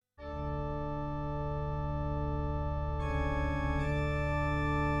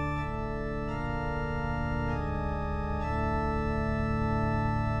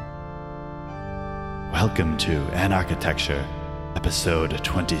Welcome to Anarchitecture, episode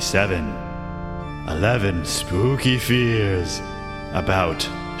 27. 11 spooky fears about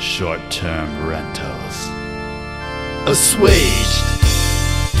short-term rentals. Assuaged!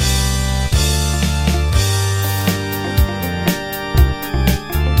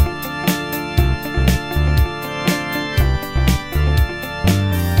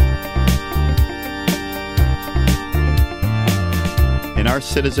 In our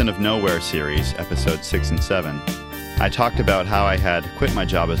Citizen of Nowhere series, episodes 6 and 7, I talked about how I had quit my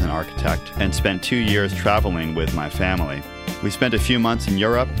job as an architect and spent 2 years traveling with my family. We spent a few months in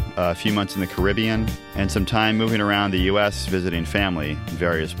Europe, a few months in the Caribbean, and some time moving around the U.S. visiting family in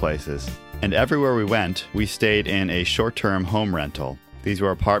various places. And everywhere we went, we stayed in a short-term home rental. These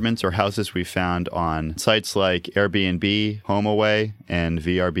were apartments or houses we found on sites like Airbnb, HomeAway, and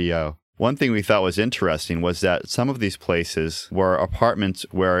VRBO. One thing we thought was interesting was that some of these places were apartments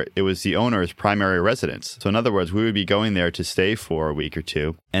where it was the owner's primary residence. So in other words, we would be going there to stay for a week or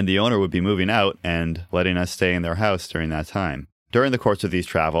two, and the owner would be moving out and letting us stay in their house during that time. During the course of these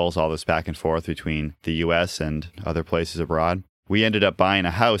travels, all this back and forth between the U.S. and other places abroad, we ended up buying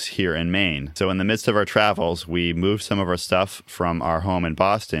a house here in Maine. So in the midst of our travels, we moved some of our stuff from our home in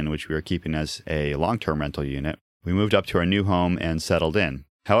Boston, which we were keeping as a long-term rental unit. We moved up to our new home and settled in.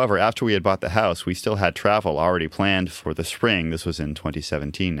 However, after we had bought the house, we still had travel already planned for the spring. This was in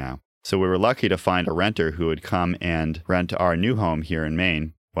 2017 now. So we were lucky to find a renter who would come and rent our new home here in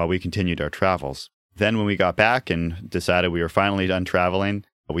Maine while we continued our travels. Then when we got back and decided we were finally done traveling,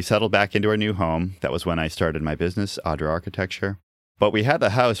 we settled back into our new home. That was when I started my business, Audra Architecture. But we had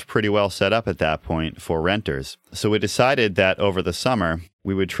the house pretty well set up at that point for renters. So we decided that over the summer,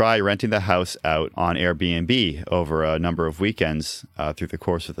 we would try renting the house out on Airbnb over a number of weekends through the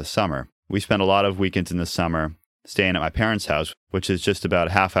course of the summer. We spent a lot of weekends in the summer staying at my parents' house, which is just about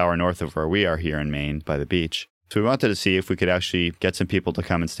a half hour north of where we are here in Maine by the beach. So we wanted to see if we could actually get some people to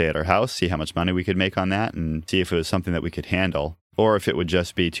come and stay at our house, see how much money we could make on that, and see if it was something that we could handle, or if it would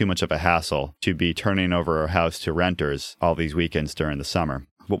just be too much of a hassle to be turning over our house to renters all these weekends during the summer.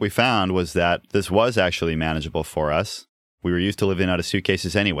 What we found was that this was actually manageable for us. We were used to living out of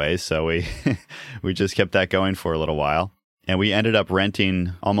suitcases anyways, so we just kept that going for a little while. And we ended up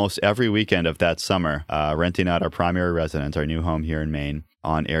renting almost every weekend of that summer, renting out our primary residence, our new home here in Maine,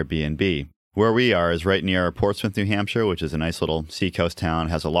 on Airbnb. Where we are is right near Portsmouth, New Hampshire, which is a nice little seacoast town,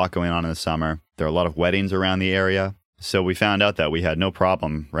 has a lot going on in the summer. There are a lot of weddings around the area. So we found out that we had no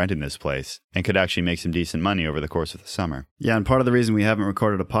problem renting this place and could actually make some decent money over the course of the summer. Yeah, and part of the reason we haven't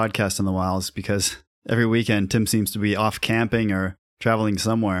recorded a podcast in a while is because every weekend Tim seems to be off camping or traveling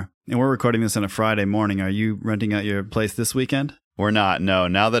somewhere. And we're recording this on a Friday morning. Are you renting out your place this weekend? We're not, no.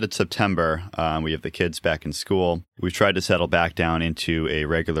 Now that it's September, we have the kids back in school. We've tried to settle back down into a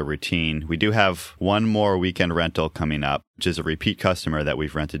regular routine. We do have one more weekend rental coming up, which is a repeat customer that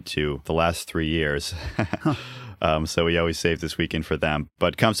we've rented to the last 3 years. So we always save this weekend for them.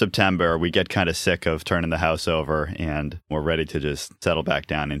 But come September, we get kind of sick of turning the house over, and we're ready to just settle back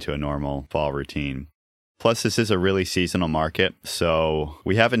down into a normal fall routine. Plus, this is a really seasonal market, so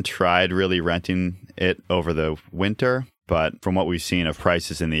we haven't tried really renting it over the winter. But from what we've seen of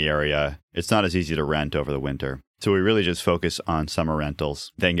prices in the area, it's not as easy to rent over the winter. So we really just focus on summer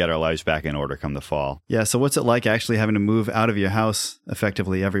rentals, then get our lives back in order come the fall. Yeah, so what's it like actually having to move out of your house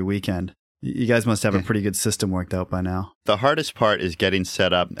effectively every weekend? You guys must have a pretty good system worked out by now. The hardest part is getting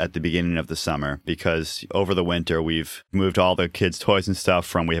set up at the beginning of the summer because over the winter, we've moved all the kids' toys and stuff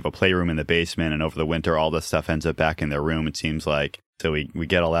from, we have a playroom in the basement, and over the winter, all the stuff ends up back in their room, it seems like. So we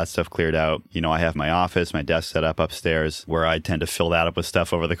get all that stuff cleared out. You know, I have my office, my desk set up upstairs, where I tend to fill that up with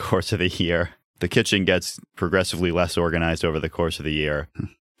stuff over the course of the year. The kitchen gets progressively less organized over the course of the year.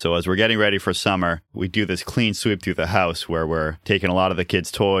 So as we're getting ready for summer, we do this clean sweep through the house where we're taking a lot of the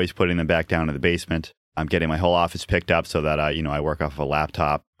kids' toys, putting them back down in the basement. I'm getting my whole office picked up so that I work off of a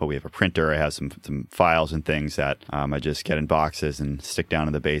laptop, but we have a printer. I have some files and things that I just get in boxes and stick down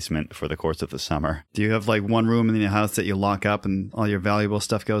in the basement for the course of the summer. Do you have like one room in your house that you lock up and all your valuable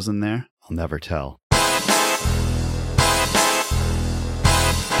stuff goes in there? I'll never tell.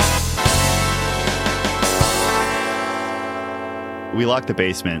 We lock the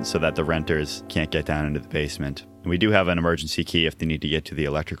basement so that the renters can't get down into the basement. And we do have an emergency key if they need to get to the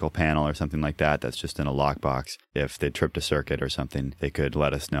electrical panel or something like that. That's just in a lockbox. If they tripped a circuit or something, they could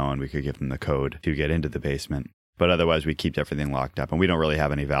let us know and we could give them the code to get into the basement. But otherwise, we keep everything locked up. And we don't really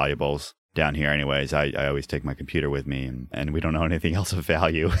have any valuables down here anyways. I always take my computer with me, and we don't know anything else of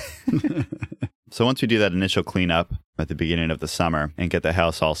value. So once we do that initial cleanup at the beginning of the summer and get the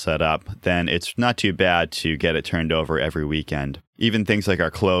house all set up, then it's not too bad to get it turned over every weekend. even things like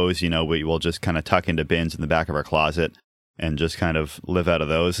our clothes, we will just kind of tuck into bins in the back of our closet and just kind of live out of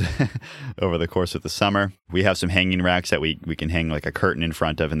those over the course of the summer. We have some hanging racks that we can hang like a curtain in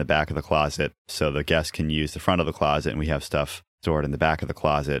front of in the back of the closet so the guests can use the front of the closet, and we have stuff stored in the back of the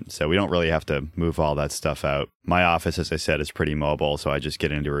closet. So we don't really have to move all that stuff out. My office, as I said, is pretty mobile, so I just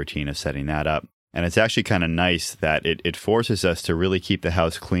get into a routine of setting that up. And it's actually kind of nice that it forces us to really keep the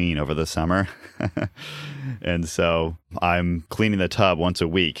house clean over the summer. And so I'm cleaning the tub once a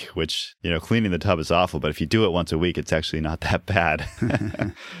week, which, cleaning the tub is awful, but if you do it once a week, it's actually not that bad.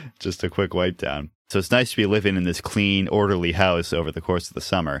 Just a quick wipe down. So it's nice to be living in this clean, orderly house over the course of the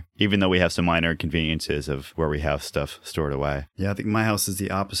summer, even though we have some minor inconveniences of where we have stuff stored away. Yeah, I think my house is the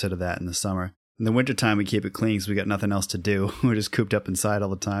opposite of that in the summer. In the wintertime, we keep it clean because we got nothing else to do. We're just cooped up inside all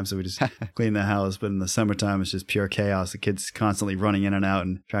the time, so we just clean the house. But in the summertime, it's just pure chaos. The kids constantly running in and out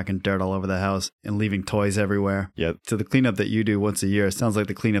and tracking dirt all over the house and leaving toys everywhere. Yep. So the cleanup that you do once a year sounds like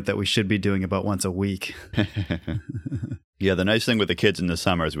the cleanup that we should be doing about once a week. Yeah, the nice thing with the kids in the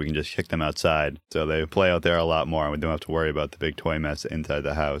summer is we can just kick them outside. So they play out there a lot more, and we don't have to worry about the big toy mess inside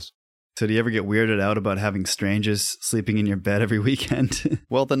the house. So do you ever get weirded out about having strangers sleeping in your bed every weekend?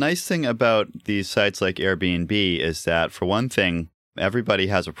 Well, the nice thing about these sites like Airbnb is that, for one thing, everybody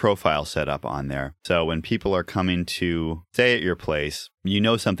has a profile set up on there. So when people are coming to stay at your place, you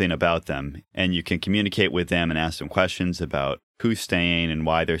know something about them, and you can communicate with them and ask them questions about who's staying and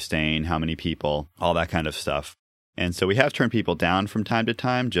why they're staying, how many people, all that kind of stuff. And so we have turned people down from time to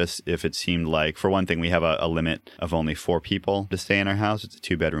time, just if it seemed like, for one thing, we have a limit of only 4 people to stay in our house. It's a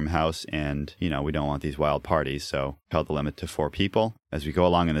 2-bedroom house, and, we don't want these wild parties, so we held the limit to 4 people. As we go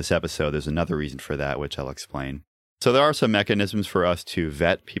along in this episode, there's another reason for that, which I'll explain. So there are some mechanisms for us to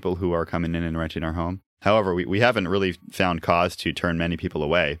vet people who are coming in and renting our home. However, we haven't really found cause to turn many people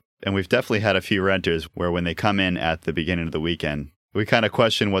away. And we've definitely had a few renters where when they come in at the beginning of the weekend, we kind of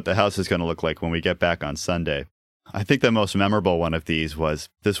question what the house is going to look like when we get back on Sunday. I think the most memorable one of these was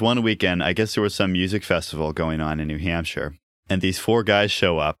this one weekend. I guess there was some music festival going on in New Hampshire, and these 4 guys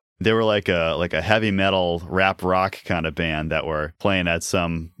show up. They were like a heavy metal rap rock kind of band that were playing at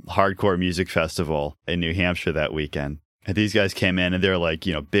some hardcore music festival in New Hampshire that weekend. And these guys came in, and they're like,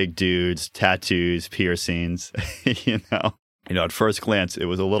 big dudes, tattoos, piercings, at first glance, it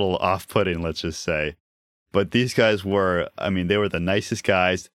was a little off-putting, let's just say. But these guys were, they were the nicest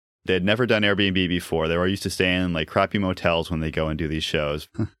guys. They had never done Airbnb before. They were used to staying in like crappy motels when they go and do these shows.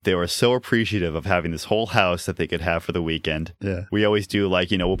 They were so appreciative of having this whole house that they could have for the weekend. Yeah. We always do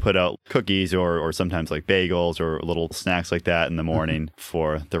we'll put out cookies or sometimes like bagels or little snacks like that in the morning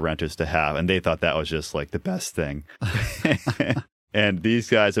for the renters to have. And they thought that was just like the best thing. And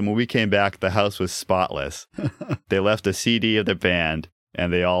these guys, and when we came back, the house was spotless. They left a CD of the band.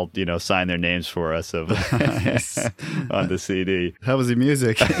 And they all, signed their names for us on the CD. How was the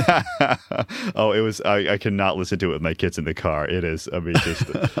music? Oh, it was, I cannot listen to it with my kids in the car. It is,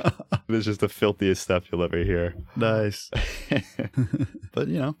 it's just the filthiest stuff you'll ever hear. Nice. But,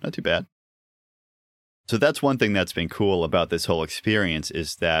 not too bad. So that's one thing that's been cool about this whole experience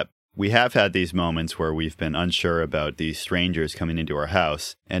is that we have had these moments where we've been unsure about these strangers coming into our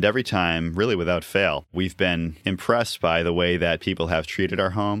house. And every time, really without fail, we've been impressed by the way that people have treated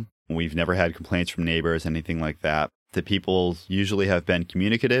our home. We've never had complaints from neighbors, anything like that. The people usually have been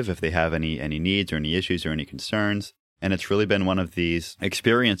communicative if they have any needs or any issues or any concerns. And it's really been one of these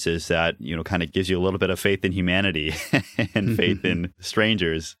experiences that, kind of gives you a little bit of faith in humanity and faith in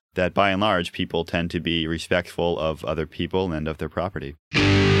strangers, that by and large, people tend to be respectful of other people and of their property.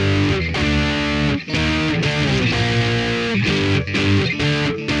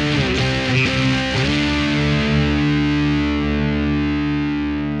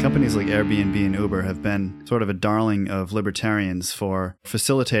 Companies like Airbnb and Uber have been sort of a darling of libertarians for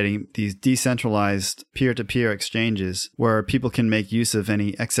facilitating these decentralized peer-to-peer exchanges where people can make use of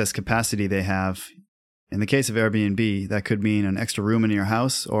any excess capacity they have. In the case of Airbnb, that could mean an extra room in your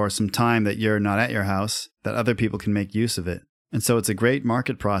house or some time that you're not at your house that other people can make use of it. And so it's a great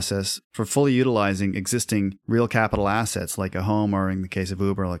market process for fully utilizing existing real capital assets like a home or, in the case of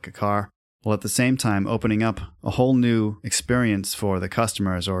Uber, like a car, while at the same time opening up a whole new experience for the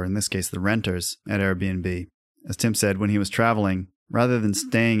customers, or in this case, the renters at Airbnb. As Tim said, when he was traveling, rather than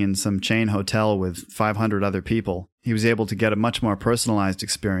staying in some chain hotel with 500 other people, he was able to get a much more personalized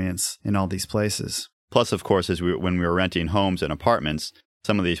experience in all these places. Plus, of course, when we were renting homes and apartments,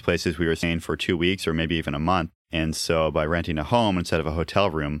 some of these places we were staying for 2 weeks or maybe even a month. And so by renting a home instead of a hotel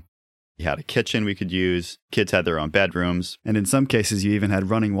room, we had a kitchen we could use. Kids had their own bedrooms. And in some cases, you even had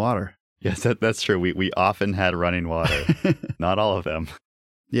running water. Yes, that's true. We often had running water. Not all of them.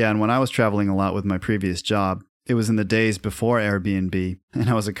 Yeah, and when I was traveling a lot with my previous job, it was in the days before Airbnb, and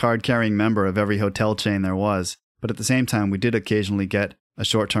I was a card-carrying member of every hotel chain there was. But at the same time, we did occasionally get a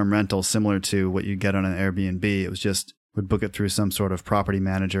short-term rental similar to what you get on an Airbnb. It was just, we'd book it through some sort of property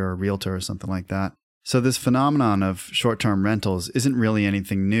manager or realtor or something like that. So this phenomenon of short-term rentals isn't really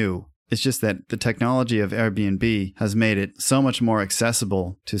anything new. It's just that the technology of Airbnb has made it so much more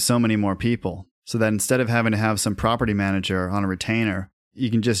accessible to so many more people, so that instead of having to have some property manager on a retainer,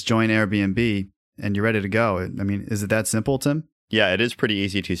 you can just join Airbnb and you're ready to go. I mean, is it that simple, Tim? Yeah, it is pretty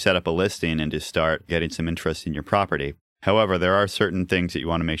easy to set up a listing and to start getting some interest in your property. However, there are certain things that you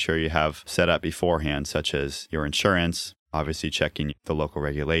want to make sure you have set up beforehand, such as your insurance, obviously checking the local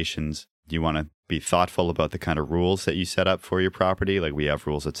regulations. You want to be thoughtful about the kind of rules that you set up for your property. Like we have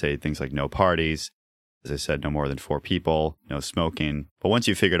rules that say things like no parties, as I said, no more than 4 people, no smoking. But once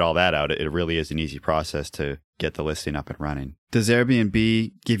you've figured all that out, it really is an easy process to get the listing up and running. Does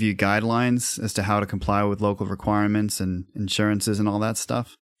Airbnb give you guidelines as to how to comply with local requirements and insurances and all that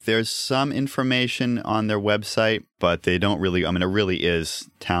stuff? There's some information on their website, but they don't really, it really is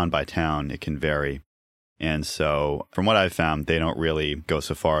town by town. It can vary. And so from what I've found, they don't really go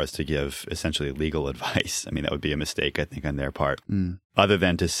so far as to give essentially legal advice. I mean, that would be a mistake, I think, on their part. Other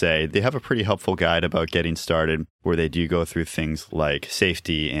than to say they have a pretty helpful guide about getting started where they do go through things like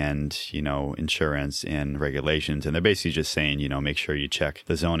safety and, insurance and regulations. And they're basically just saying, make sure you check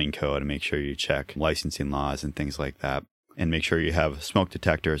the zoning code and make sure you check licensing laws and things like that. And make sure you have smoke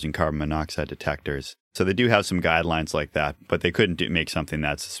detectors and carbon monoxide detectors. So they do have some guidelines like that, but they couldn't make something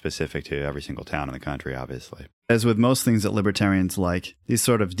that's specific to every single town in the country, obviously. As with most things that libertarians like, these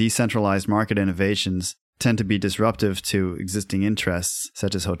sort of decentralized market innovations tend to be disruptive to existing interests,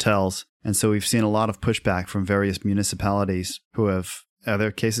 such as hotels. And so we've seen a lot of pushback from various municipalities who are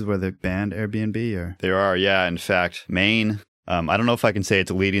there cases where they've banned Airbnb? Or There are, yeah. In fact, Maine, I don't know if I can say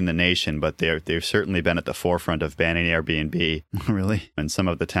it's leading the nation, but they've certainly been at the forefront of banning Airbnb. Really? In some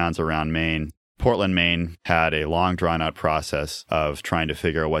of the towns around Maine. Portland, Maine had a long drawn-out process of trying to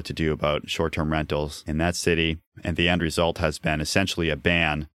figure out what to do about short-term rentals in that city, and the end result has been essentially a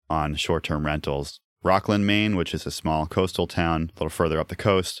ban on short-term rentals. Rockland, Maine, which is a small coastal town a little further up the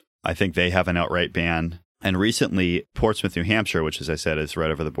coast, I think they have an outright ban. And recently, Portsmouth, New Hampshire, which, as I said, is right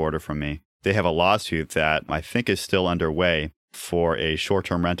over the border from me, they have a lawsuit that I think is still underway for a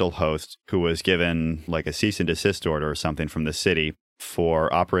short-term rental host who was given like a cease and desist order or something from the city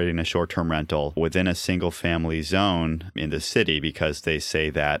for operating a short-term rental within a single-family zone in the city because they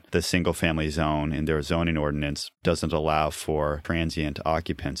say that the single-family zone in their zoning ordinance doesn't allow for transient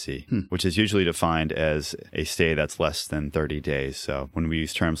occupancy, which is usually defined as a stay that's less than 30 days. So when we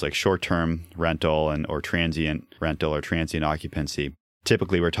use terms like short-term rental or transient rental or transient occupancy,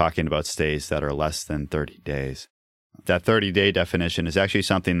 typically we're talking about stays that are less than 30 days. That 30-day definition is actually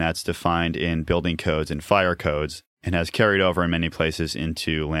something that's defined in building codes and fire codes, and has carried over in many places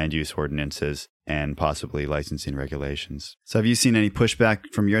into land use ordinances and possibly licensing regulations. So have you seen any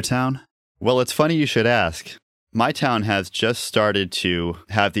pushback from your town? Well, it's funny you should ask. My town has just started to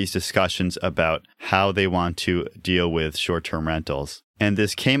have these discussions about how they want to deal with short-term rentals. And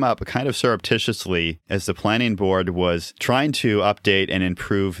this came up kind of surreptitiously as the planning board was trying to update and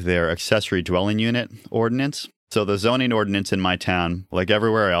improve their accessory dwelling unit ordinance. So the zoning ordinance in my town, like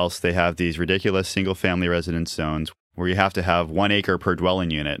everywhere else, they have these ridiculous single-family residence zones where you have to have 1 acre per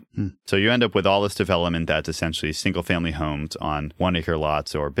dwelling unit. So you end up with all this development that's essentially single-family homes on 1 acre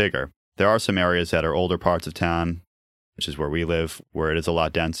lots or bigger. There are some areas that are older parts of town, which is where we live, where it is a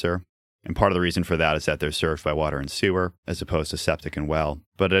lot denser. And part of the reason for that is that they're served by water and sewer as opposed to septic and well.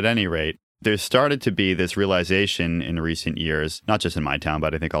 But at any rate, there's started to be this realization in recent years, not just in my town,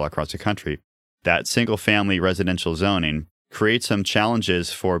 but I think all across the country, that single-family residential zoning creates some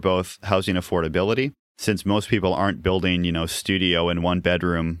challenges for both housing affordability, since most people aren't building, studio and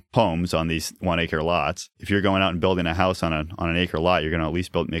 1-bedroom homes on these 1 acre lots. If you're going out and building a house on an acre lot, you're going to at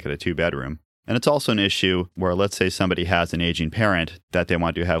least make it a 2-bedroom. And it's also an issue where, let's say somebody has an aging parent that they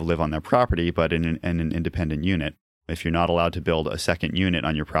want to have live on their property, but in an independent unit. If you're not allowed to build a second unit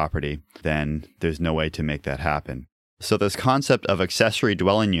on your property, then there's no way to make that happen. So this concept of accessory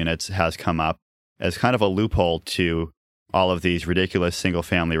dwelling units has come up as kind of a loophole to all of these ridiculous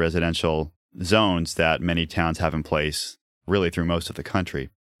single-family residential zones that many towns have in place, really through most of the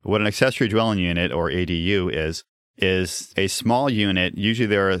country. What an accessory dwelling unit, or ADU, is a small unit. Usually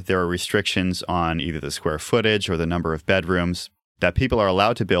there are restrictions on either the square footage or the number of bedrooms that people are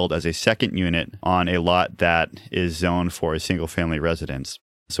allowed to build as a second unit on a lot that is zoned for a single-family residence.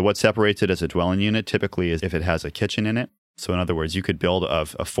 So what separates it as a dwelling unit typically is if it has a kitchen in it. So in other words, you could build a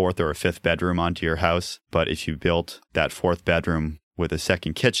 4th or a 5th bedroom onto your house, but if you built that 4th bedroom with a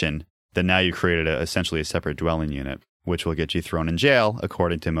second kitchen, then now you created essentially a separate dwelling unit, which will get you thrown in jail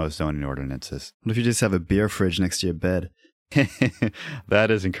according to most zoning ordinances. What if you just have a beer fridge next to your bed?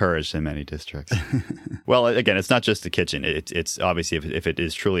 That is encouraged in many districts. Well, again, it's not just the kitchen. It's obviously if it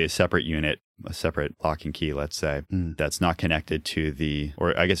is truly a separate unit, a separate lock and key, let's say, that's not connected to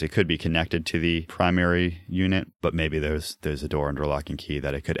or I guess it could be connected to the primary unit, but maybe there's a door under lock and key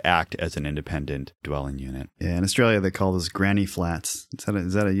that it could act as an independent dwelling unit. Yeah, in Australia they call those granny flats.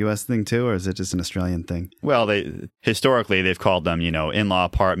 Is that a U.S. thing too, or is it just an Australian thing? Well, historically they've called them, in-law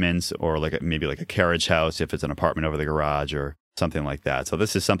apartments, or maybe like a carriage house if it's an apartment over the garage or something like that. So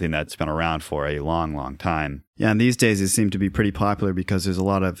this is something that's been around for a long, long time. Yeah, and these days it seems to be pretty popular because there's a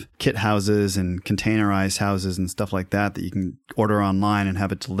lot of kit houses and containerized houses and stuff like that you can order online and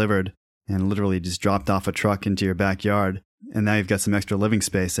have it delivered and literally just dropped off a truck into your backyard. And now you've got some extra living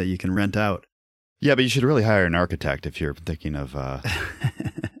space that you can rent out. Yeah, but you should really hire an architect if you're thinking of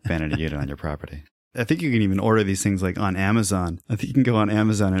banning a unit on your property. I think you can even order these things like on Amazon. I think you can go on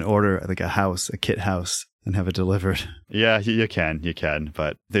Amazon and order like a kit house, and have it delivered. Yeah, you can.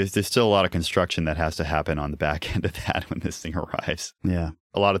 But there's still a lot of construction that has to happen on the back end of that when this thing arrives. Yeah.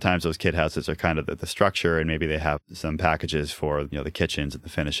 A lot of times those kit houses are kind of the structure, and maybe they have some packages for the kitchens and the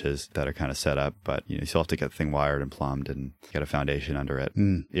finishes that are kind of set up, but you still have to get the thing wired and plumbed and get a foundation under it.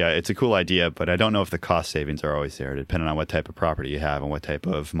 Yeah, it's a cool idea, but I don't know if the cost savings are always there, depending on what type of property you have and what type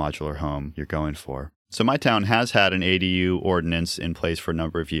of modular home you're going for. So my town has had an ADU ordinance in place for a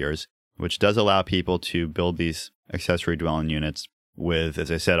number of years, which does allow people to build these accessory dwelling units with, as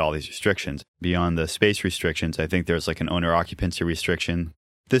I said, all these restrictions. Beyond the space restrictions, I think there's like an owner occupancy restriction.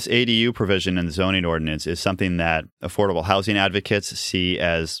 This ADU provision in the zoning ordinance is something that affordable housing advocates see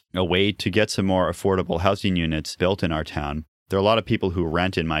as a way to get some more affordable housing units built in our town. There are a lot of people who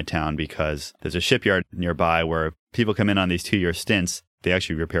rent in my town because there's a shipyard nearby where people come in on these 2-year stints. They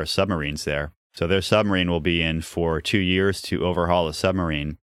actually repair submarines there. So their submarine will be in for 2 years to overhaul a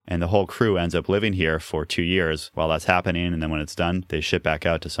submarine. And the whole crew ends up living here for 2 years while that's happening. And then when it's done, they ship back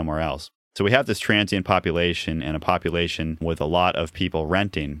out to somewhere else. So we have this transient population and a population with a lot of people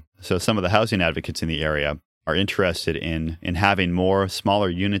renting. So some of the housing advocates in the area are interested in having more smaller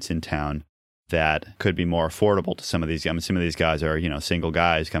units in town that could be more affordable to some of these. I mean, some of these guys are, single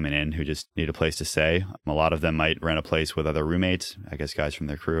guys coming in who just need a place to stay. A lot of them might rent a place with other roommates, I guess guys from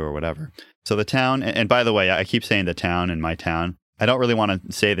their crew or whatever. So the town, and by the way, I keep saying the town and my town. I don't really want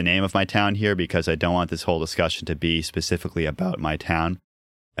to say the name of my town here because I don't want this whole discussion to be specifically about my town.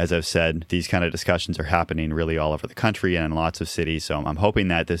 As I've said, these kind of discussions are happening really all over the country and in lots of cities. So I'm hoping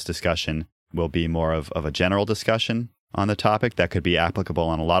that this discussion will be more of a general discussion on the topic that could be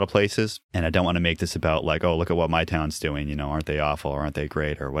applicable in a lot of places. And I don't want to make this about like, oh, look at what my town's doing. Aren't they awful or aren't they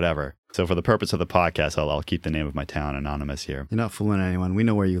great or whatever. So for the purpose of the podcast, I'll keep the name of my town anonymous here. You're not fooling anyone. We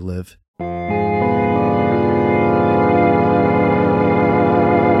know where you live.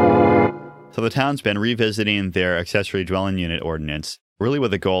 So the town's been revisiting their accessory dwelling unit ordinance, really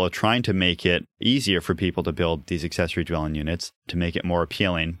with the goal of trying to make it easier for people to build these accessory dwelling units, to make it more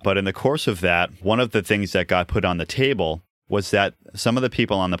appealing. But in the course of that, one of the things that got put on the table was that some of the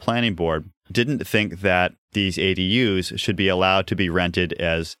people on the planning board didn't think that these ADUs should be allowed to be rented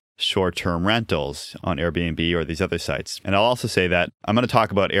as short-term rentals on Airbnb or these other sites. And I'll also say that I'm going to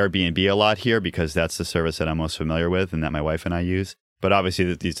talk about Airbnb a lot here because that's the service that I'm most familiar with and that my wife and I use. But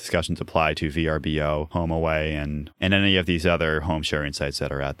obviously these discussions apply to VRBO, HomeAway, and any of these other home sharing sites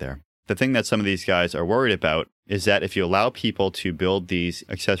that are out there. The thing that some of these guys are worried about is that if you allow people to build these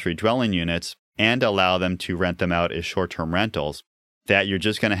accessory dwelling units and allow them to rent them out as short-term rentals, that you're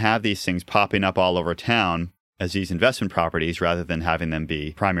just going to have these things popping up all over town as these investment properties rather than having them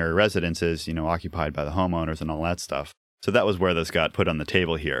be primary residences, occupied by the homeowners and all that stuff. So that was where this got put on the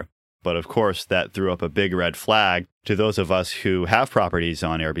table here. But of course, that threw up a big red flag to those of us who have properties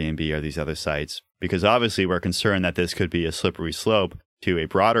on Airbnb or these other sites, because obviously we're concerned that this could be a slippery slope to a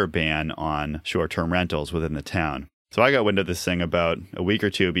broader ban on short-term rentals within the town. So I got wind of this thing about a week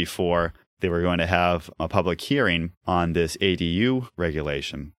or two before they were going to have a public hearing on this ADU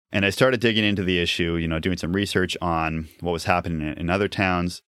regulation. And I started digging into the issue, doing some research on what was happening in other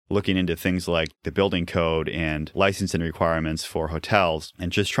towns, looking into things like the building code and licensing requirements for hotels,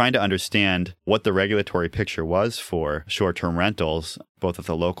 and just trying to understand what the regulatory picture was for short-term rentals, both at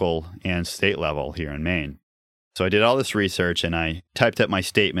the local and state level here in Maine. So I did all this research and I typed up my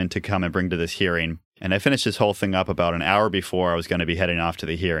statement to come and bring to this hearing. And I finished this whole thing up about an hour before I was going to be heading off to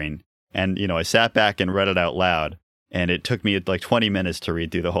the hearing. And, I sat back and read it out loud. And it took me like 20 minutes to read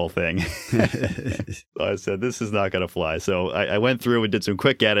through the whole thing. So I said, this is not going to fly. So I went through and did some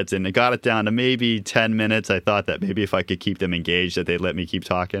quick edits and it got it down to maybe 10 minutes. I thought that maybe if I could keep them engaged, that they'd let me keep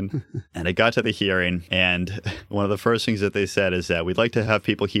talking. And I got to the hearing. And one of the first things that they said is that we'd like to have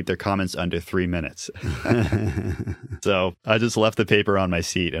people keep their comments under 3 minutes. So I just left the paper on my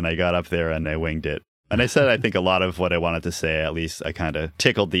seat and I got up there and I winged it. And I said, I think a lot of what I wanted to say, at least I kind of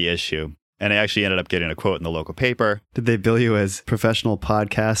tickled the issue. And I actually ended up getting a quote in the local paper. Did they bill you as professional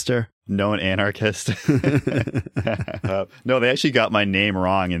podcaster? Known anarchist. No, they actually got my name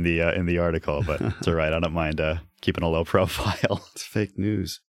wrong in the article, but it's all right. I don't mind keeping a low profile. It's fake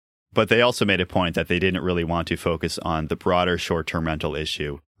news. But they also made a point that they didn't really want to focus on the broader short-term rental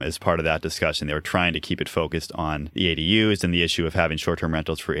issue. As part of that discussion, they were trying to keep it focused on the ADUs and the issue of having short-term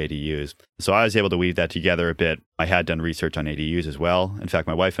rentals for ADUs. So I was able to weave that together a bit. I had done research on ADUs as well. In fact,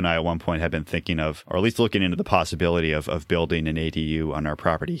 my wife and I at one point had been thinking of, or at least looking into the possibility of building an ADU on our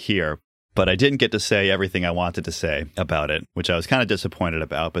property here. But I didn't get to say everything I wanted to say about it, which I was kind of disappointed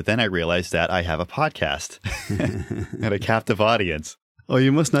about. But then I realized that I have a podcast and a captive audience. Oh,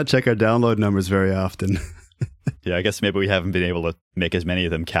 you must not check our download numbers very often. Yeah, I guess maybe we haven't been able to make as many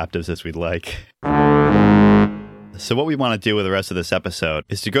of them captives as we'd like. So what we want to do with the rest of this episode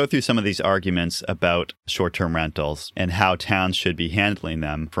is to go through some of these arguments about short-term rentals and how towns should be handling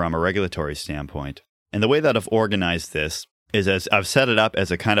them from a regulatory standpoint. And the way that I've organized this is as I've set it up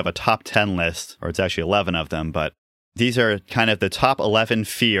as a kind of a top 10 list, or it's actually 11 of them, but these are kind of the top 11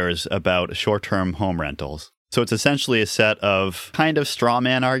 fears about short-term home rentals. So it's essentially a set of kind of straw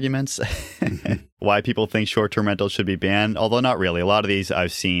man arguments, why people think short-term rentals should be banned, although not really. A lot of these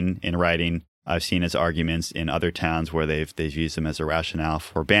I've seen in writing. I've seen as arguments in other towns where they've used them as a rationale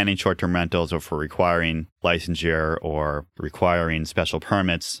for banning short-term rentals or for requiring licensure or requiring special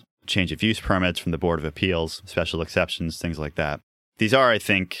permits, change of use permits from the Board of Appeals, special exceptions, things like that. These are, I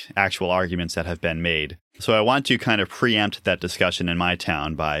think, actual arguments that have been made. So I want to kind of preempt that discussion in my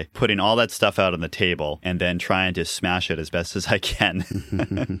town by putting all that stuff out on the table and then trying to smash it as best as I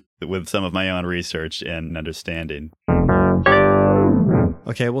can with some of my own research and understanding.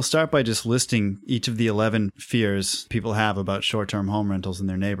 Okay, we'll start by just listing each of the 11 fears people have about short-term home rentals in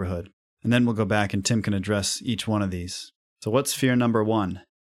their neighborhood. And then we'll go back and Tim can address each one of these. So what's fear number 1?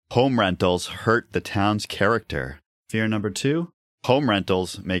 Home rentals hurt the town's character. Fear number 2? Home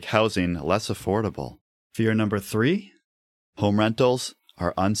rentals make housing less affordable. Fear number 3? Home rentals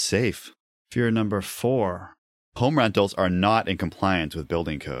are unsafe. Fear number 4? Home rentals are not in compliance with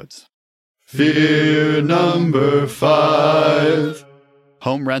building codes. Fear number 5?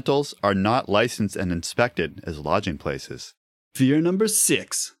 Home rentals are not licensed and inspected as lodging places. Fear number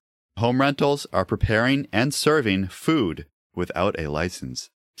 6? Home rentals are preparing and serving food without a license.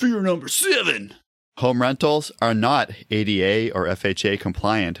 Fear number 7? Home rentals are not ADA or FHA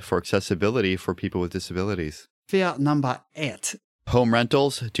compliant for accessibility for people with disabilities. Fear number 8? Home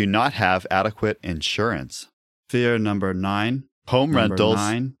rentals do not have adequate insurance. Fear number 9? Home rentals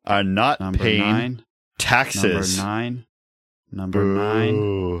are not paying taxes. Number 9? Number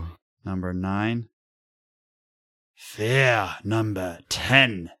 9? Number 9? Fear number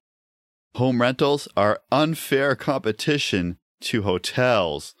 10? Home rentals are unfair competition to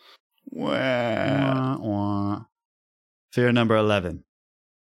hotels. Wah. Wah, wah. Fear number 11.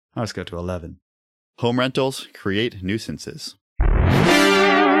 Let's go to 11. Home rentals create nuisances. All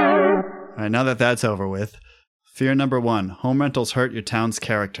right, now that that's over with, fear number 1, home rentals hurt your town's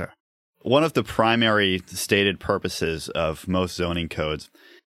character. One of the primary stated purposes of most zoning codes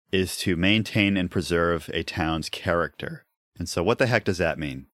is to maintain and preserve a town's character. And so what the heck does that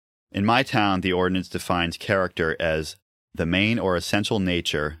mean? In my town, the ordinance defines character as the main or essential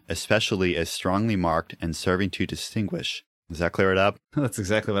nature, especially as strongly marked and serving to distinguish. Does that clear it up? That's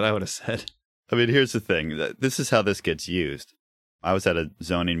exactly what I would have said. I mean, here's the thing. This is how this gets used. I was at a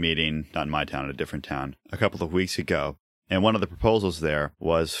zoning meeting, not in my town, in a different town, a couple of weeks ago. And one of the proposals there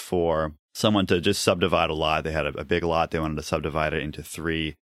was for someone to just subdivide a lot. They had a big lot. They wanted to subdivide it into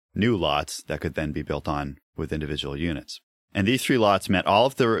 3 new lots that could then be built on with individual units. And these 3 lots met all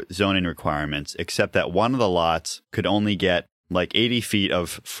of the zoning requirements, except that one of the lots could only get like 80 feet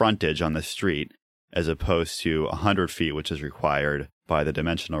of frontage on the street, as opposed to 100 feet, which is required by the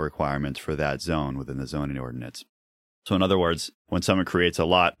dimensional requirements for that zone within the zoning ordinance. So in other words, when someone creates a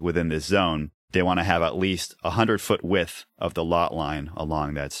lot within this zone, they want to have at least 100-foot width of the lot line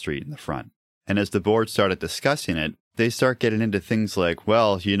along that street in the front. And as the board started discussing it, they start getting into things like,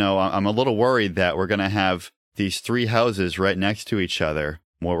 well, you know, I'm a little worried that we're going to have these 3 houses right next to each other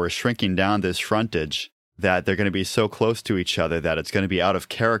where we're shrinking down this frontage, that they're going to be so close to each other that it's going to be out of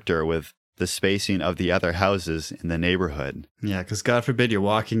character with the spacing of the other houses in the neighborhood. Yeah, because God forbid you're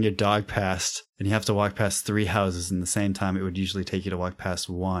walking your dog past and you have to walk past 3 houses in the same time it would usually take you to walk past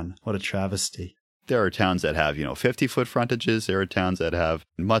 1. What a travesty. There are towns that have, 50-foot frontages. There are towns that have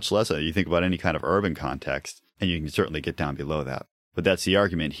much less. You think about any kind of urban context, and you can certainly get down below that. But that's the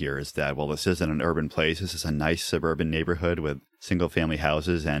argument here, is that, well, this isn't an urban place. This is a nice suburban neighborhood with single-family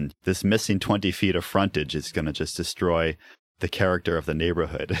houses, and this missing 20 feet of frontage is going to just destroy the character of the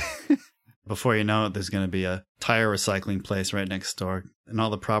neighborhood. Before you know it, there's going to be a tire recycling place right next door, and all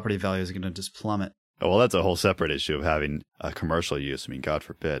the property values are going to just plummet. Well, that's a whole separate issue of having a commercial use. I mean, God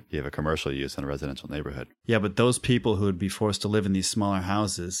forbid you have a commercial use in a residential neighborhood. Yeah, but those people who would be forced to live in these smaller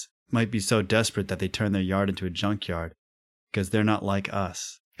houses might be so desperate that they turn their yard into a junkyard, because they're not like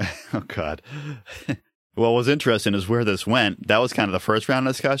us. Oh, God. Well, what was interesting is where this went. That was kind of the first round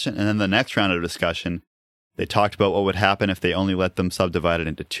of discussion. And then the next round of discussion, they talked about what would happen if they only let them subdivide it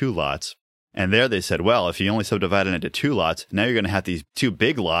into 2 lots. And there they said, well, if you only subdivide it into 2 lots, now you're going to have these 2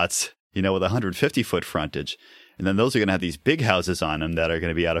 big lots, with 150-foot frontage. And then those are going to have these big houses on them that are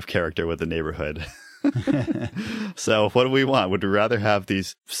going to be out of character with the neighborhood. So what do we want? Would we rather have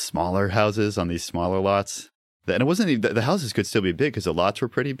these smaller houses on these smaller lots? And it wasn't even, the houses could still be big because the lots were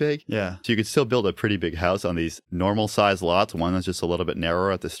pretty big. Yeah. So you could still build a pretty big house on these normal sized lots. One that's just a little bit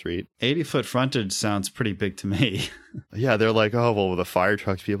narrower at the street. 80-foot frontage sounds pretty big to me. Yeah, they're like, oh, well, will the fire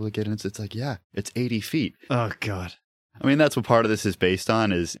trucks be able to get in? It's like, yeah, it's 80 feet. Oh, God. I mean, that's what part of this is based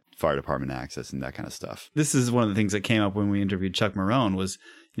on, is fire department access and that kind of stuff. This is one of the things that came up when we interviewed Chuck Marone was,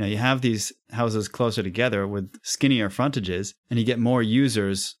 you have these houses closer together with skinnier frontages, and you get more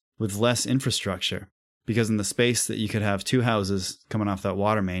users with less infrastructure. Because in the space that you could have 2 houses coming off that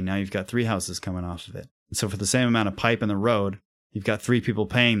water main, now you've got 3 houses coming off of it. And so for the same amount of pipe in the road, you've got 3 people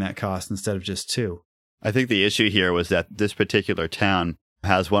paying that cost instead of just 2. I think the issue here was that this particular town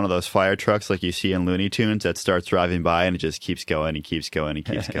has one of those fire trucks like you see in Looney Tunes that starts driving by and it just keeps going and keeps going and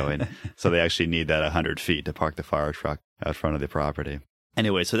keeps going. So they actually need that 100 feet to park the fire truck out front of the property.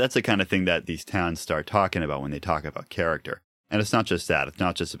 Anyway, so that's the kind of thing that these towns start talking about when they talk about character. And it's not just that. It's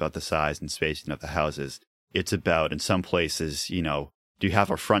not just about the size and spacing of the houses. It's about, in some places, do you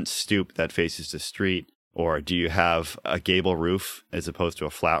have a front stoop that faces the street? Or do you have a gable roof as opposed to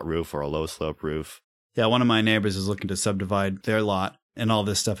a flat roof or a low slope roof? Yeah, one of my neighbors is looking to subdivide their lot. And all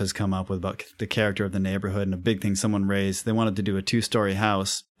this stuff has come up with about the character of the neighborhood. And a big thing someone raised, they wanted to do a 2-story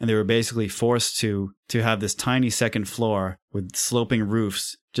house. And they were basically forced to have this tiny second floor with sloping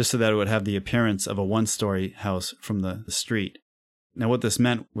roofs just so that it would have the appearance of a 1-story house from the street. Now, what this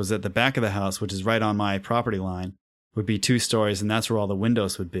meant was that the back of the house, which is right on my property line, would be 2 stories, and that's where all the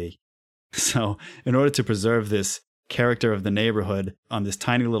windows would be. So in order to preserve this character of the neighborhood on this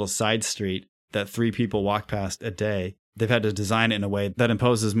tiny little side street that 3 people walk past a day, they've had to design it in a way that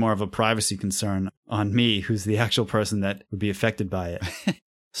imposes more of a privacy concern on me, who's the actual person that would be affected by it.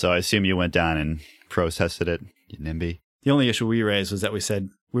 So I assume you went down and protested it, you NIMBY? The only issue we raised was that we said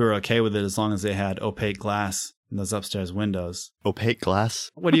we were okay with it as long as they had opaque glass in those upstairs windows. Opaque glass?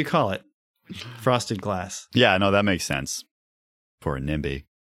 What do you call it? Frosted glass. Yeah, no, that makes sense for a NIMBY.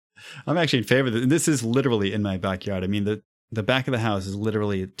 I'm actually in favor of this. This is literally in my backyard. I mean, the back of the house is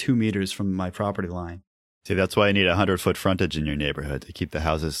literally 2 meters from my property line. See, that's why you need 100-foot frontage in your neighborhood to keep the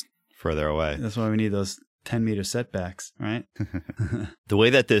houses further away. That's why we need those 10-meter setbacks, right? The way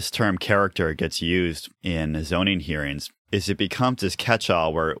that this term character gets used in zoning hearings is it becomes this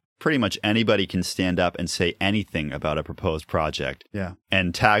catch-all where pretty much anybody can stand up and say anything about a proposed project. Yeah.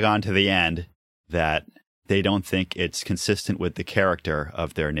 And tag on to the end that they don't think it's consistent with the character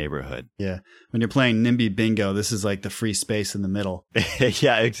of their neighborhood. Yeah. When you're playing NIMBY bingo, this is like the free space in the middle.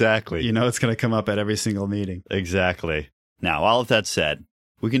 Yeah, exactly. It's going to come up at every single meeting. Exactly. Now, all of that said,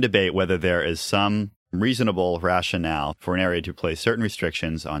 we can debate whether there is some reasonable rationale for an area to place certain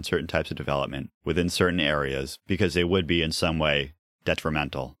restrictions on certain types of development within certain areas because they would be in some way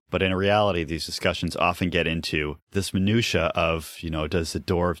detrimental. But in reality, these discussions often get into this minutia of, does the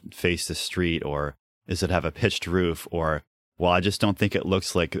door face the street, or does it have a pitched roof, or, well, I just don't think it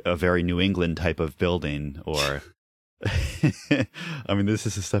looks like a very New England type of building, or, I mean, this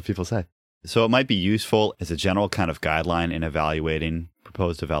is the stuff people say. So it might be useful as a general kind of guideline in evaluating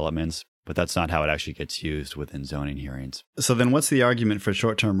proposed developments, but that's not how it actually gets used within zoning hearings. So then what's the argument for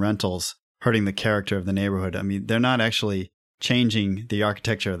short-term rentals hurting the character of the neighborhood? I mean, they're not actually changing the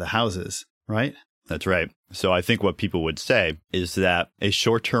architecture of the houses, right? That's right. So I think what people would say is that a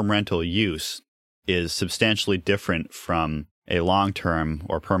short-term rental use is substantially different from a long-term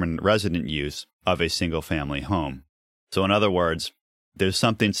or permanent resident use of a single-family home. So in other words, there's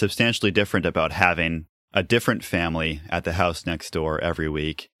something substantially different about having a different family at the house next door every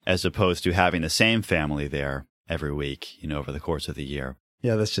week, as opposed to having the same family there every week, over the course of the year.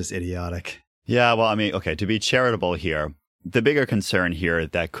 Yeah, that's just idiotic. Yeah, well, okay, to be charitable here, the bigger concern here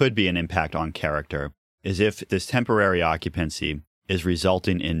that could be an impact on character is if this temporary occupancy is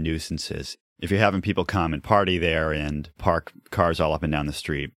resulting in nuisances. If you're having people come and party there and park cars all up and down the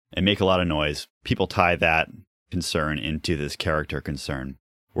street and make a lot of noise, people tie that concern into this character concern.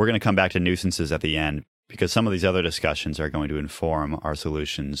 We're going to come back to nuisances at the end because some of these other discussions are going to inform our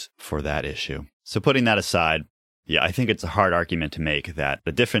solutions for that issue. So putting that aside, yeah, I think it's a hard argument to make that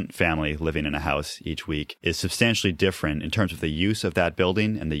a different family living in a house each week is substantially different in terms of the use of that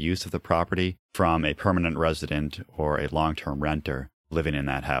building and the use of the property from a permanent resident or a long-term renter living in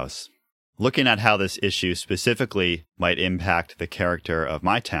that house. Looking at how this issue specifically might impact the character of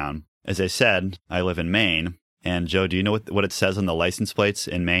my town, as I said, I live in Maine. And Joe, do you know what it says on the license plates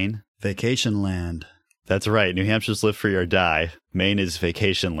in Maine? Vacation land. That's right. New Hampshire's live free or die. Maine is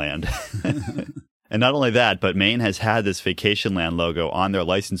vacation land. And not only that, but Maine has had this vacation land logo on their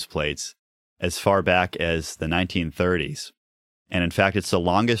license plates as far back as the 1930s. And in fact, it's the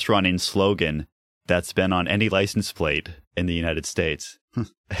longest running slogan that's been on any license plate in the United States.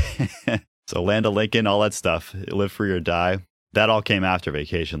 So Land of Lincoln, all that stuff, live free or die, that all came after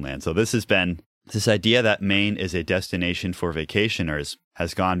vacation land. So this idea that Maine is a destination for vacationers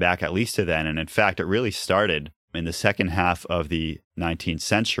has gone back at least to then. And in fact, it really started in the second half of the 19th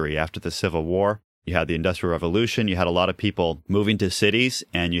century after the Civil War. You had the Industrial Revolution. You had a lot of people moving to cities,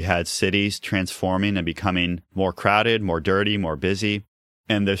 and you had cities transforming and becoming more crowded, more dirty, more busy.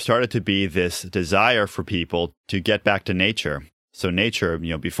 And there started to be this desire for people to get back to nature. So nature,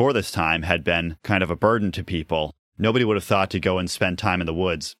 before this time had been kind of a burden to people. Nobody would have thought to go and spend time in the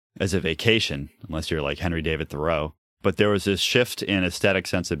woods as a vacation, unless you're like Henry David Thoreau. But there was this shift in aesthetic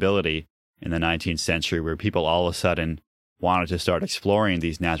sensibility in the 19th century where people all of a sudden wanted to start exploring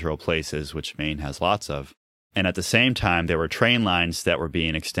these natural places, which Maine has lots of. And at the same time, there were train lines that were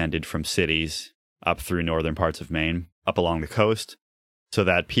being extended from cities up through northern parts of Maine, up along the coast, so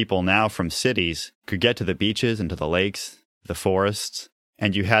that people now from cities could get to the beaches and to the lakes, the forests.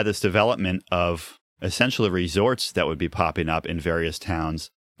 And you had this development of essentially resorts that would be popping up in various towns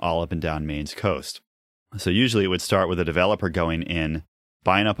all up and down Maine's coast. So usually it would start with a developer going in,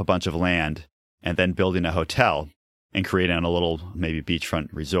 buying up a bunch of land, and then building a hotel and creating a little maybe beachfront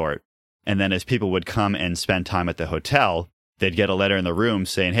resort. And then as people would come and spend time at the hotel, they'd get a letter in the room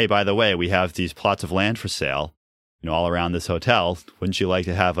saying, hey, by the way, we have these plots of land for sale, all around this hotel. Wouldn't you like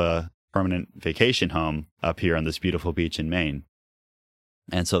to have a permanent vacation home up here on this beautiful beach in Maine?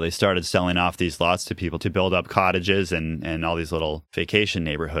 And so they started selling off these lots to people to build up cottages and all these little vacation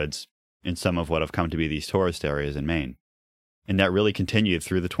neighborhoods in some of what have come to be these tourist areas in Maine. And that really continued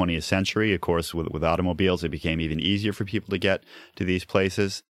through the 20th century. Of course, with automobiles, it became even easier for people to get to these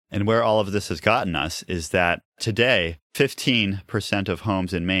places. And where all of this has gotten us is that today, 15% of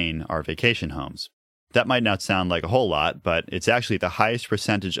homes in Maine are vacation homes. That might not sound like a whole lot, but it's actually the highest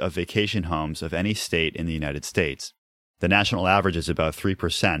percentage of vacation homes of any state in the United States. The national average is about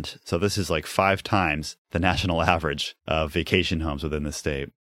 3%, so this is like 5 times the national average of vacation homes within the state.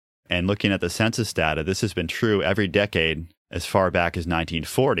 And looking at the census data, this has been true every decade as far back as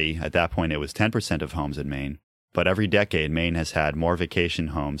 1940. At that point, it was 10% of homes in Maine. But every decade, Maine has had more vacation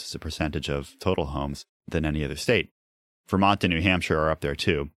homes as a percentage of total homes than any other state. Vermont and New Hampshire are up there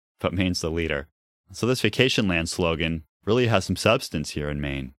too, but Maine's the leader. So this vacation land slogan really has some substance here in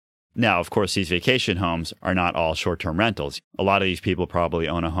Maine. Now, of course, these vacation homes are not all short-term rentals. A lot of these people probably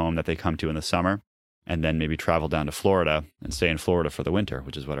own a home that they come to in the summer and then maybe travel down to Florida and stay in Florida for the winter,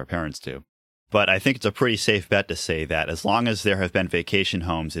 which is what our parents do. But I think it's a pretty safe bet to say that as long as there have been vacation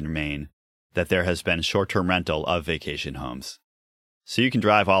homes in Maine, that there has been short-term rental of vacation homes. So you can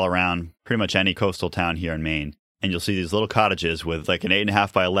drive all around pretty much any coastal town here in Maine, and you'll see these little cottages with like an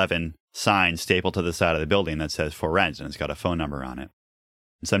 8.5 by 11 sign stapled to the side of the building that says for rent, and it's got a phone number on it.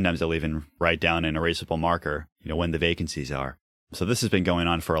 And sometimes they'll even write down an erasable marker, when the vacancies are. So this has been going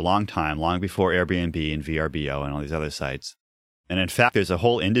on for a long time, long before Airbnb and VRBO and all these other sites. And in fact, there's a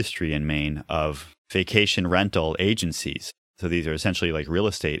whole industry in Maine of vacation rental agencies. So these are essentially like real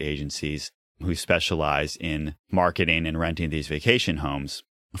estate agencies who specialize in marketing and renting these vacation homes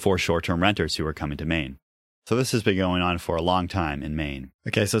for short-term renters who are coming to Maine. So this has been going on for a long time in Maine.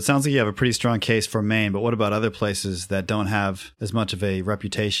 Okay, so it sounds like you have a pretty strong case for Maine, but what about other places that don't have as much of a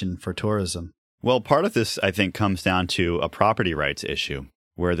reputation for tourism? Well, part of this, I think, comes down to a property rights issue,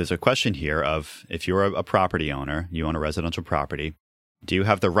 where there's a question here of if you're a property owner, you own a residential property, do you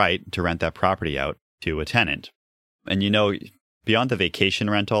have the right to rent that property out to a tenant? And beyond the vacation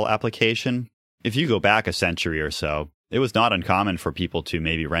rental application, If you go back a century or so, it was not uncommon for people to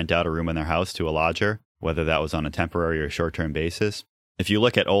maybe rent out a room in their house to a lodger, whether that was on a temporary or short-term basis. If you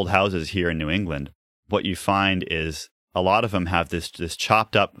look at old houses here in New England, what you find is a lot of them have this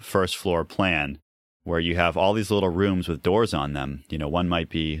chopped up first floor plan where you have all these little rooms with doors on them. You know, one might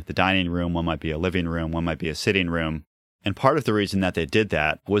be the dining room, one might be a living room, one might be a sitting room. And part of the reason that they did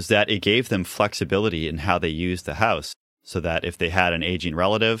that was that it gave them flexibility in how they used the house, so that if they had an aging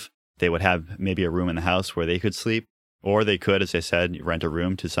relative, they would have maybe a room in the house where they could sleep, or they could, as I said, rent a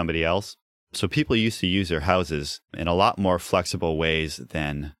room to somebody else. So people used to use their houses in a lot more flexible ways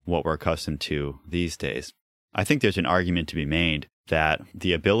than what we're accustomed to these days. I think there's an argument to be made that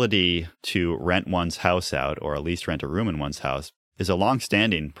the ability to rent one's house out, or at least rent a room in one's house, is a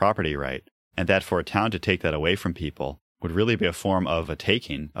long-standing property right, and that for a town to take that away from people would really be a form of a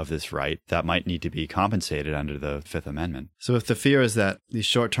taking of this right that might need to be compensated under the Fifth Amendment. So if the fear is that these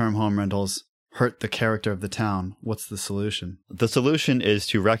short-term home rentals hurt the character of the town, what's the solution? The solution is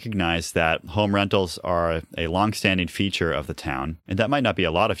to recognize that home rentals are a long-standing feature of the town, and that might not be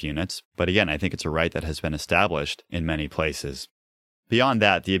a lot of units, but again, I think it's a right that has been established in many places. Beyond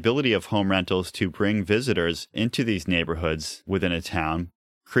that, the ability of home rentals to bring visitors into these neighborhoods within a town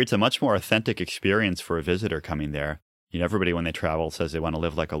creates a much more authentic experience for a visitor coming there. You know, everybody when they travel says they want to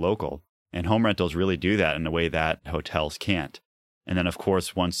live like a local, and home rentals really do that in a way that hotels can't. And then, of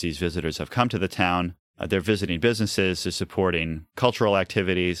course, once these visitors have come to the town, they're visiting businesses, they're supporting cultural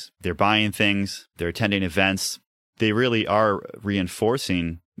activities, they're buying things, they're attending events. They really are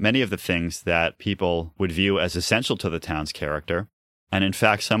reinforcing many of the things that people would view as essential to the town's character. And in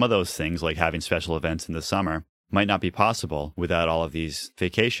fact, some of those things, like having special events in the summer, might not be possible without all of these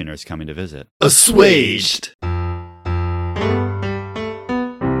vacationers coming to visit. Assuaged!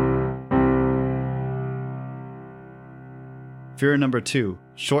 Fear number 2,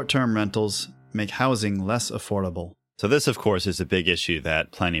 short-term rentals make housing less affordable. So this, of course, is a big issue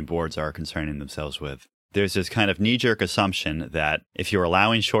that planning boards are concerning themselves with. There's this kind of knee-jerk assumption that if you're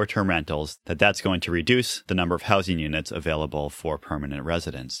allowing short-term rentals, that's going to reduce the number of housing units available for permanent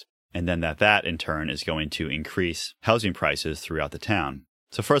residents, and then that in turn is going to increase housing prices throughout the town.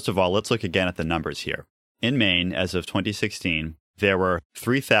 So first of all, let's look again at the numbers here. In Maine, as of 2016, there were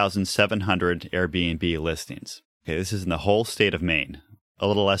 3,700 Airbnb listings. Okay, this is in the whole state of Maine. A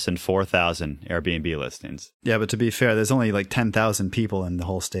little less than 4,000 Airbnb listings. Yeah, but to be fair, there's only like 10,000 people in the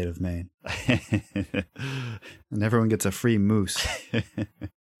whole state of Maine. And everyone gets a free moose.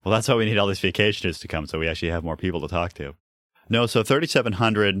 Well, that's why we need all these vacationers to come, so we actually have more people to talk to. No, so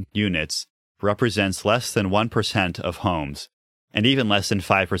 3,700 units represents less than 1% of homes, and even less than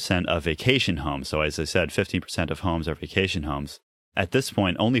 5% of vacation homes. So as I said, 15% of homes are vacation homes. At this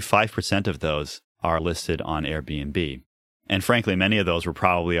point, only 5% of those are listed on Airbnb. And frankly, many of those were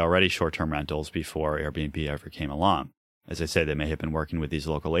probably already short-term rentals before Airbnb ever came along. As I say, they may have been working with these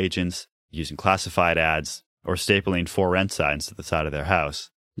local agents, using classified ads, or stapling for rent signs to the side of their house.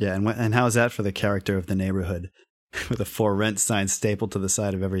 Yeah, and how is that for the character of the neighborhood? With a for rent sign stapled to the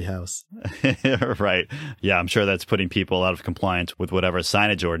side of every house. Right. Yeah, I'm sure that's putting people out of compliance with whatever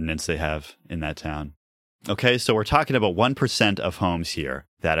signage ordinance they have in that town. Okay, so we're talking about 1% of homes here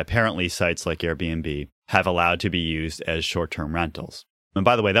that apparently sites like Airbnb have allowed to be used as short-term rentals. And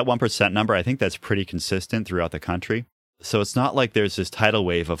by the way, that 1% number, I think that's pretty consistent throughout the country. So it's not like there's this tidal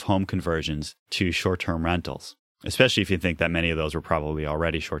wave of home conversions to short-term rentals, especially if you think that many of those were probably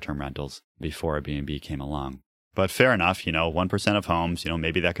already short-term rentals before Airbnb came along. But fair enough, 1% of homes,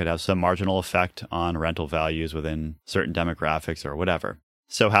 maybe that could have some marginal effect on rental values within certain demographics or whatever.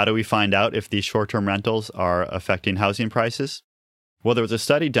 So how do we find out if these short-term rentals are affecting housing prices? Well, there was a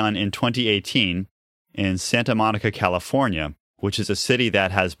study done in 2018 in Santa Monica, California, which is a city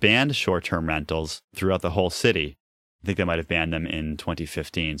that has banned short-term rentals throughout the whole city. I think they might have banned them in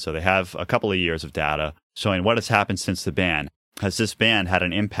 2015. So they have a couple of years of data showing what has happened since the ban. Has this ban had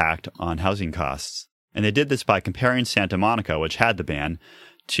an impact on housing costs? And they did this by comparing Santa Monica, which had the ban,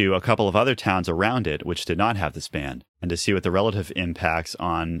 to a couple of other towns around it, which did not have this ban, and to see what the relative impacts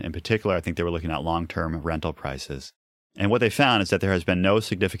on, in particular, I think they were looking at long-term rental prices. And what they found is that there has been no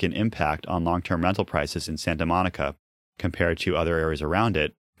significant impact on long-term rental prices in Santa Monica compared to other areas around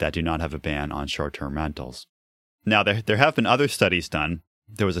it that do not have a ban on short-term rentals. Now, there have been other studies done.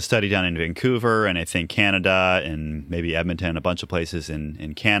 There was a study done in Vancouver, and I think Canada, and maybe Edmonton, a bunch of places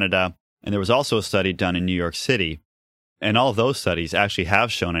in Canada. And there was also a study done in New York City. And all of those studies actually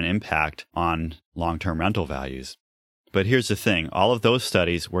have shown an impact on long-term rental values. But here's the thing. All of those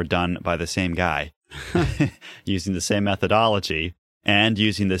studies were done by the same guy, using the same methodology and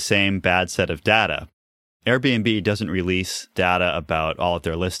using the same bad set of data. Airbnb doesn't release data about all of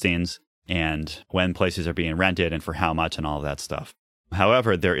their listings, and when places are being rented and for how much and all of that stuff.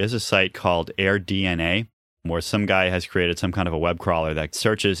 However, there is a site called AirDNA where some guy has created some kind of a web crawler that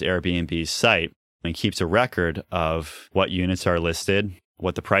searches Airbnb's site and keeps a record of what units are listed,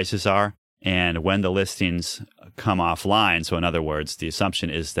 what the prices are, and when the listings come offline. So in other words, the assumption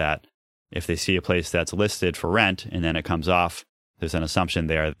is that if they see a place that's listed for rent and then it comes off, there's an assumption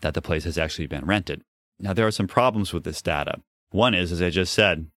there that the place has actually been rented. Now, there are some problems with this data. One is, as I just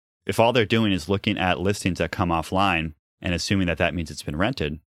said, if all they're doing is looking at listings that come offline and assuming that that means it's been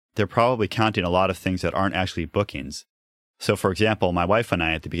rented, they're probably counting a lot of things that aren't actually bookings. So, for example, my wife and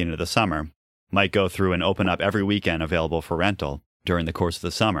I at the beginning of the summer might go through and open up every weekend available for rental during the course of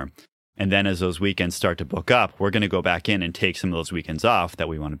the summer. And then as those weekends start to book up, we're going to go back in and take some of those weekends off that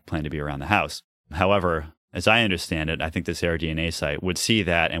we want to plan to be around the house. However, as I understand it, I think this AirDNA site would see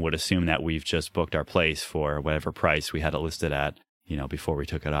that and would assume that we've just booked our place for whatever price we had it listed at, before we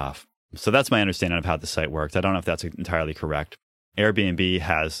took it off. So that's my understanding of how the site works. I don't know if that's entirely correct. Airbnb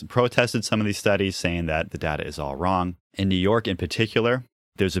has protested some of these studies, saying that the data is all wrong. In New York in particular,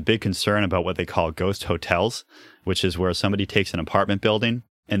 there's a big concern about what they call ghost hotels, which is where somebody takes an apartment building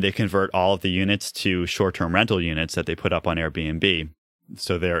and they convert all of the units to short-term rental units that they put up on Airbnb.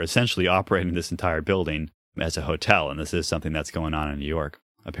 So they're essentially operating this entire building as a hotel, and this is something that's going on in New York,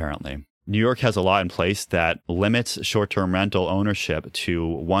 apparently. New York has a law in place that limits short-term rental ownership to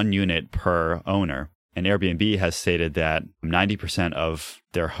 1 unit per owner, and Airbnb has stated that 90% of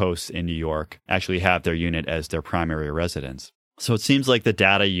their hosts in New York actually have their unit as their primary residence. So it seems like the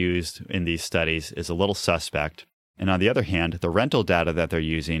data used in these studies is a little suspect. And on the other hand, the rental data that they're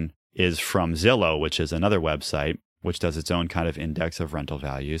using is from Zillow, which is another website, which does its own kind of index of rental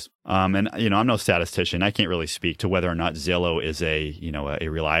values. And I'm no statistician. I can't really speak to whether or not Zillow is a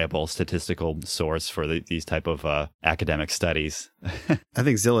reliable statistical source for these type of academic studies. I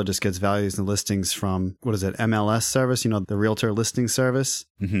think Zillow just gets values and listings from, MLS service, the realtor listing service.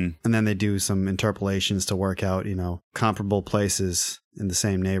 Mm-hmm. And then they do some interpolations to work out, comparable places in the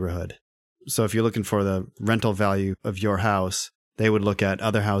same neighborhood. So if you're looking for the rental value of your house, they would look at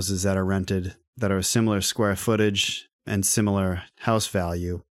other houses that are rented that are similar square footage and similar house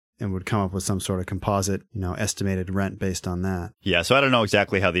value and would come up with some sort of composite, estimated rent based on that. Yeah, so I don't know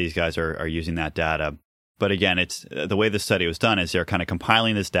exactly how these guys are using that data. But again, it's the way the study was done is they're kind of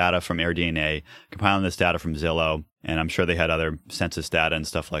compiling this data from AirDNA, compiling this data from Zillow, and I'm sure they had other census data and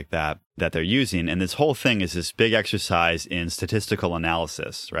stuff like that they're using. And this whole thing is this big exercise in statistical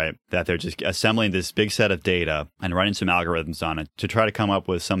analysis, right? That they're just assembling this big set of data and running some algorithms on it to try to come up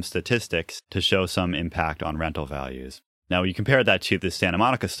with some statistics to show some impact on rental values. Now, you compare that to the Santa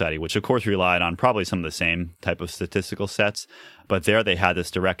Monica study, which of course relied on probably some of the same type of statistical sets, but there they had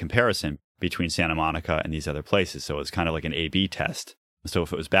this direct comparison between Santa Monica and these other places. So it was kind of like an A/B test. So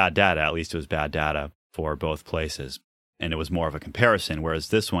if it was bad data, at least it was bad data for both places. And it was more of a comparison, whereas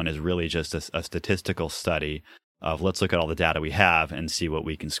this one is really just a statistical study of let's look at all the data we have and see what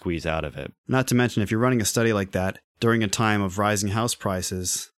we can squeeze out of it. Not to mention, if you're running a study like that during a time of rising house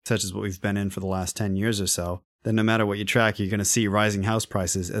prices, such as what we've been in for the last 10 years or so, then no matter what you track, you're going to see rising house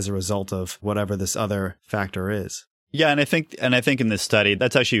prices as a result of whatever this other factor is. Yeah, and I think in this study,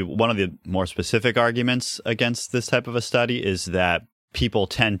 that's actually one of the more specific arguments against this type of a study is that people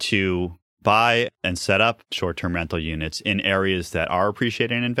tend to buy and set up short-term rental units in areas that are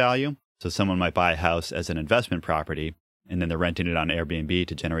appreciating in value. So someone might buy a house as an investment property, and then they're renting it on Airbnb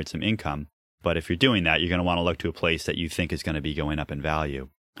to generate some income. But if you're doing that, you're going to want to look to a place that you think is going to be going up in value.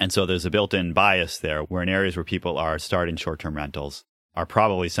 And so there's a built-in bias there where in areas where people are starting short-term rentals are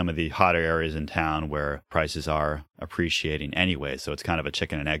probably some of the hotter areas in town where prices are appreciating anyway. So it's kind of a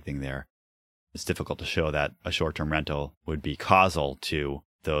chicken and egg thing there. It's difficult to show that a short-term rental would be causal to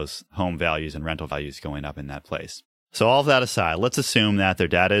those home values and rental values going up in that place. So all of that aside, let's assume that their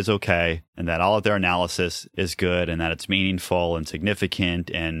data is okay and that all of their analysis is good and that it's meaningful and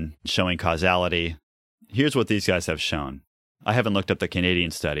significant and showing causality. Here's what these guys have shown. I haven't looked up the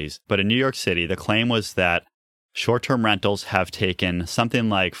Canadian studies, but in New York City, the claim was that short-term rentals have taken something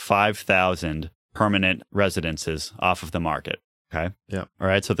like 5,000 permanent residences off of the market. Okay? Yeah. All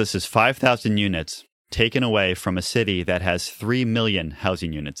right. So this is 5,000 units taken away from a city that has 3 million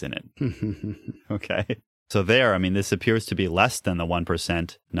housing units in it. Okay. So this appears to be less than the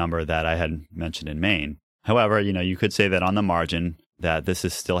 1% number that I had mentioned in Maine. However, you could say that on the margin that this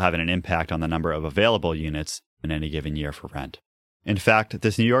is still having an impact on the number of available units in any given year for rent. In fact,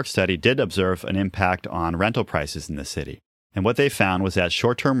 this New York study did observe an impact on rental prices in the city. And what they found was that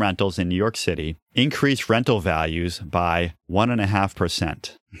short-term rentals in New York City increased rental values by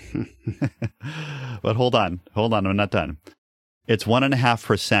 1.5%. But hold on, we're not done. It's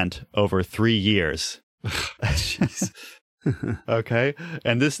 1.5% over 3 years. Jeez. Okay.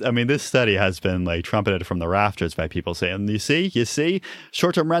 And this study has been like trumpeted from the rafters by people saying, you see,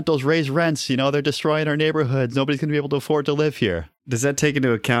 short-term rentals raise rents. They're destroying our neighborhoods. Nobody's going to be able to afford to live here. Does that take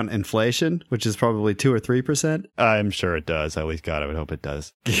into account inflation, which is probably 2 or 3%? I'm sure it does. At least God, I would hope it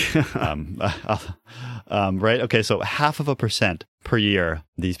does. Right. Okay. So 0.5% per year,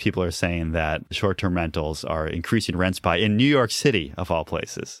 these people are saying that short-term rentals are increasing rents by in New York City, of all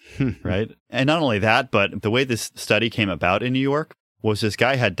places. Right. And not only that, but the way this study came about in New York was this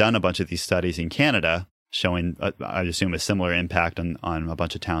guy had done a bunch of these studies in Canada showing, I assume, a similar impact on a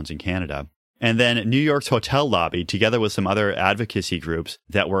bunch of towns in Canada. And then New York's hotel lobby, together with some other advocacy groups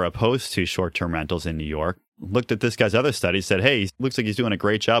that were opposed to short-term rentals in New York, looked at this guy's other studies, said, hey, looks like he's doing a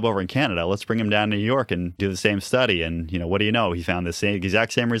great job over in Canada. Let's bring him down to New York and do the same study. And, what do you know? He found the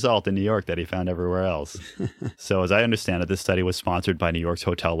exact same result in New York that he found everywhere else. So as I understand it, this study was sponsored by New York's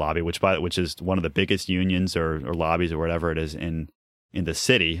hotel lobby, which is one of the biggest unions or lobbies or whatever it is in the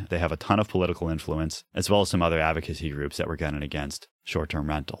city. They have a ton of political influence, as well as some other advocacy groups that were gunning against short-term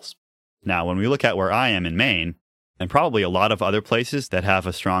rentals. Now, when we look at where I am in Maine, and probably a lot of other places that have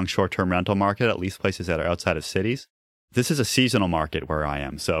a strong short-term rental market, at least places that are outside of cities, this is a seasonal market where I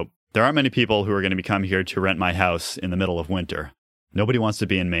am. So there aren't many people who are going to come here to rent my house in the middle of winter. Nobody wants to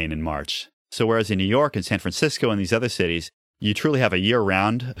be in Maine in March. So whereas in New York and San Francisco and these other cities, you truly have a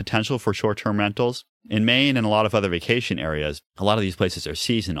year-round potential for short-term rentals. In Maine and a lot of other vacation areas, a lot of these places are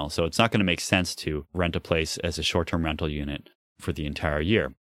seasonal. So it's not going to make sense to rent a place as a short-term rental unit for the entire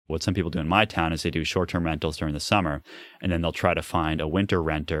year. What some people do in my town is they do short-term rentals during the summer, and then they'll try to find a winter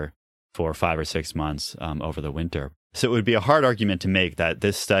renter for 5 or 6 months over the winter. So it would be a hard argument to make that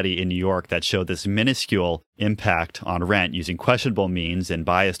this study in New York that showed this minuscule impact on rent using questionable means and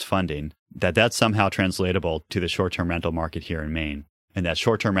biased funding, that's somehow translatable to the short-term rental market here in Maine, and that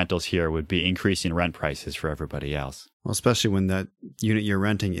short-term rentals here would be increasing rent prices for everybody else. Well, especially when that unit you're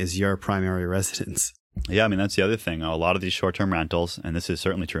renting is your primary residence. Yeah, that's the other thing. A lot of these short-term rentals, and this is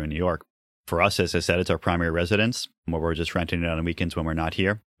certainly true in New York, for us, as I said, it's our primary residence, where we're just renting it on weekends when we're not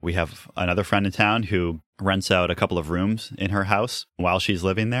here. We have another friend in town who rents out a couple of rooms in her house while she's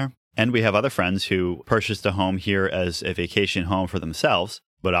living there. And we have other friends who purchased a home here as a vacation home for themselves,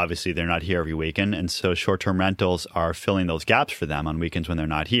 but obviously they're not here every weekend. And so short-term rentals are filling those gaps for them on weekends when they're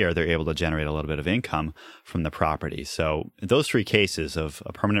not here. They're able to generate a little bit of income from the property. So those 3 cases of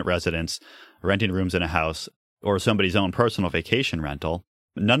a permanent residence, renting rooms in a house, or somebody's own personal vacation rental,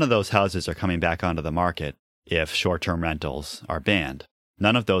 none of those houses are coming back onto the market if short-term rentals are banned.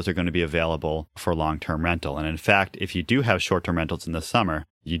 None of those are going to be available for long-term rental. And in fact, if you do have short-term rentals in the summer,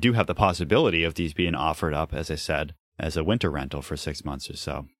 you do have the possibility of these being offered up, as I said, as a winter rental for 6 months or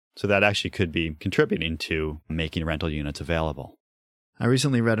so. So that actually could be contributing to making rental units available. I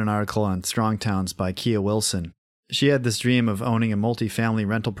recently read an article on Strong Towns by Kia Wilson. She had this dream of owning a multi-family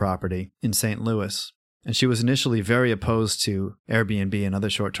rental property in St. Louis, and she was initially very opposed to Airbnb and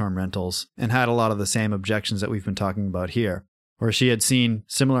other short-term rentals and had a lot of the same objections that we've been talking about here, where she had seen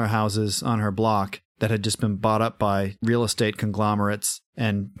similar houses on her block that had just been bought up by real estate conglomerates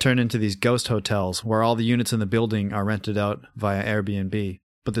and turned into these ghost hotels where all the units in the building are rented out via Airbnb,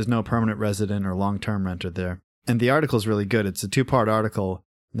 but there's no permanent resident or long-term renter there. And the article is really good. It's a 2-part article.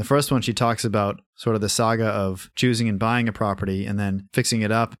 In the first one, she talks about sort of the saga of choosing and buying a property and then fixing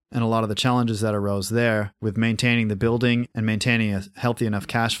it up and a lot of the challenges that arose there with maintaining the building and maintaining a healthy enough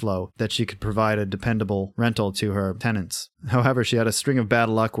cash flow that she could provide a dependable rental to her tenants. However, she had a string of bad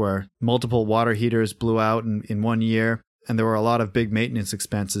luck where multiple water heaters blew out in 1 year, and there were a lot of big maintenance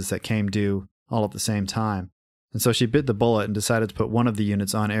expenses that came due all at the same time. And so she bit the bullet and decided to put one of the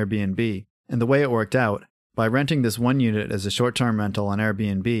units on Airbnb. And the way it worked out, by renting this one unit as a short-term rental on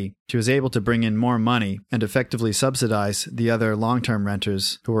Airbnb, she was able to bring in more money and effectively subsidize the other long-term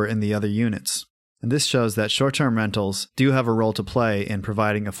renters who were in the other units. And this shows that short-term rentals do have a role to play in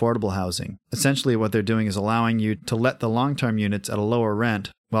providing affordable housing. Essentially, what they're doing is allowing you to let the long-term units at a lower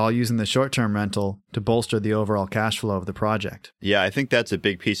rent while using the short-term rental to bolster the overall cash flow of the project. Yeah, I think that's a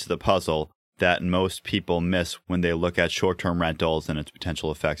big piece of the puzzle that most people miss when they look at short-term rentals and its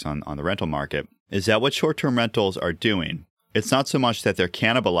potential effects on the rental market. Is that what short-term rentals are doing? It's not so much that they're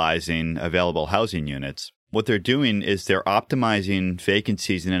cannibalizing available housing units. What they're doing is they're optimizing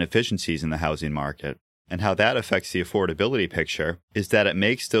vacancies and inefficiencies in the housing market. And how that affects the affordability picture is that it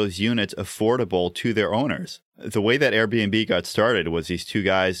makes those units affordable to their owners. The way that Airbnb got started was these 2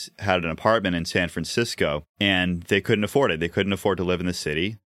 guys had an apartment in San Francisco, and they couldn't afford it. They couldn't afford to live in the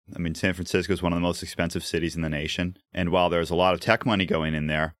city. San Francisco is one of the most expensive cities in the nation. And while there's a lot of tech money going in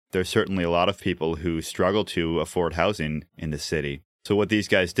there, there's certainly a lot of people who struggle to afford housing in the city. So what these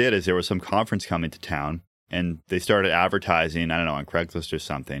guys did is there was some conference coming to town, and they started advertising, I don't know, on Craigslist or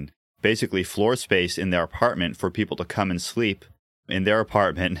something, basically floor space in their apartment for people to come and sleep in their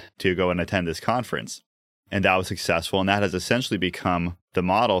apartment to go and attend this conference. And that was successful, and that has essentially become the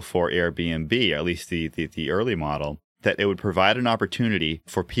model for Airbnb, or at least the early model, that it would provide an opportunity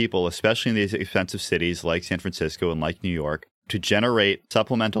for people, especially in these expensive cities like San Francisco and like New York, to generate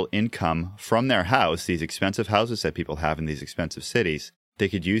supplemental income from their house, these expensive houses that people have in these expensive cities. They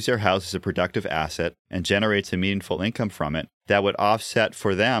could use their house as a productive asset and generate some meaningful income from it that would offset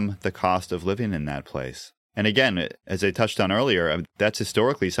for them the cost of living in that place. And again, as I touched on earlier, that's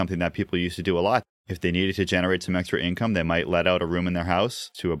historically something that people used to do a lot. If they needed to generate some extra income, they might let out a room in their house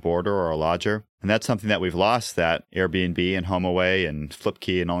to a boarder or a lodger. And that's something that we've lost, that Airbnb and HomeAway and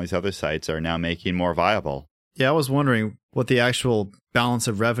Flipkey and all these other sites are now making more viable. Yeah, I was wondering what the actual balance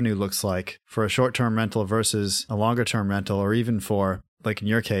of revenue looks like for a short-term rental versus a longer-term rental, or even for, like in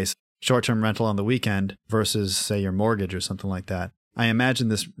your case, short-term rental on the weekend versus, say, your mortgage or something like that. I imagine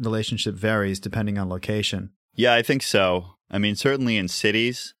this relationship varies depending on location. Yeah, I think so. I mean, certainly in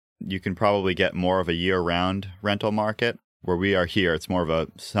cities, you can probably get more of a year-round rental market. Where we are here, it's more of a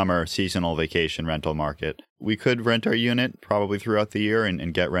summer seasonal vacation rental market. We could rent our unit probably throughout the year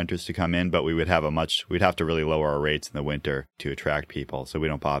and get renters to come in, but we'd have to really lower our rates in the winter to attract people, so we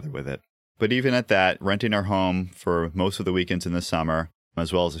don't bother with it. But even at that, renting our home for most of the weekends in the summer,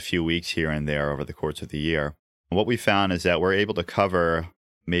 as well as a few weeks here and there over the course of the year, what we found is that we're able to cover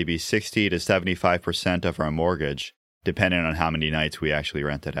maybe 60 to 75% of our mortgage, depending on how many nights we actually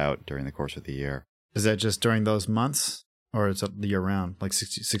rent it out during the course of the year. Is that just during those months? Or it's year-round, like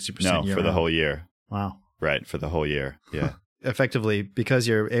 60% No, year-round? for the whole year. Wow. Right, for the whole year, yeah. Effectively, because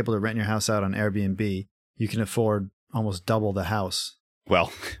you're able to rent your house out on Airbnb, you can afford almost double the house.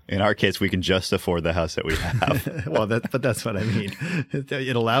 Well, in our case, we can just afford the house that we have. Well, but that's what I mean.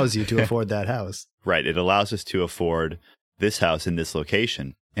 It allows you to afford that house. Right, it allows us to afford this house in this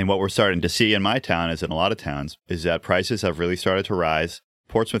location. And what we're starting to see in my town, as in a lot of towns, is that prices have really started to rise.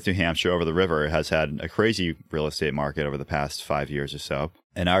 Portsmouth, New Hampshire, over the river, has had a crazy real estate market over the past 5 years or so.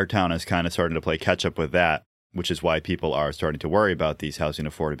 And our town is kind of starting to play catch up with that, which is why people are starting to worry about these housing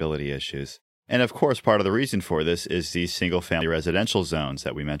affordability issues. And of course, part of the reason for this is these single-family residential zones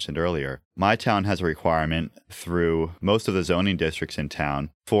that we mentioned earlier. My town has a requirement through most of the zoning districts in town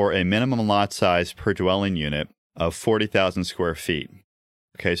for a minimum lot size per dwelling unit of 40,000 square feet.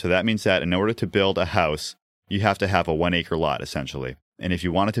 Okay, so that means that in order to build a house, you have to have a 1-acre lot, essentially. And if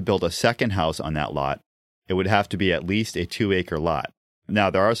you wanted to build a second house on that lot, it would have to be at least a 2-acre lot. Now,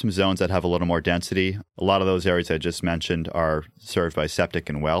 there are some zones that have a little more density. A lot of those areas I just mentioned are served by septic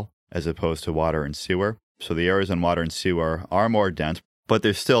and well, as opposed to water and sewer. So the areas on water and sewer are more dense, but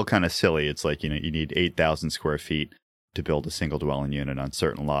they're still kind of silly. It's like, you need 8,000 square feet to build a single dwelling unit on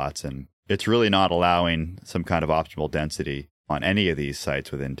certain lots. And it's really not allowing some kind of optimal density on any of these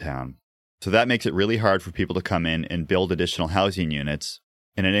sites within town. So that makes it really hard for people to come in and build additional housing units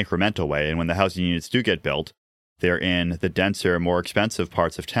in an incremental way. And when the housing units do get built, they're in the denser, more expensive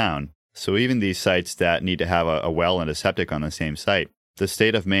parts of town. So even these sites that need to have a well and a septic on the same site, the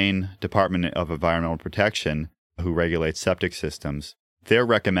state of Maine Department of Environmental Protection, who regulates septic systems, their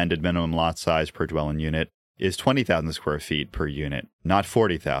recommended minimum lot size per dwelling unit is 20,000 square feet per unit, not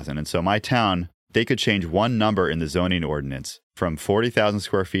 40,000. And so my town, they could change one number in the zoning ordinance from 40,000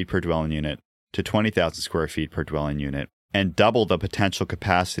 square feet per dwelling unit to 20,000 square feet per dwelling unit and double the potential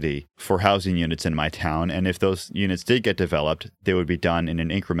capacity for housing units in my town. And if those units did get developed, they would be done in an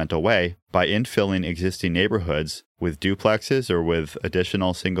incremental way by infilling existing neighborhoods with duplexes or with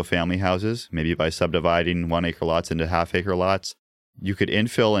additional single-family houses, maybe by subdividing 1-acre lots into half-acre lots. You could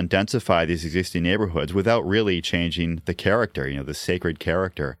infill and densify these existing neighborhoods without really changing the character, the sacred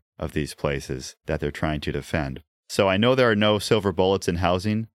character of these places that they're trying to defend. So I know there are no silver bullets in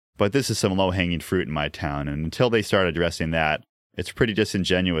housing, but this is some low-hanging fruit in my town. And until they start addressing that, it's pretty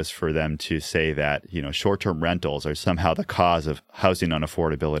disingenuous for them to say that, short-term rentals are somehow the cause of housing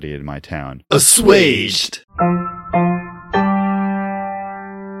unaffordability in my town. Assuaged!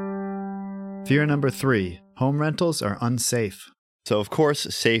 Fear number 3, home rentals are unsafe. So, of course,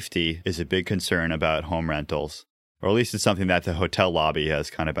 safety is a big concern about home rentals, or at least it's something that the hotel lobby has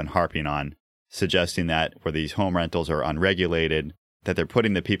kind of been harping on, suggesting that where these home rentals are unregulated, that they're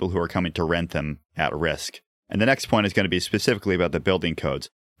putting the people who are coming to rent them at risk. And the next point is going to be specifically about the building codes.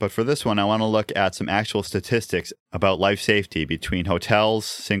 But for this one, I want to look at some actual statistics about life safety between hotels,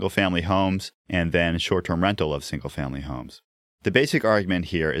 single-family homes, and then short-term rental of single-family homes. The basic argument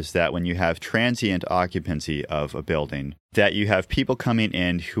here is that when you have transient occupancy of a building, that you have people coming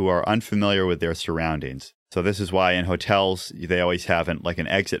in who are unfamiliar with their surroundings. So this is why in hotels, they always have an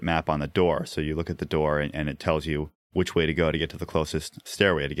exit map on the door. So you look at the door and it tells you which way to go to get to the closest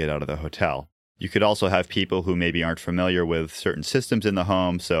stairway to get out of the hotel. You could also have people who maybe aren't familiar with certain systems in the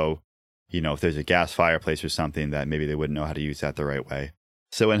home. So, if there's a gas fireplace or something, that maybe they wouldn't know how to use that the right way.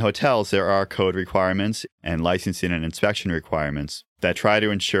 So in hotels, there are code requirements and licensing and inspection requirements that try to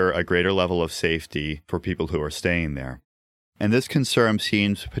ensure a greater level of safety for people who are staying there. And this concern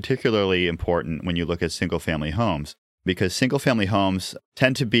seems particularly important when you look at single-family homes, because single-family homes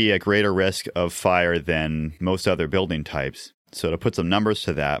tend to be at greater risk of fire than most other building types. So to put some numbers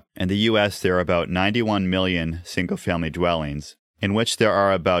to that, in the U.S., there are about 91 million single-family dwellings, in which there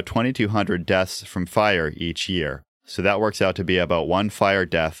are about 2,200 deaths from fire each year. So that works out to be about one fire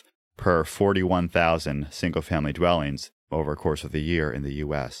death per 41,000 single-family dwellings over a course of the year in the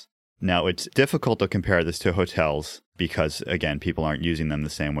U.S. Now, it's difficult to compare this to hotels because, again, people aren't using them the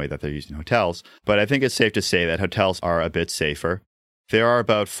same way that they're using hotels. But I think it's safe to say that hotels are a bit safer. There are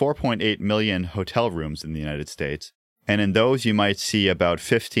about 4.8 million hotel rooms in the United States, and in those you might see about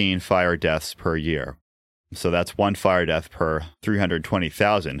 15 fire deaths per year. So that's one fire death per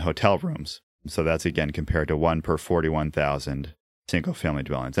 320,000 hotel rooms. So that's, again, compared to 1 per 41,000 single-family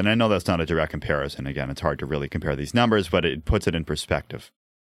dwellings. And I know that's not a direct comparison. Again, it's hard to really compare these numbers, but it puts it in perspective.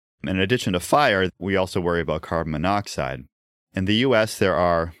 In addition to fire, we also worry about carbon monoxide. In the U.S., there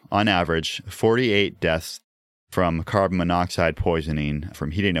are, on average, 48 deaths from carbon monoxide poisoning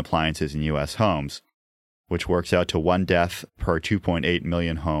from heating appliances in U.S. homes, which works out to 1 death per 2.8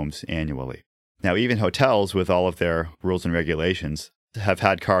 million homes annually. Now, even hotels, with all of their rules and regulations, have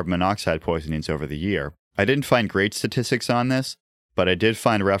had carbon monoxide poisonings over the year. I didn't find great statistics on this, but I did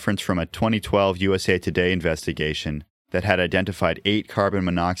find reference from a 2012 USA Today investigation that had identified 8 carbon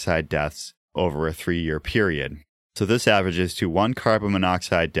monoxide deaths over a 3-year period. So this averages to 1 carbon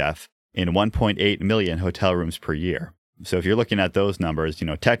monoxide death in 1.8 million hotel rooms per year. So if you're looking at those numbers,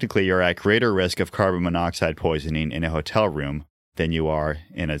 technically you're at greater risk of carbon monoxide poisoning in a hotel room than you are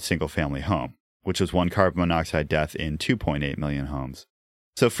in a single-family home, which is 1 carbon monoxide death in 2.8 million homes.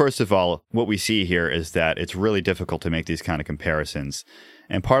 So first of all, what we see here is that it's really difficult to make these kind of comparisons.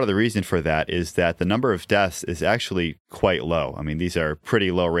 And part of the reason for that is that the number of deaths is actually quite low. I mean, these are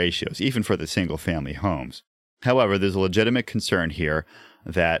pretty low ratios, even for the single-family homes. However, there's a legitimate concern here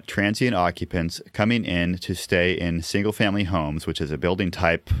that transient occupants coming in to stay in single-family homes, which is a building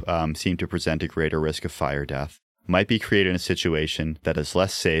type, seem to present a greater risk of fire death, might be creating a situation that is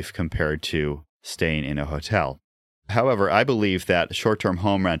less safe compared to staying in a hotel. However, I believe that short-term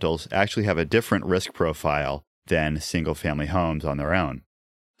home rentals actually have a different risk profile than single-family homes on their own.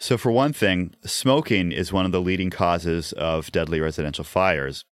 So for one thing, smoking is one of the leading causes of deadly residential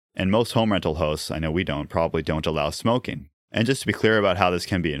fires. And most home rental hosts, I know we probably don't allow smoking. And just to be clear about how this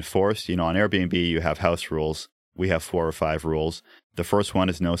can be enforced, on Airbnb you have house rules. We have 4 or 5 rules. The first one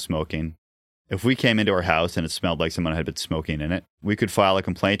is no smoking. If we came into our house and it smelled like someone had been smoking in it, we could file a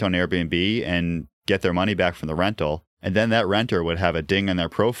complaint on Airbnb and get their money back from the rental. And then that renter would have a ding on their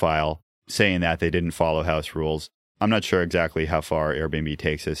profile saying that they didn't follow house rules. I'm not sure exactly how far Airbnb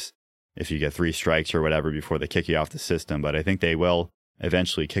takes us, if you get 3 strikes or whatever before they kick you off the system, but I think they will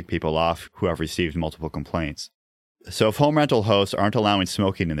eventually kick people off who have received multiple complaints. So if home rental hosts aren't allowing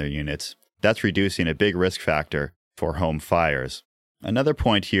smoking in their units, that's reducing a big risk factor for home fires. Another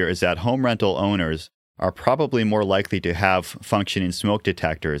point here is that home rental owners are probably more likely to have functioning smoke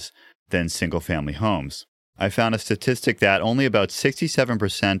detectors than single-family homes. I found a statistic that only about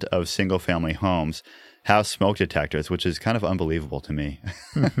 67% of single-family homes have smoke detectors, which is kind of unbelievable to me.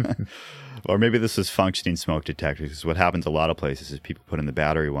 Or maybe this is functioning smoke detectors, because what happens a lot of places is people put in the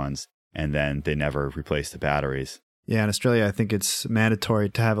battery ones, and then they never replace the batteries. Yeah, in Australia, I think it's mandatory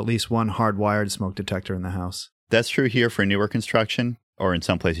to have at least one hardwired smoke detector in the house. That's true here for newer construction, or in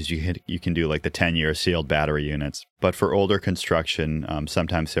some places you can do like the 10-year sealed battery units. But for older construction,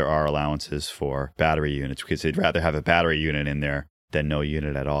 sometimes there are allowances for battery units because they'd rather have a battery unit in there than no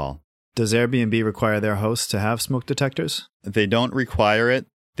unit at all. Does Airbnb require their hosts to have smoke detectors? They don't require it.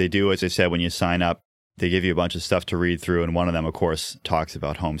 They do, as I said, when you sign up, they give you a bunch of stuff to read through. And one of them, of course, talks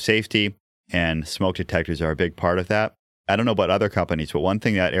about home safety. And smoke detectors are a big part of that. I don't know about other companies, but one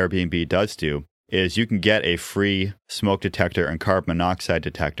thing that Airbnb does do is you can get a free smoke detector and carbon monoxide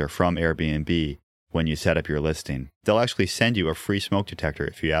detector from Airbnb when you set up your listing. They'll actually send you a free smoke detector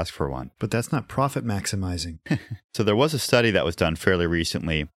if you ask for one. But that's not profit maximizing. So there was a study that was done fairly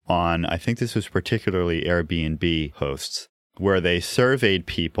recently on, I think this was particularly Airbnb hosts, where they surveyed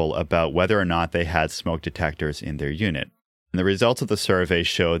people about whether or not they had smoke detectors in their unit. And the results of the survey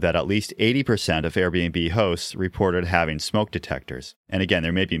showed that at least 80% of Airbnb hosts reported having smoke detectors. And again,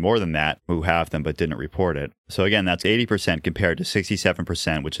 there may be more than that who have them but didn't report it. So again, that's 80% compared to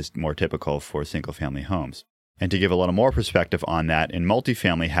 67%, which is more typical for single-family homes. And to give a little more perspective on that, in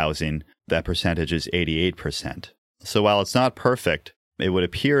multifamily housing, that percentage is 88%. So while it's not perfect, it would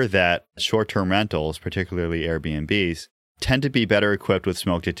appear that short-term rentals, particularly Airbnbs, tend to be better equipped with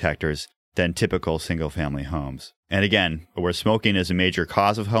smoke detectors than typical single-family homes. And again, where smoking is a major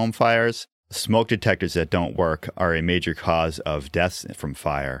cause of home fires, smoke detectors that don't work are a major cause of deaths from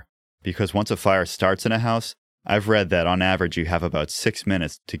fire. Because once a fire starts in a house, I've read that on average you have about 6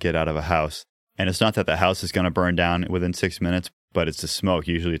 minutes to get out of a house. And it's not that the house is going to burn down within 6 minutes, but it's the smoke.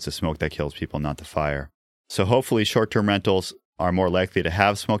 Usually it's the smoke that kills people, not the fire. So hopefully short-term rentals are more likely to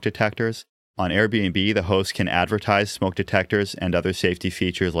have smoke detectors. On Airbnb, the host can advertise smoke detectors and other safety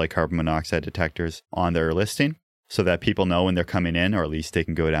features like carbon monoxide detectors on their listing so that people know when they're coming in, or at least they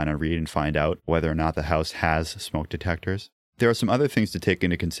can go down and read and find out whether or not the house has smoke detectors. There are some other things to take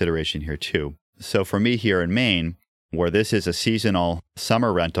into consideration here too. So for me here in Maine, where this is a seasonal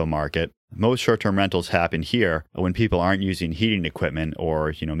summer rental market, most short-term rentals happen here when people aren't using heating equipment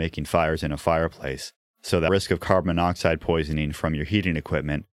or, making fires in a fireplace. So the risk of carbon monoxide poisoning from your heating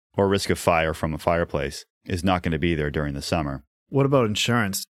equipment or risk of fire from a fireplace is not going to be there during the summer. What about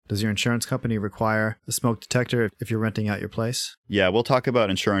insurance? Does your insurance company require a smoke detector if you're renting out your place? Yeah, we'll talk about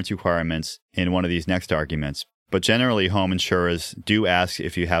insurance requirements in one of these next arguments. But generally, home insurers do ask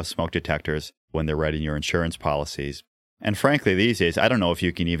if you have smoke detectors when they're writing your insurance policies. And frankly, these days, I don't know if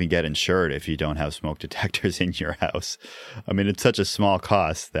you can even get insured if you don't have smoke detectors in your house. I mean, it's such a small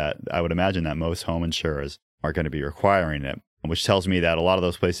cost that I would imagine that most home insurers are going to be requiring it, which tells me that a lot of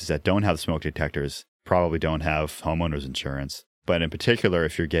those places that don't have smoke detectors probably don't have homeowners insurance. But in particular,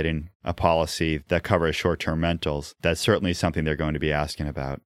 if you're getting a policy that covers short-term rentals, that's certainly something they're going to be asking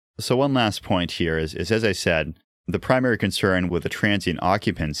about. So one last point here is as I said, the primary concern with the transient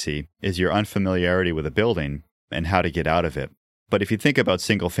occupancy is your unfamiliarity with a building and how to get out of it. But if you think about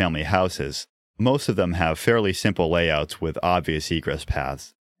single-family houses, most of them have fairly simple layouts with obvious egress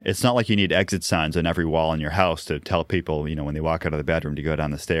paths. It's not like you need exit signs on every wall in your house to tell people, when they walk out of the bedroom to go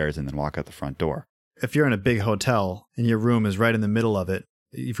down the stairs and then walk out the front door. If you're in a big hotel and your room is right in the middle of it,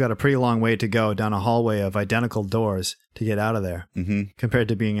 you've got a pretty long way to go down a hallway of identical doors to get out of there, compared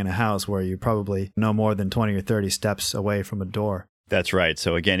to being in a house where you're probably no more than 20 or 30 steps away from a door. That's right.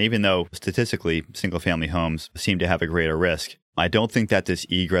 So again, even though statistically single-family homes seem to have a greater risk, I don't think that this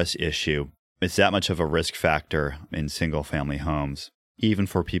egress issue is that much of a risk factor in single-family homes, even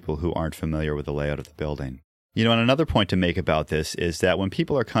for people who aren't familiar with the layout of the building. And another point to make about this is that when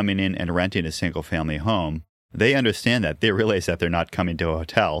people are coming in and renting a single-family home, they understand that. They realize that they're not coming to a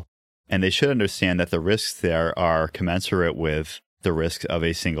hotel, and they should understand that the risks there are commensurate with the risks of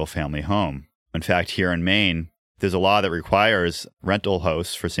a single-family home. In fact, here in Maine, there's a law that requires rental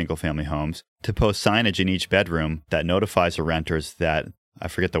hosts for single-family homes to post signage in each bedroom that notifies the renters that, I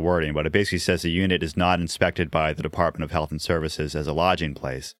forget the wording, but it basically says the unit is not inspected by the Department of Health and Services as a lodging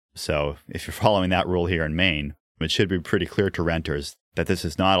place. So if you're following that rule here in Maine, it should be pretty clear to renters that this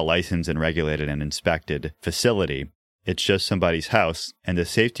is not a licensed and regulated and inspected facility. It's just somebody's house, and the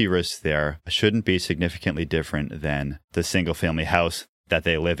safety risks there shouldn't be significantly different than the single-family house that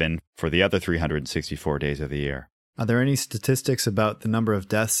they live in for the other 364 days of the year. Are there any statistics about the number of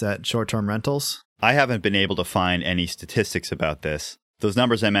deaths at short-term rentals? I haven't been able to find any statistics about this. Those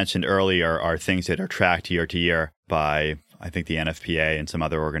numbers I mentioned earlier are things that are tracked year to year by, I think, the NFPA and some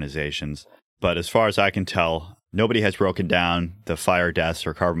other organizations. But as far as I can tell, nobody has broken down the fire deaths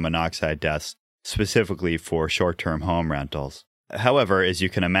or carbon monoxide deaths specifically for short-term home rentals. However, as you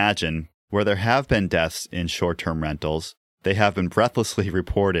can imagine, where there have been deaths in short-term rentals, they have been breathlessly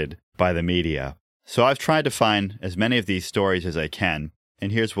reported by the media. So I've tried to find as many of these stories as I can,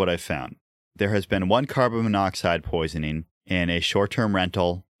 and here's what I've found. There has been one carbon monoxide poisoning in a short-term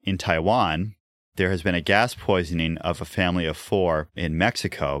rental in Taiwan. There has been a gas poisoning of a family of 4 in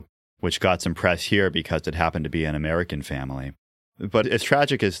Mexico, which got some press here because it happened to be an American family. But as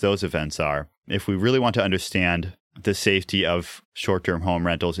tragic as those events are, if we really want to understand the safety of short-term home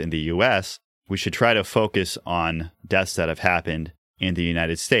rentals in the U.S., we should try to focus on deaths that have happened in the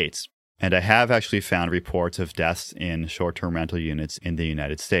United States. And I have actually found reports of deaths in short-term rental units in the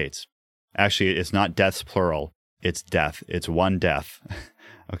United States. Actually, it's not deaths plural, it's death. It's one death.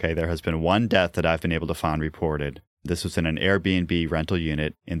 Okay, there has been one death that I've been able to find reported. This was in an Airbnb rental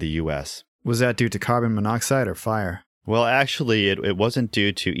unit in the U.S. Was that due to carbon monoxide or fire? Well, actually, it wasn't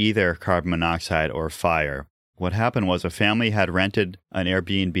due to either carbon monoxide or fire. What happened was a family had rented an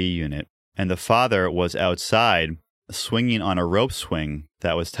Airbnb unit, and the father was outside swinging on a rope swing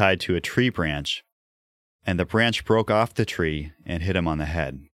that was tied to a tree branch, and the branch broke off the tree and hit him on the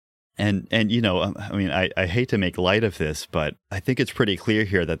head. And I hate to make light of this, but I think it's pretty clear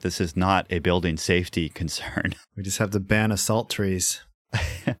here that this is not a building safety concern. We just have to ban assault trees.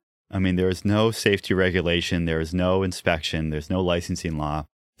 I mean, there is no safety regulation, there is no inspection, there's no licensing law,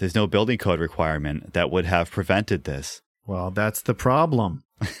 there's no building code requirement that would have prevented this. Well, that's the problem.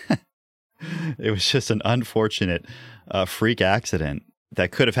 It was just an unfortunate freak accident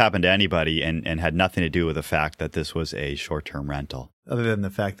that could have happened to anybody and had nothing to do with the fact that this was a short-term rental. Other than the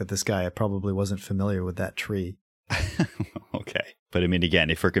fact that this guy probably wasn't familiar with that tree. Okay. But I mean, again,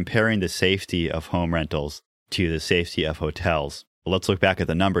 if we're comparing the safety of home rentals to the safety of hotels, let's look back at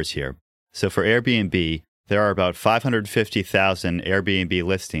the numbers here. So for Airbnb, there are about 550,000 Airbnb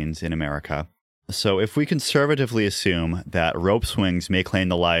listings in America. So if we conservatively assume that rope swings may claim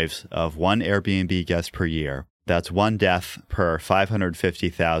the lives of one Airbnb guest per year, that's one death per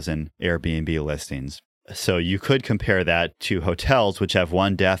 550,000 Airbnb listings. So you could compare that to hotels, which have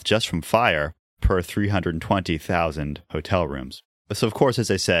one death just from fire per 320,000 hotel rooms. So of course, as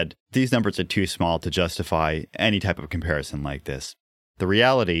I said, these numbers are too small to justify any type of comparison like this. The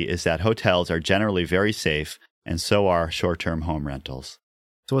reality is that hotels are generally very safe, and so are short-term home rentals.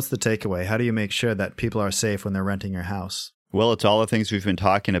 So what's the takeaway? How do you make sure that people are safe when they're renting your house? Well, it's all the things we've been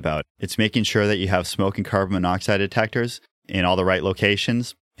talking about. It's making sure that you have smoke and carbon monoxide detectors in all the right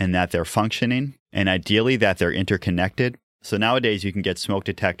locations and that they're functioning, and ideally that they're interconnected. So nowadays you can get smoke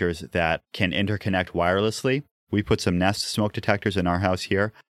detectors that can interconnect wirelessly. We put some Nest smoke detectors in our house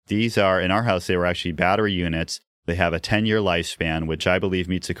here. These are, in our house, they were actually battery units. They have a 10-year lifespan, which I believe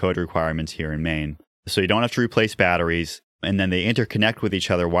meets the code requirements here in Maine. So you don't have to replace batteries. And then they interconnect with each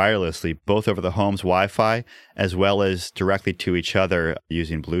other wirelessly, both over the home's Wi-Fi as well as directly to each other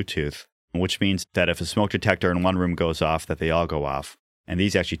using Bluetooth, which means that if a smoke detector in one room goes off, that they all go off. And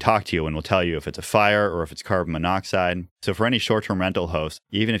these actually talk to you and will tell you if it's a fire or if it's carbon monoxide. So for any short-term rental host,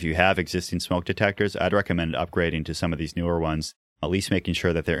 even if you have existing smoke detectors, I'd recommend upgrading to some of these newer ones, at least making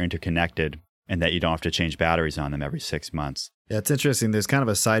sure that they're interconnected and that you don't have to change batteries on them every 6 months. Yeah, it's interesting. There's kind of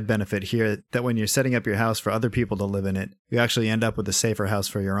a side benefit here that when you're setting up your house for other people to live in it, you actually end up with a safer house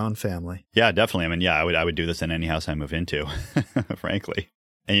for your own family. Yeah, definitely. I mean, yeah, I would do this in any house I move into, frankly.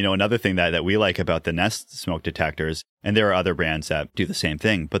 And, another thing that we like about the Nest smoke detectors, and there are other brands that do the same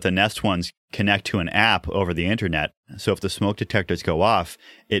thing, but the Nest ones connect to an app over the internet. So if the smoke detectors go off,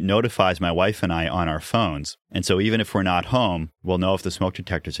 it notifies my wife and I on our phones. And so even if we're not home, we'll know if the smoke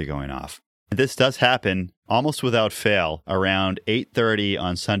detectors are going off. This does happen almost without fail around 8:30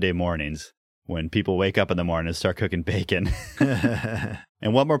 on Sunday mornings when people wake up in the morning and start cooking bacon.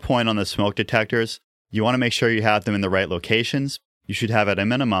 And one more point on the smoke detectors. You want to make sure you have them in the right locations. You should have at a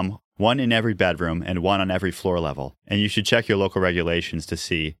minimum one in every bedroom and one on every floor level. And you should check your local regulations to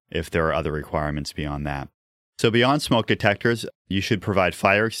see if there are other requirements beyond that. So beyond smoke detectors, you should provide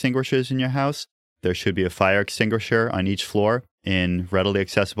fire extinguishers in your house. There should be a fire extinguisher on each floor in readily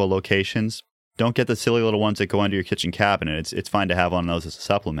accessible locations. Don't get the silly little ones that go under your kitchen cabinet. It's fine to have one of those as a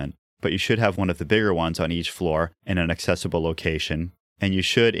supplement, but you should have one of the bigger ones on each floor in an accessible location. And you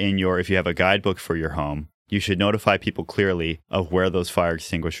should, if you have a guidebook for your home, you should notify people clearly of where those fire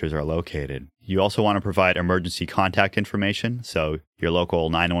extinguishers are located. You also want to provide emergency contact information, so your local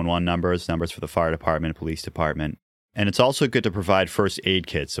 911 numbers for the fire department, police department. And it's also good to provide first aid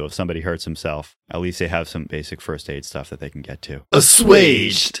kits, so if somebody hurts himself, at least they have some basic first aid stuff that they can get to.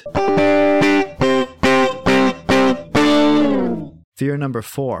 Assuaged! Fear number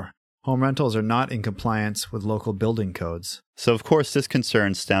 4. Home rentals are not in compliance with local building codes. So of course, this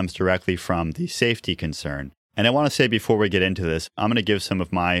concern stems directly from the safety concern. And I want to say before we get into this, I'm going to give some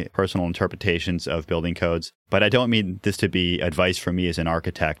of my personal interpretations of building codes, but I don't mean this to be advice from me as an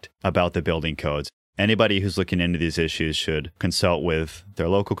architect about the building codes. Anybody who's looking into these issues should consult with their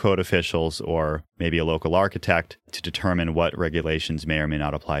local code officials or maybe a local architect to determine what regulations may or may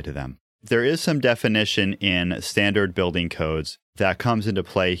not apply to them. There is some definition in standard building codes that comes into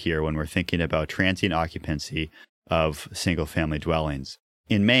play here when we're thinking about transient occupancy of single-family dwellings.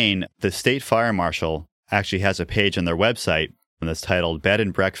 In Maine, the state fire marshal actually has a page on their website that's titled Bed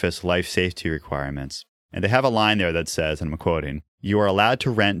and Breakfast Life Safety Requirements. And they have a line there that says, and I'm quoting, "You are allowed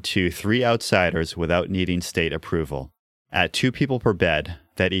to rent to 3 outsiders without needing state approval. At 2 people per bed,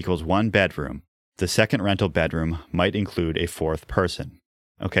 that equals 1 bedroom. The second rental bedroom might include a 4th person."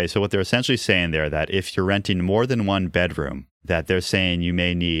 Okay, so what they're essentially saying there, that if you're renting more than 1 bedroom, that they're saying you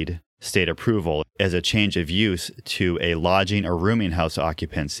may need state approval as a change of use to a lodging or rooming house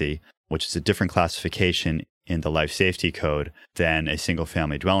occupancy, which is a different classification in the life safety code than a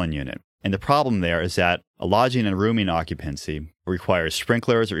single-family dwelling unit. And the problem there is that a lodging and rooming occupancy requires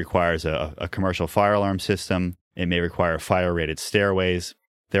sprinklers, it requires a commercial fire alarm system, it may require fire-rated stairways.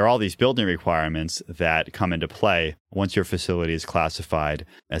 There are all these building requirements that come into play once your facility is classified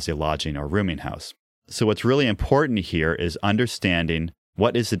as a lodging or rooming house. So what's really important here is understanding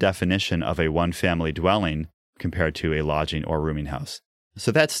what is the definition of a one-family dwelling compared to a lodging or rooming house.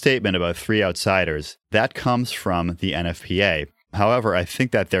 So that statement about 3 outsiders, that comes from the NFPA. However, I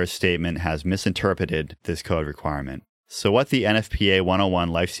think that their statement has misinterpreted this code requirement. So what the NFPA 101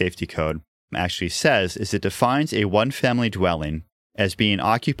 Life Safety Code actually says is it defines a one-family dwelling as being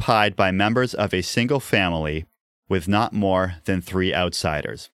occupied by members of a single family with not more than 3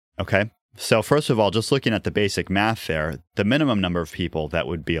 outsiders. Okay? So first of all, just looking at the basic math there, the minimum number of people that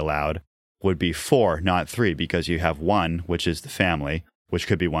would be allowed would be 4, not 3, because you have 1, which is the family, which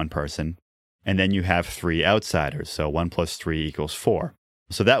could be one person, and then you have 3 outsiders. So 1 plus 3 equals 4.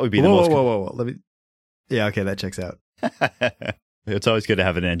 So that would be the most... Whoa. Yeah, okay, that checks out. It's always good to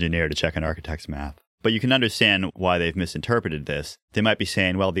have an engineer to check an architect's math. But you can understand why they've misinterpreted this. They might be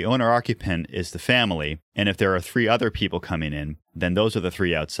saying, well, the owner-occupant is the family, and if there are 3 other people coming in, then those are the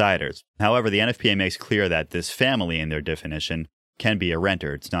 3 outsiders. However, the NFPA makes clear that this family, in their definition, can be a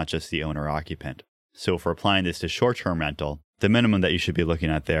renter. It's not just the owner-occupant. So if we're applying this to short-term rental, the minimum that you should be looking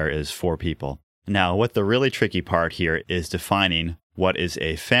at there is 4 people. Now, what the really tricky part here is defining what is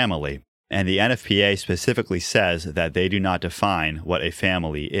a family. And the NFPA specifically says that they do not define what a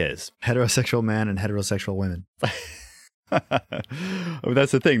family is. Heterosexual man and heterosexual women.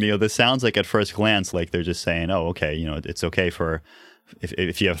 That's the thing. This sounds like at first glance like they're just saying, oh, okay, it's okay for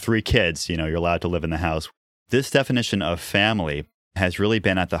if you have 3 kids, you're allowed to live in the house. This definition of family has really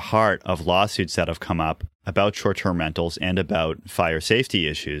been at the heart of lawsuits that have come up about short-term rentals and about fire safety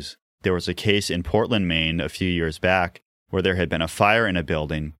issues. There was a case in Portland, Maine a few years back where there had been a fire in a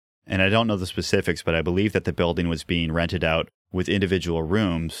building. And I don't know the specifics, but I believe that the building was being rented out with individual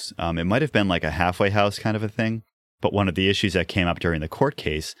rooms. It might have been like a halfway house kind of a thing. But one of the issues that came up during the court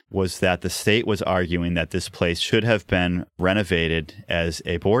case was that the state was arguing that this place should have been renovated as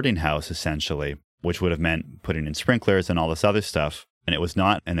a boarding house, essentially, which would have meant putting in sprinklers and all this other stuff. And it was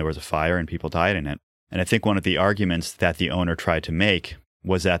not, and there was a fire and people died in it. And I think one of the arguments that the owner tried to make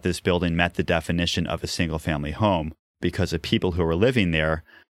was that this building met the definition of a single-family home because the people who were living there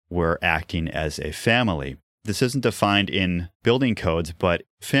were acting as a family. This isn't defined in building codes, but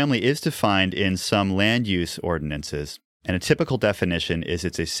family is defined in some land use ordinances. And a typical definition is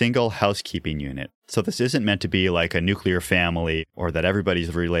it's a single housekeeping unit. So this isn't meant to be like a nuclear family or that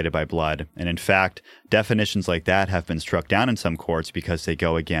everybody's related by blood. And in fact, definitions like that have been struck down in some courts because they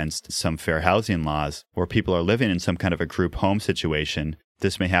go against some fair housing laws where people are living in some kind of a group home situation.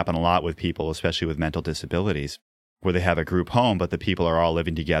 This may happen a lot with people, especially with mental disabilities, where they have a group home, but the people are all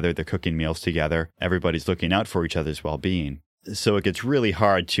living together, they're cooking meals together, everybody's looking out for each other's well-being. So it gets really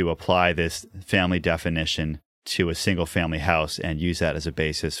hard to apply this family definition to a single-family house and use that as a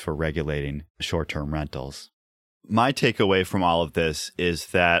basis for regulating short-term rentals. My takeaway from all of this is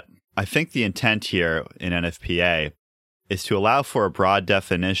that I think the intent here in NFPA is to allow for a broad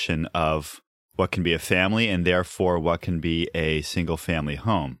definition of what can be a family and therefore what can be a single-family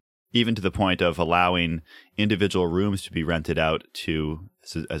home, even to the point of allowing individual rooms to be rented out to,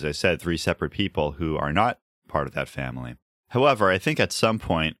 as I said, 3 separate people who are not part of that family. However, I think at some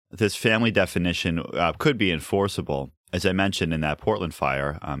point, this family definition could be enforceable. As I mentioned in that Portland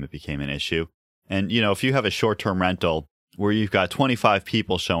fire, it became an issue. And, if you have a short-term rental where you've got 25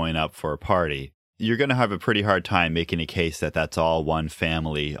 people showing up for a party, you're going to have a pretty hard time making a case that that's all one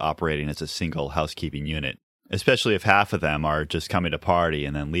family operating as a single housekeeping unit, especially if half of them are just coming to party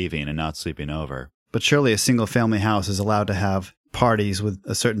and then leaving and not sleeping over. But surely a single-family house is allowed to have parties with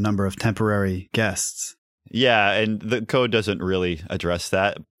a certain number of temporary guests. Yeah, and the code doesn't really address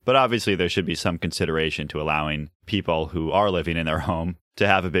that. But obviously there should be some consideration to allowing people who are living in their home to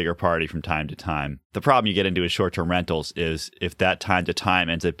have a bigger party from time to time. The problem you get into with short-term rentals is if that time to time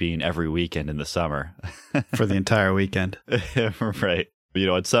ends up being every weekend in the summer. For the entire weekend. Right.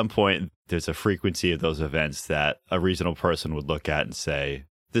 At some point, there's a frequency of those events that a reasonable person would look at and say,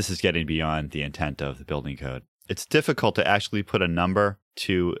 this is getting beyond the intent of the building code. It's difficult to actually put a number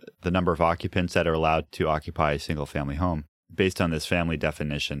to the number of occupants that are allowed to occupy a single-family home based on this family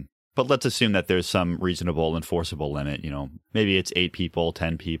definition. But let's assume that there's some reasonable enforceable limit. Maybe it's 8 people,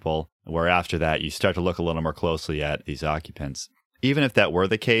 10 people, where after that you start to look a little more closely at these occupants. Even if that were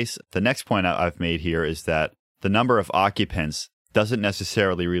the case, the next point I've made here is that the number of occupants doesn't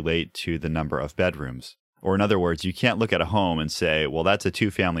necessarily relate to the number of bedrooms. Or in other words, you can't look at a home and say, well, that's a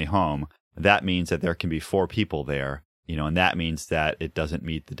 2-family home. That means that there can be 4 people there. And that means that it doesn't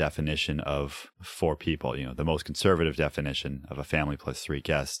meet the definition of 4 people, the most conservative definition of a family plus 3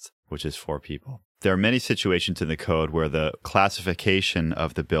 guests, which is 4 people. There are many situations in the code where the classification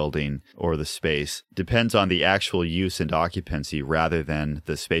of the building or the space depends on the actual use and occupancy rather than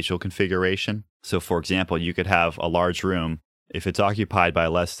the spatial configuration. So, for example, you could have a large room. If it's occupied by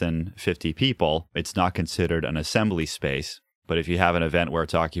less than 50 people, it's not considered an assembly space. But if you have an event where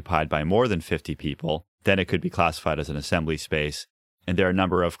it's occupied by more than 50 people, then it could be classified as an assembly space. And there are a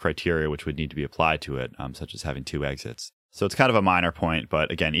number of criteria which would need to be applied to it, such as having 2 exits. So it's kind of a minor point,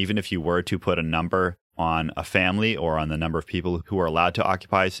 but again, even if you were to put a number on a family or on the number of people who are allowed to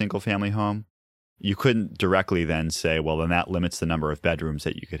occupy a single family home, you couldn't directly then say, well, then that limits the number of bedrooms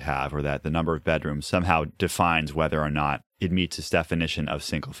that you could have, or that the number of bedrooms somehow defines whether or not it meets its definition of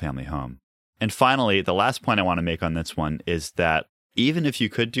single family home. And finally, the last point I want to make on this one is that even if you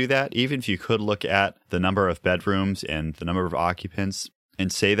could do that, even if you could look at the number of bedrooms and the number of occupants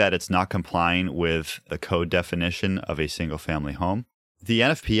and say that it's not complying with the code definition of a single-family home, the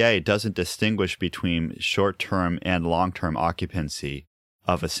NFPA doesn't distinguish between short-term and long-term occupancy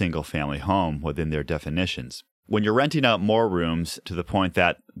of a single-family home within their definitions. When you're renting out more rooms to the point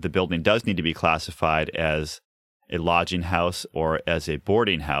that the building does need to be classified as a lodging house or as a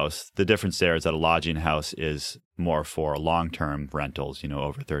boarding house, the difference there is that a lodging house is more for long-term rentals,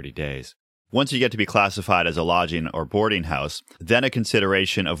 over 30 days. Once you get to be classified as a lodging or boarding house, then a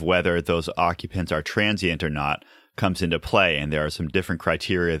consideration of whether those occupants are transient or not comes into play, and there are some different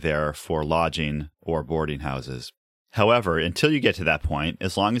criteria there for lodging or boarding houses. However, until you get to that point,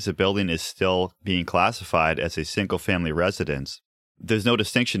 as long as the building is still being classified as a single-family residence, there's no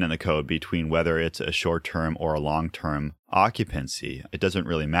distinction in the code between whether it's a short-term or a long-term occupancy. It doesn't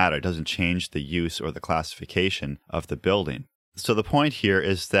really matter. It doesn't change the use or the classification of the building. So the point here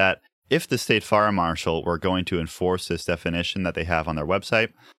is that if the state fire marshal were going to enforce this definition that they have on their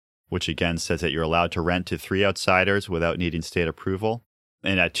website, which again says that you're allowed to rent to 3 outsiders without needing state approval,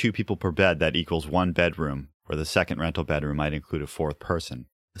 and at 2 people per bed, that equals 1 bedroom, where the second rental bedroom might include a 4th person.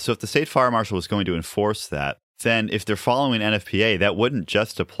 So if the state fire marshal was going to enforce that, then if they're following NFPA, that wouldn't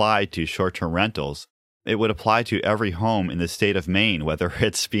just apply to short-term rentals. It would apply to every home in the state of Maine, whether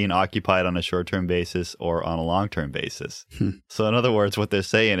it's being occupied on a short-term basis or on a long-term basis. So in other words, what they're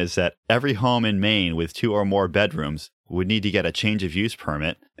saying is that every home in Maine with 2 or more bedrooms would need to get a change of use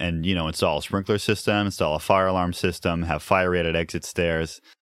permit and, install a sprinkler system, install a fire alarm system, have fire-rated exit stairs,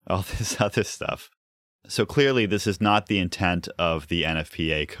 all this other stuff. So clearly, this is not the intent of the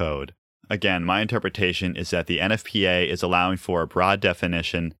NFPA code. Again, my interpretation is that the NFPA is allowing for a broad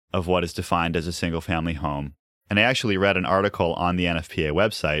definition of what is defined as a single-family home. And I actually read an article on the NFPA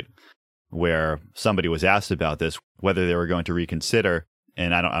website where somebody was asked about this, whether they were going to reconsider,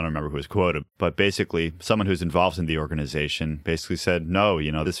 and I don't remember who was quoted, but basically someone who's involved in the organization basically said, no,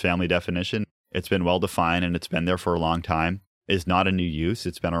 this family definition, it's been well-defined and it's been there for a long time, is not a new use.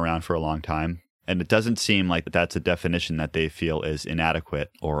 It's been around for a long time. And it doesn't seem like that's a definition that they feel is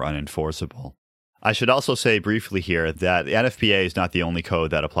inadequate or unenforceable. I should also say briefly here that the NFPA is not the only code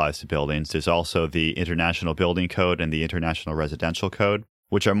that applies to buildings. There's also the International Building Code and the International Residential Code,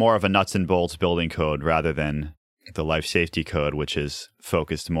 which are more of a nuts and bolts building code rather than the Life Safety Code, which is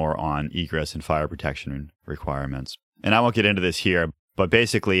focused more on egress and fire protection requirements. And I won't get into this here, but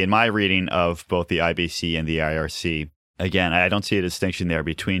basically in my reading of both the IBC and the IRC, again, I don't see a distinction there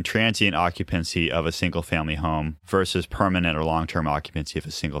between transient occupancy of a single-family home versus permanent or long-term occupancy of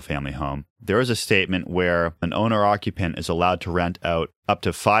a single-family home. There is a statement where an owner-occupant is allowed to rent out up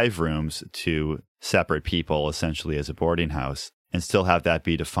to 5 rooms to separate people, essentially as a boarding house, and still have that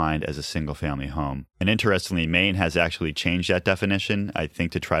be defined as a single-family home. And interestingly, Maine has actually changed that definition, I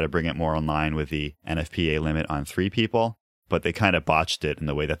think to try to bring it more in line with the NFPA limit on 3 people. But they kind of botched it in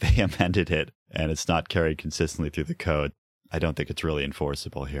the way that they amended it, and it's not carried consistently through the code. I don't think it's really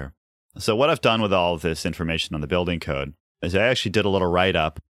enforceable here. So what I've done with all of this information on the building code is I actually did a little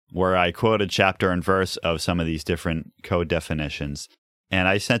write-up where I quoted chapter and verse of some of these different code definitions, and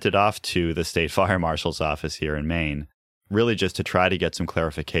I sent it off to the state fire marshal's office here in Maine, really just to try to get some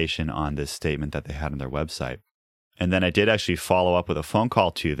clarification on this statement that they had on their website. And then I did actually follow up with a phone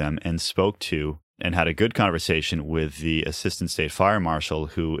call to them and spoke to and had a good conversation with the assistant state fire marshal,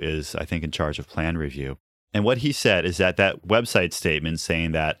 who is, I think, in charge of plan review. And what he said is that website statement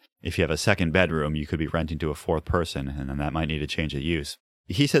saying that if you have a second bedroom, you could be renting to a 4th person, and then that might need a change of use.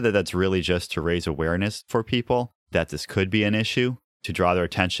 He said that that's really just to raise awareness for people that this could be an issue, to draw their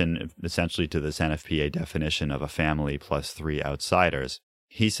attention essentially to this NFPA definition of a family plus 3 outsiders.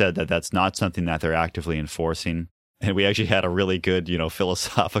 He said that that's not something that they're actively enforcing. And we actually had a really good,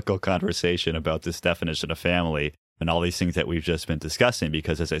 philosophical conversation about this definition of family, and all these things that we've just been discussing,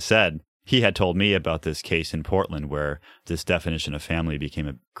 because as I said, he had told me about this case in Portland where this definition of family became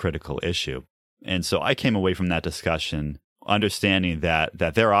a critical issue. And so I came away from that discussion understanding that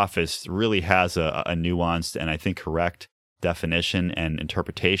their office really has a nuanced and I think correct definition and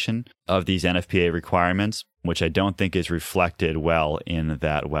interpretation of these NFPA requirements, which I don't think is reflected well in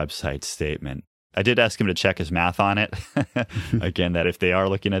that website statement. I did ask him to check his math on it. Again, that if they are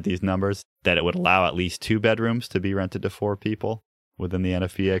looking at these numbers, that it would allow at least 2 bedrooms to be rented to 4 people within the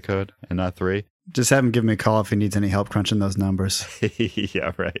NFPA code and not 3. Just have him give me a call if he needs any help crunching those numbers.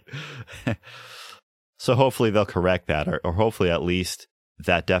 Yeah, right. So hopefully they'll correct that, or hopefully at least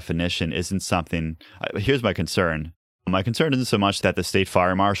that definition isn't something. Here's my concern. My concern isn't so much that the state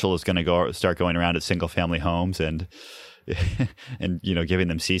fire marshal is going to start going around to single family homes and giving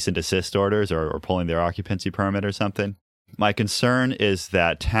them cease and desist orders or pulling their occupancy permit or something. My concern is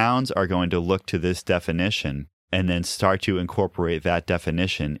that towns are going to look to this definition and then start to incorporate that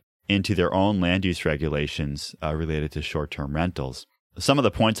definition into their own land use regulations related to short-term rentals. Some of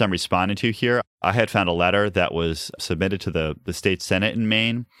the points I'm responding to here, I had found a letter that was submitted to the state Senate in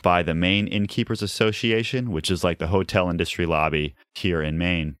Maine by the Maine Innkeepers Association, which is like the hotel industry lobby here in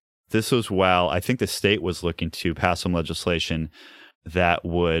Maine. This was while I think the state was looking to pass some legislation that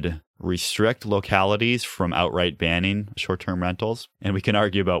would restrict localities from outright banning short-term rentals. And we can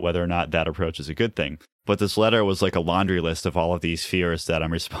argue about whether or not that approach is a good thing. But this letter was like a laundry list of all of these fears that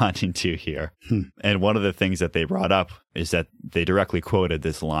I'm responding to here. And one of the things that they brought up is that they directly quoted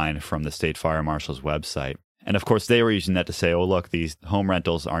this line from the state fire marshal's website. And of course, they were using that to say, oh, look, these home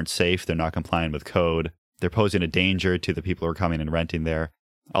rentals aren't safe. They're not complying with code. They're posing a danger to the people who are coming and renting there.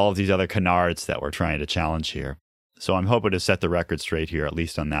 All of these other canards that we're trying to challenge here. So I'm hoping to set the record straight here, at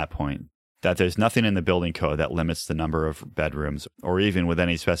least on that point, that there's nothing in the building code that limits the number of bedrooms or even with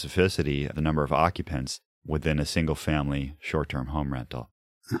any specificity the number of occupants within a single-family short-term home rental.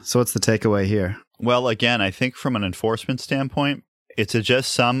 So what's the takeaway here? Well, again, I think from an enforcement standpoint, it's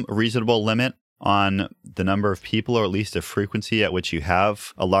just some reasonable limit on the number of people, or at least a frequency at which you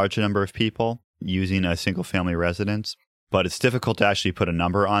have a large number of people using a single-family residence. But it's difficult to actually put a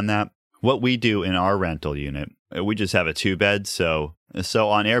number on that. What we do in our rental unit, we just have a 2-bed. So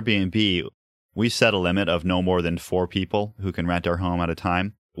on Airbnb, we set a limit of no more than 4 people who can rent our home at a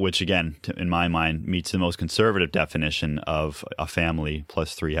time, which again, in my mind, meets the most conservative definition of a family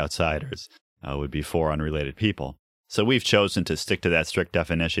plus 3 outsiders, would be 4 unrelated people. So we've chosen to stick to that strict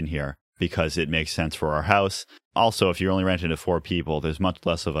definition here because it makes sense for our house. Also, if you're only renting to 4 people, there's much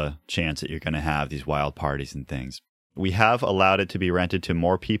less of a chance that you're going to have these wild parties and things. We have allowed it to be rented to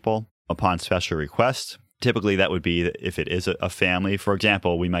more people upon special request. Typically, that would be if it is a family. For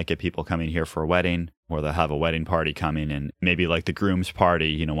example, we might get people coming here for a wedding, or they'll have a wedding party coming, and maybe like the groom's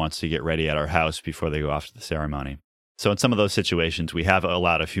party, wants to get ready at our house before they go off to the ceremony. So in some of those situations, we have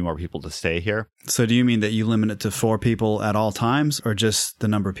allowed a few more people to stay here. So do you mean that you limit it to 4 people at all times, or just the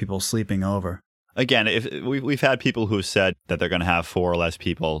number of people sleeping over? Again, if we've had people who said that they're going to have 4 or less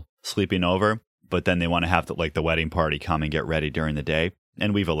people sleeping over, but then they want to have the wedding party come and get ready during the day,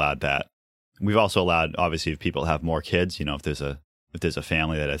 and we've allowed that. We've also allowed, obviously, if people have more kids, if there's a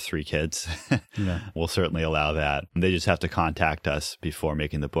family that has 3 kids, we'll certainly allow that. They just have to contact us before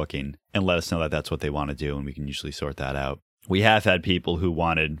making the booking and let us know that that's what they want to do, and we can usually sort that out. We have had people who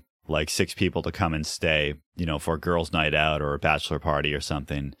wanted like 6 people to come and stay, for a girls' night out or a bachelor party or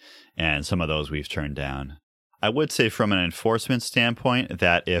something, and some of those we've turned down. I would say from an enforcement standpoint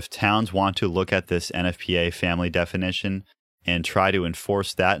that if towns want to look at this NFPA family definition and try to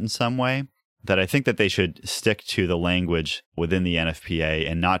enforce that in some way, that I think that they should stick to the language within the NFPA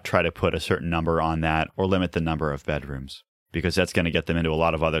and not try to put a certain number on that or limit the number of bedrooms, because that's going to get them into a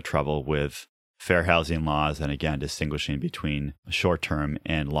lot of other trouble with fair housing laws and, again, distinguishing between short-term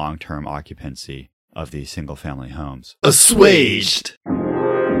and long-term occupancy of these single-family homes. Assuaged!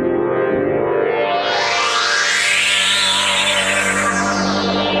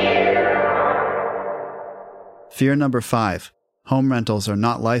 Fear number 5. Home rentals are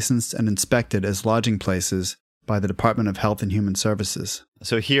not licensed and inspected as lodging places by the Department of Health and Human Services.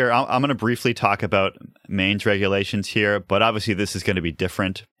 So here, I'm going to briefly talk about Maine's regulations here, but obviously this is going to be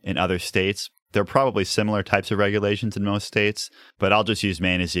different in other states. There are probably similar types of regulations in most states, but I'll just use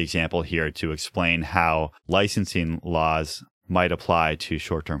Maine as the example here to explain how licensing laws might apply to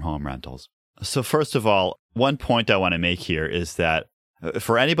short-term home rentals. So first of all, one point I want to make here is that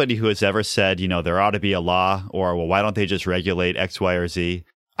for anybody who has ever said, there ought to be a law, or, well, why don't they just regulate X, Y, or Z?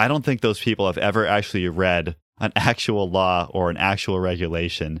 I don't think those people have ever actually read an actual law or an actual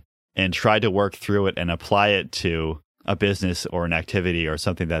regulation and tried to work through it and apply it to a business or an activity or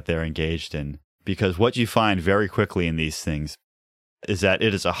something that they're engaged in. because what you find very quickly in these things is that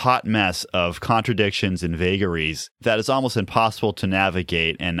it is a hot mess of contradictions and vagaries that is almost impossible to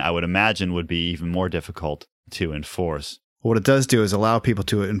navigate, and I would imagine would be even more difficult to enforce. What it does do is allow people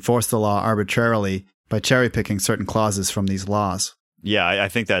to enforce the law arbitrarily by cherry-picking certain clauses from these laws. Yeah, I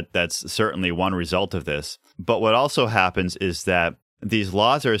think that that's certainly one result of this. But what also happens is that these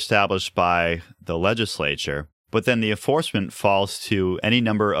laws are established by the legislature, but then the enforcement falls to any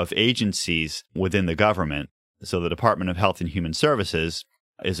number of agencies within the government. So the Department of Health and Human Services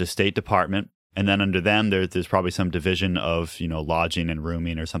is a state department, and then under them there's probably some division of, lodging and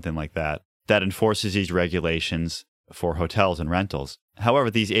rooming or something like that enforces these regulations for hotels and rentals.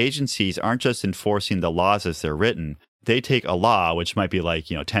 However, these agencies aren't just enforcing the laws as they're written. They take a law, which might be like,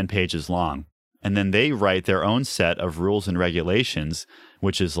 10 pages long, and then they write their own set of rules and regulations,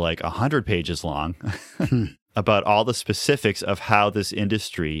 which is like 100 pages long, about all the specifics of how this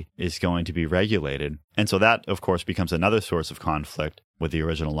industry is going to be regulated. And so that, of course, becomes another source of conflict with the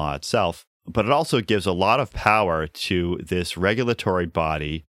original law itself. But it also gives a lot of power to this regulatory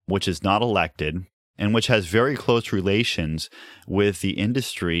body, which is not elected and which has very close relations with the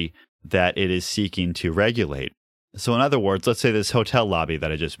industry that it is seeking to regulate. So in other words, let's say this hotel lobby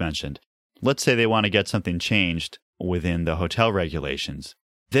that I just mentioned. Let's say they want to get something changed within the hotel regulations.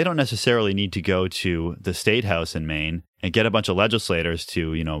 They don't necessarily need to go to the State House in Maine and get a bunch of legislators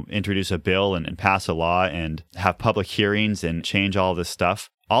to, introduce a bill and pass a law and have public hearings and change all this stuff.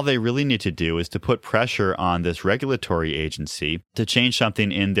 All they really need to do is to put pressure on this regulatory agency to change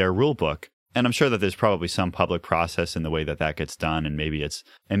something in their rule book. And I'm sure that there's probably some public process in the way that gets done, and maybe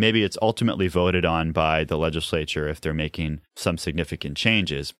it's ultimately voted on by the legislature if they're making some significant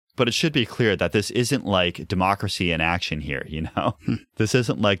changes. But it should be clear that this isn't like democracy in action here, This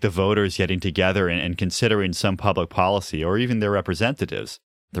isn't like the voters getting together and considering some public policy or even their representatives.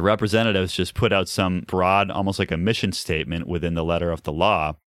 The representatives just put out some broad, almost like a mission statement within the letter of the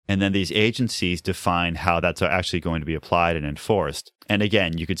law. And then these agencies define how that's actually going to be applied and enforced. And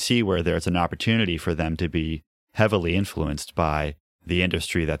again, you could see where there's an opportunity for them to be heavily influenced by the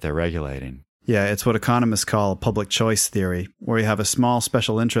industry that they're regulating. Yeah, it's what economists call public choice theory, where you have a small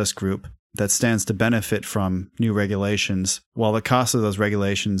special interest group that stands to benefit from new regulations, while the costs of those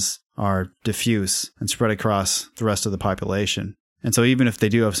regulations are diffuse and spread across the rest of the population. And so even if they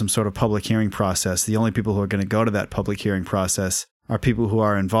do have some sort of public hearing process, the only people who are going to go to that public hearing process are people who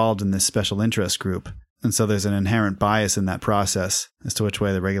are involved in this special interest group. And so there's an inherent bias in that process as to which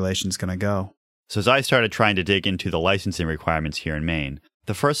way the regulation is going to go. So as I started trying to dig into the licensing requirements here in Maine,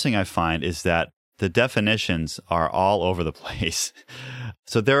 the first thing I find is that the definitions are all over the place.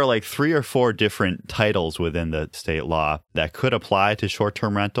 So there are like 3 or 4 different titles within the state law that could apply to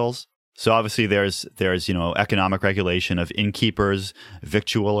short-term rentals. So obviously there's economic regulation of innkeepers,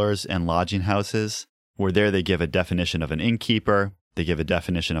 victualers, and lodging houses, where there they give a definition of an innkeeper, they give a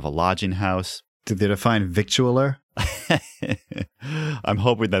definition of a lodging house. Did they define victualler? I'm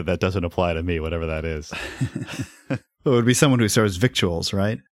hoping that doesn't apply to me, whatever that is. It would be someone who serves victuals,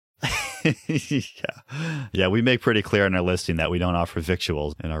 right? Yeah, we make pretty clear in our listing that we don't offer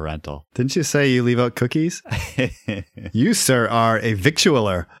victuals in our rental. Didn't you say you leave out cookies? You, sir, are a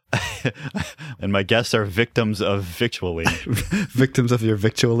victualler. And my guests are victims of victualling. Victims of your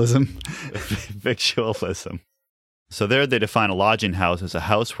victualism? Victualism. So there they define a lodging house as a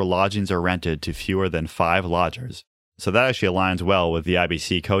house where lodgings are rented to fewer than 5 lodgers. So that actually aligns well with the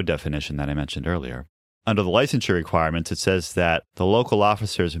IBC code definition that I mentioned earlier. Under the licensure requirements, it says that the local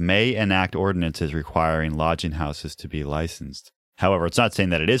officers may enact ordinances requiring lodging houses to be licensed. However, it's not saying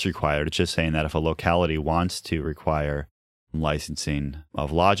that it is required. It's just saying that if a locality wants to require licensing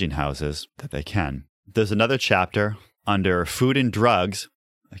of lodging houses, that they can. There's another chapter under food and drugs,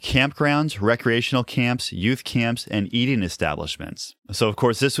 campgrounds, recreational camps, youth camps, and eating establishments. So, of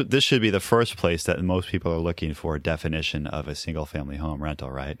course, this should be the first place that most people are looking for a definition of a single-family home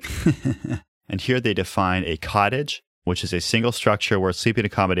rental, right? And here they define a cottage, which is a single structure where sleeping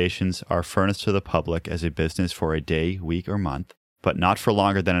accommodations are furnished to the public as a business for a day, week, or month, but not for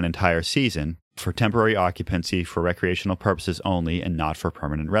longer than an entire season, for temporary occupancy for recreational purposes only and not for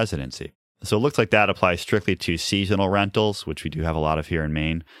permanent residency. So it looks like that applies strictly to seasonal rentals, which we do have a lot of here in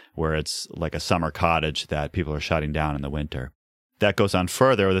Maine, where it's like a summer cottage that people are shutting down in the winter. That goes on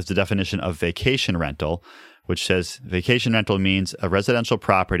further. There's the definition of vacation rental, which says vacation rental means a residential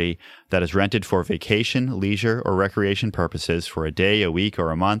property that is rented for vacation, leisure, or recreation purposes for a day, a week,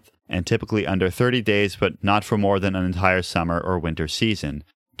 or a month, and typically under 30 days, but not for more than an entire summer or winter season,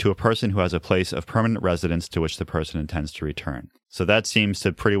 to a person who has a place of permanent residence to which the person intends to return. So that seems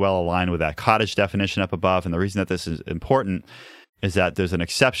to pretty well align with that cottage definition up above. And the reason that this is important is that there's an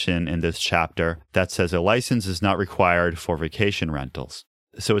exception in this chapter that says a license is not required for vacation rentals.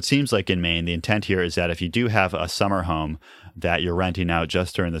 So it seems like in Maine, the intent here is that if you do have a summer home that you're renting out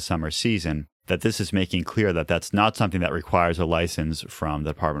just during the summer season, that this is making clear that that's not something that requires a license from the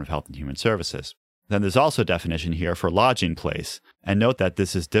Department of Health and Human Services. Then there's also a definition here for lodging place. And note that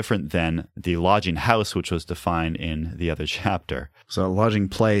this is different than the lodging house, which was defined in the other chapter. So lodging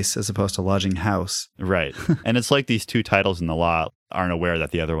place as opposed to lodging house. Right. And it's like these two titles in the law aren't aware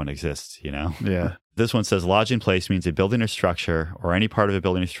that the other one exists, you know? Yeah. This one says lodging place means a building or structure or any part of a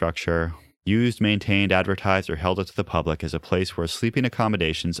building or structure used, maintained, advertised, or held up to the public as a place where sleeping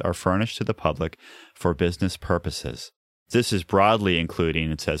accommodations are furnished to the public for business purposes. This is broadly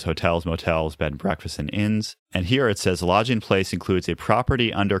including, it says, hotels, motels, bed and breakfast, and inns. And here it says lodging place includes a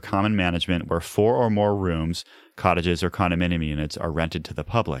property under common management where 4 or more rooms, cottages, or condominium units are rented to the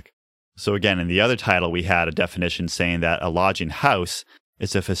public. So again, in the other title, we had a definition saying that a lodging house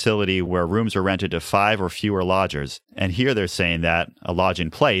is a facility where rooms are rented to 5 or fewer lodgers. And here they're saying that a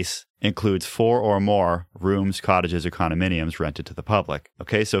lodging place includes 4 or more rooms, cottages, or condominiums rented to the public.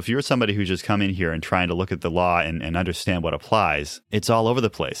 Okay, so if you're somebody who's just come in here and trying to look at the law and understand what applies, it's all over the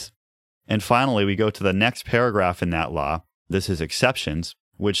place. And finally, we go to the next paragraph in that law. This is exceptions,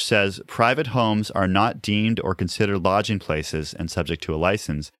 which says private homes are not deemed or considered lodging places and subject to a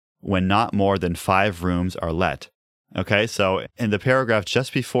license when not more than 5 rooms are let. Okay, so in the paragraph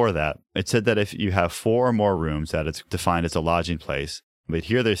just before that, it said that if you have 4 or more rooms, that it's defined as a lodging place. But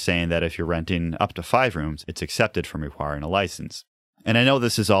here they're saying that if you're renting up to 5 rooms, it's accepted from requiring a license. And I know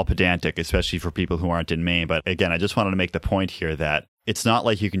this is all pedantic, especially for people who aren't in Maine. But again, I just wanted to make the point here that it's not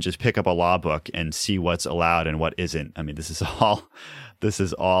like you can just pick up a law book and see what's allowed and what isn't. I mean, this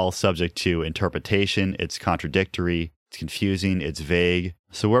is all subject to interpretation. It's contradictory. It's confusing. It's vague.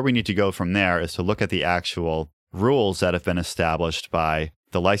 So where we need to go from there is to look at the actual rules that have been established by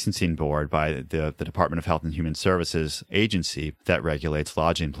the licensing board, by the Department of Health and Human Services agency that regulates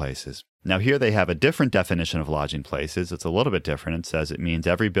lodging places. Now here they have a different definition of lodging places. It's a little bit different. It says it means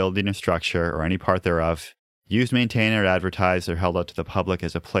every building or structure or any part thereof used, maintained, or advertised or held out to the public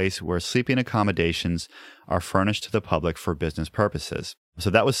as a place where sleeping accommodations are furnished to the public for business purposes. So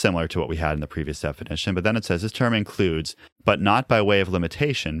that was similar to what we had in the previous definition, but then it says this term includes, but not by way of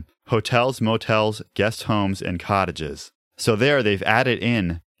limitation, hotels, motels, guest homes, and cottages. So there they've added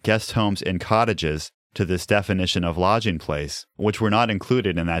in guest homes and cottages to this definition of lodging place, which were not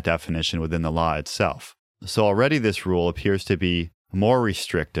included in that definition within the law itself. So already this rule appears to be more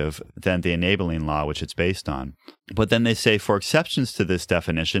restrictive than the enabling law which it's based on. But then they say for exceptions to this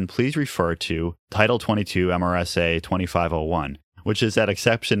definition, please refer to Title 22 MRSA 2501, which is that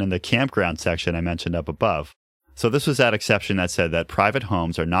exception in the campground section I mentioned up above. So this was that exception that said that private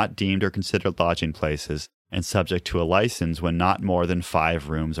homes are not deemed or considered lodging places and subject to a license when not more than 5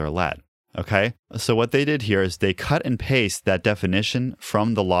 rooms are let. Okay? So what they did here is they cut and paste that definition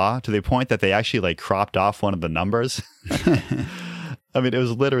from the law to the point that they actually cropped off one of the numbers. I mean, it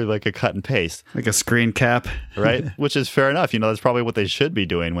was literally like a cut and paste. Like a screen cap. Right? Which is fair enough. That's probably what they should be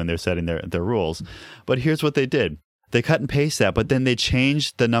doing when they're setting their rules. But here's what they did. They cut and paste that, but then they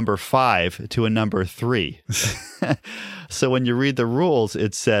changed the number 5 to a number 3. So when you read the rules,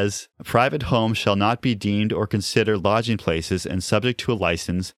 it says, private homes shall not be deemed or considered lodging places and subject to a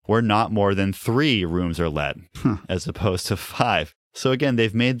license where not more than 3 rooms are let, as opposed to 5. So again,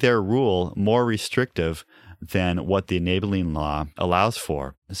 they've made their rule more restrictive than what the enabling law allows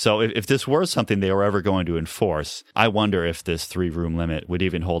for. So if this were something they were ever going to enforce, I wonder if this 3-room limit would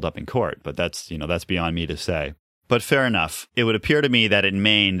even hold up in court. But that's beyond me to say. But fair enough. It would appear to me that in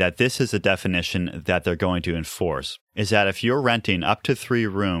Maine that this is a definition that they're going to enforce, is that if you're renting up to 3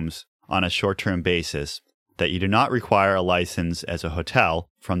 rooms on a short-term basis, that you do not require a license as a hotel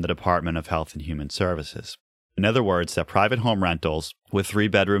from the Department of Health and Human Services. In other words, that private home rentals with 3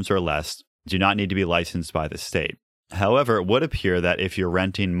 bedrooms or less do not need to be licensed by the state. However, it would appear that if you're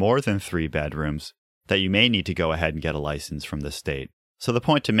renting more than 3 bedrooms, that you may need to go ahead and get a license from the state. So the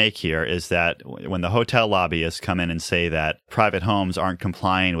point to make here is that when the hotel lobbyists come in and say that private homes aren't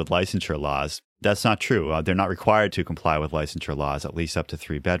complying with licensure laws, that's not true. They're not required to comply with licensure laws, at least up to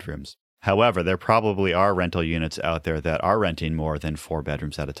 3 bedrooms. However, there probably are rental units out there that are renting more than 4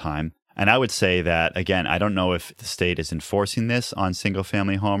 bedrooms at a time. And I would say that, again, I don't know if the state is enforcing this on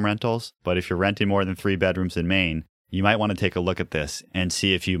single-family home rentals, but if you're renting more than 3 bedrooms in Maine, you might want to take a look at this and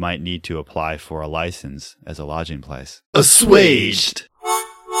see if you might need to apply for a license as a lodging place. Assuaged!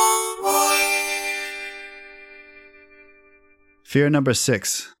 Fear number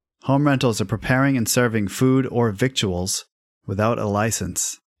 6. Home rentals are preparing and serving food or victuals without a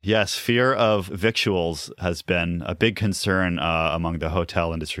license. Yes, fear of victuals has been a big concern among the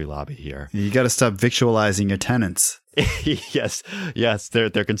hotel industry lobby here. You got to stop victualizing your tenants. Yes. They're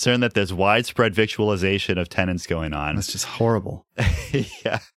concerned that there's widespread victualization of tenants going on. That's just horrible.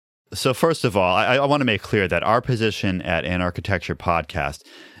 Yeah. So first of all, I want to make clear that our position at An Architecture Podcast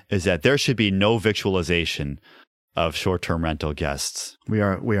is that there should be no victualization of short-term rental guests. We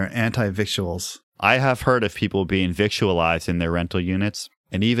are anti-victuals. I have heard of people being victualized in their rental units,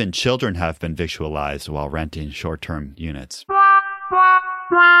 and even children have been victualized while renting short-term units.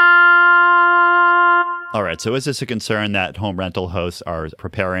 All right, so is this a concern that home rental hosts are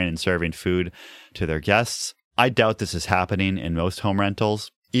preparing and serving food to their guests? I doubt this is happening in most home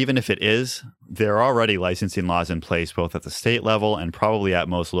rentals. Even if it is, there are already licensing laws in place both at the state level and probably at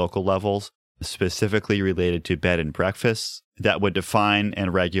most local levels, specifically related to bed and breakfasts, that would define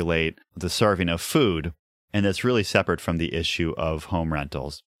and regulate the serving of food, and that's really separate from the issue of home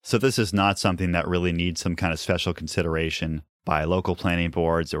rentals. So this is not something that really needs some kind of special consideration by local planning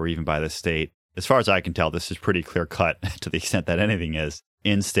boards or even by the state. As far as I can tell, this is pretty clear-cut to the extent that anything is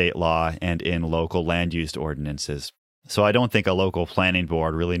in state law and in local land use ordinances. So I don't think a local planning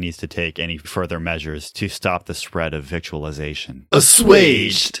board really needs to take any further measures to stop the spread of victualization.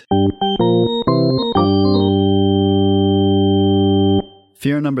 Assuaged!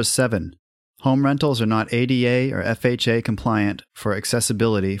 Fear number 7. Home rentals are not ADA or FHA compliant for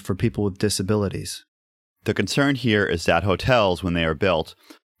accessibility for people with disabilities. The concern here is that hotels, when they are built,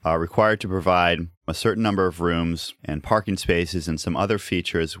 are required to provide a certain number of rooms and parking spaces and some other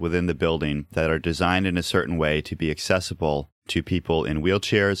features within the building that are designed in a certain way to be accessible to people in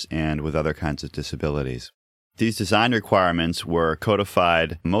wheelchairs and with other kinds of disabilities. These design requirements were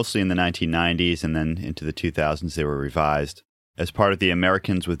codified mostly in the 1990s, and then into the 2000s they were revised as part of the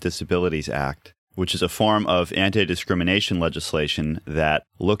Americans with Disabilities Act, which is a form of anti-discrimination legislation that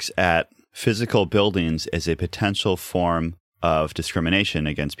looks at physical buildings as a potential form of discrimination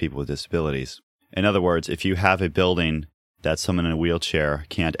against people with disabilities. In other words, if you have a building that someone in a wheelchair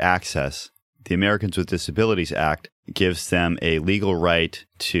can't access, the Americans with Disabilities Act gives them a legal right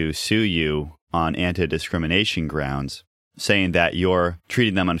to sue you on anti-discrimination grounds, saying that you're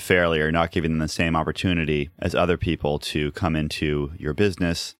treating them unfairly or not giving them the same opportunity as other people to come into your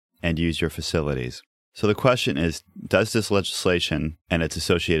business and use your facilities. So the question is, does this legislation and its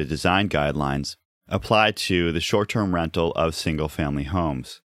associated design guidelines apply to the short-term rental of single-family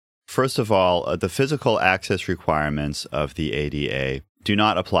homes? First of all, the physical access requirements of the ADA do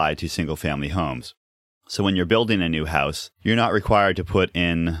not apply to single-family homes. So when you're building a new house, you're not required to put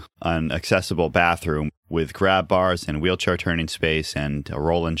in an accessible bathroom with grab bars and wheelchair turning space and a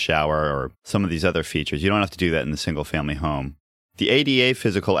roll-in shower or some of these other features. You don't have to do that in the single-family home. The ADA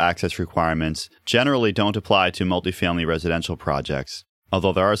physical access requirements generally don't apply to multifamily residential projects,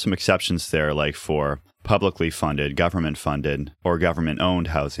 although there are some exceptions there, like for publicly funded, government-funded, or government-owned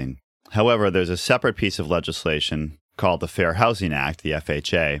housing. However, there's a separate piece of legislation called the Fair Housing Act, the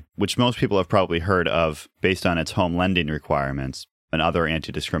FHA, which most people have probably heard of based on its home lending requirements and other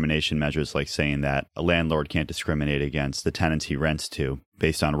anti-discrimination measures, like saying that a landlord can't discriminate against the tenants he rents to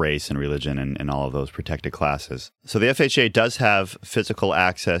based on race and religion and all of those protected classes. So the FHA does have physical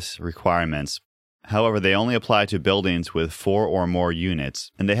access requirements. However, they only apply to buildings with 4 or more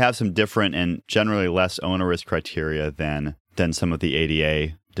units, and they have some different and generally less onerous criteria than some of the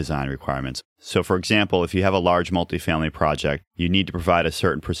ADA design requirements. So, for example, if you have a large multifamily project, you need to provide a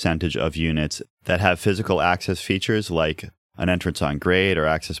certain percentage of units that have physical access features like an entrance on grade or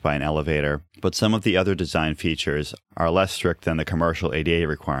access by an elevator. But some of the other design features are less strict than the commercial ADA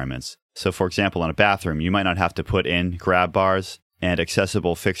requirements. So, for example, in a bathroom, you might not have to put in grab bars and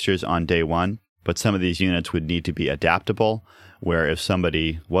accessible fixtures on day one, but some of these units would need to be adaptable, where if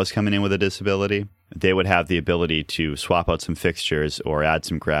somebody was coming in with a disability, they would have the ability to swap out some fixtures or add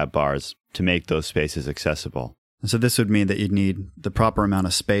some grab bars to make those spaces accessible. So this would mean that you'd need the proper amount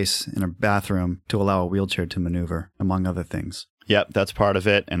of space in a bathroom to allow a wheelchair to maneuver, among other things. Yep, that's part of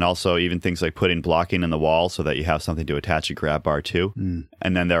it. And also even things like putting blocking in the wall so that you have something to attach a grab bar to.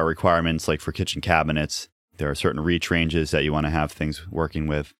 And then there are requirements like for kitchen cabinets. There are certain reach ranges that you want to have things working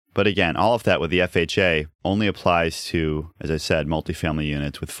with. But again, all of that with the FHA only applies to, as I said, multifamily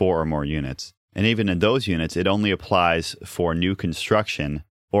units with 4 or more units. And even in those units, it only applies for new construction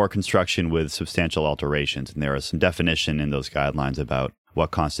or construction with substantial alterations. And there is some definition in those guidelines about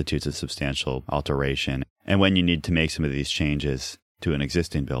what constitutes a substantial alteration and when you need to make some of these changes to an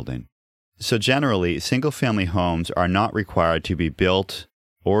existing building. So generally, single-family homes are not required to be built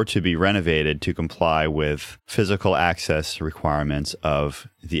or to be renovated to comply with physical access requirements of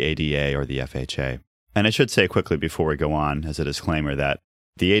the ADA or the FHA. And I should say quickly before we go on, as a disclaimer, that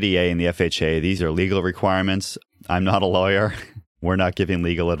The ADA and the FHA, these are legal requirements. I'm not a lawyer. We're not giving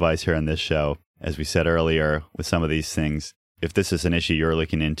legal advice here on this show. As we said earlier, with some of these things, if this is an issue you're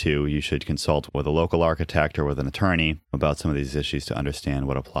looking into, you should consult with a local architect or with an attorney about some of these issues to understand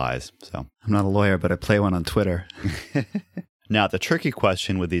what applies. So, I'm not a lawyer, but I play one on Twitter. Now, the tricky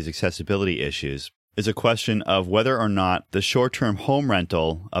question with these accessibility issues is a question of whether or not the short-term home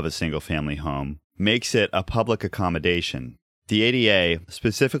rental of a single-family home makes it a public accommodation. The ADA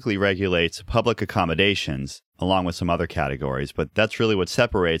specifically regulates public accommodations along with some other categories, but that's really what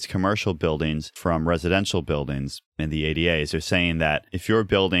separates commercial buildings from residential buildings in the ADA. Is they're saying that if you're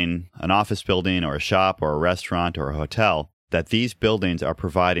building an office building or a shop or a restaurant or a hotel, that these buildings are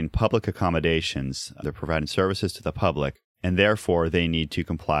providing public accommodations. They're providing services to the public, and therefore they need to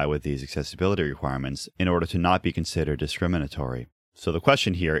comply with these accessibility requirements in order to not be considered discriminatory. So the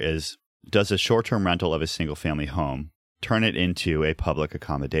question here is, does a short-term rental of a single-family home turn it into a public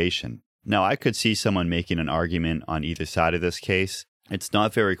accommodation? Now, I could see someone making an argument on either side of this case. It's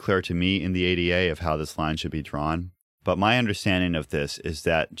not very clear to me in the ADA of how this line should be drawn, but my understanding of this is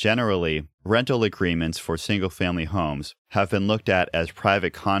that generally, rental agreements for single-family homes have been looked at as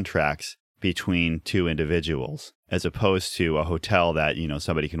private contracts between two individuals, as opposed to a hotel that,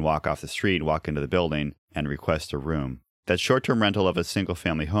 somebody can walk off the street, walk into the building, and request a room. That short-term rental of a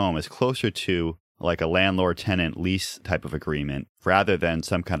single-family home is closer to like a landlord-tenant lease type of agreement rather than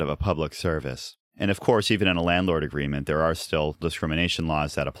some kind of a public service. And of course, even in a landlord agreement, there are still discrimination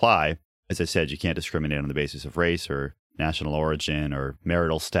laws that apply. As I said, you can't discriminate on the basis of race or national origin or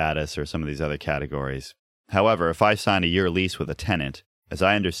marital status or some of these other categories. However, if I sign a year lease with a tenant, as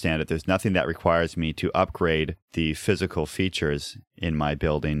I understand it, there's nothing that requires me to upgrade the physical features in my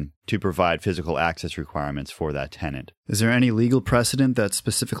building to provide physical access requirements for that tenant. Is there any legal precedent that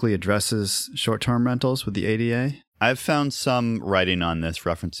specifically addresses short-term rentals with the ADA? I've found some writing on this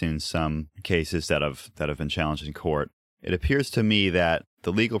referencing some cases that have been challenged in court. It appears to me that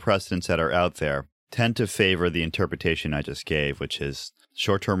the legal precedents that are out there tend to favor the interpretation I just gave, which is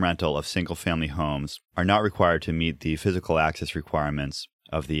short-term rental of single-family homes are not required to meet the physical access requirements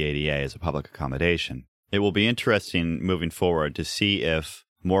of the ADA as a public accommodation. It will be interesting moving forward to see if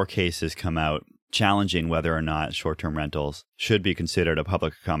more cases come out challenging whether or not short-term rentals should be considered a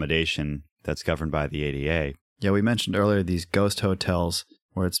public accommodation that's governed by the ADA. Yeah, we mentioned earlier these ghost hotels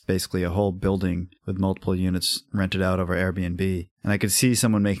where it's basically a whole building with multiple units rented out over Airbnb. And I could see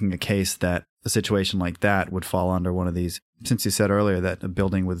someone making a case that a situation like that would fall under one of these, since you said earlier that a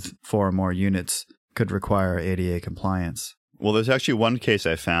building with 4 or more units could require ADA compliance. Well, there's actually one case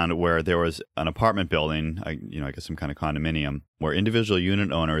I found where there was an apartment building, I guess some kind of condominium, where individual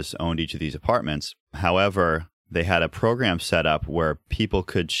unit owners owned each of these apartments. However, they had a program set up where people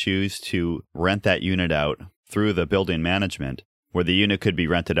could choose to rent that unit out through the building management, where the unit could be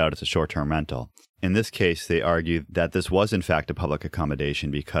rented out as a short-term rental. In this case, they argued that this was in fact a public accommodation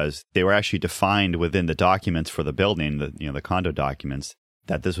because they were actually defined within the documents for the building, the condo documents,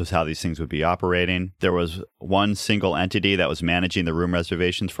 that this was how these things would be operating. There was one single entity that was managing the room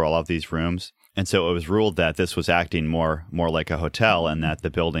reservations for all of these rooms. And so it was ruled that this was acting more like a hotel and that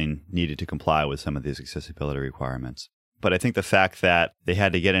the building needed to comply with some of these accessibility requirements. But I think the fact that they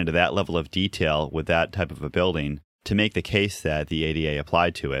had to get into that level of detail with that type of a building to make the case that the ADA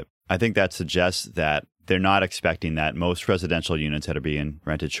applied to it, I think that suggests that they're not expecting that most residential units that are being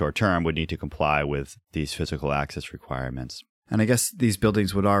rented short-term would need to comply with these physical access requirements. And I guess these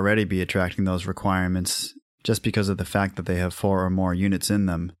buildings would already be attracting those requirements just because of the fact that they have 4 or more units in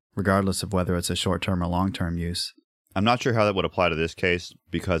them, regardless of whether it's a short-term or long-term use. I'm not sure how that would apply to this case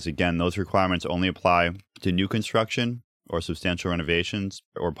because, again, those requirements only apply to new construction or substantial renovations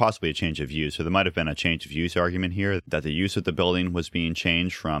or possibly a change of use. So there might have been a change of use argument here that the use of the building was being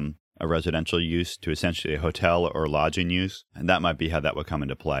changed from a residential use to essentially a hotel or lodging use, and that might be how that would come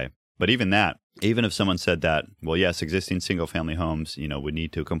into play. But even if someone said that, well, yes, existing single-family homes, would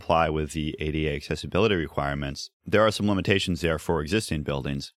need to comply with the ADA accessibility requirements, there are some limitations there for existing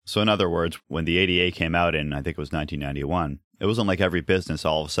buildings. So in other words, when the ADA came out in, I think it was 1991, it wasn't like every business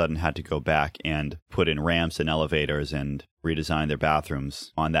all of a sudden had to go back and put in ramps and elevators and redesign their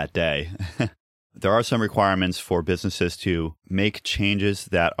bathrooms on that day. There are some requirements for businesses to make changes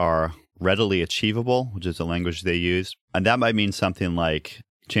that are readily achievable, which is the language they use. And that might mean something like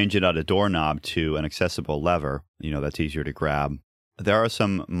changing out a doorknob to an accessible lever, that's easier to grab. There are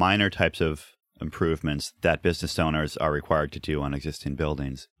some minor types of improvements that business owners are required to do on existing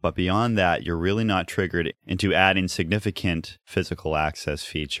buildings. But beyond that, you're really not triggered into adding significant physical access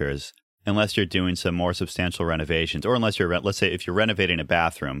features unless you're doing some more substantial renovations, or unless let's say if you're renovating a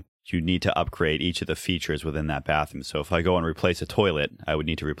bathroom, you need to upgrade each of the features within that bathroom. So if I go and replace a toilet, I would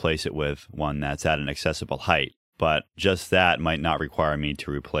need to replace it with one that's at an accessible height. But just that might not require me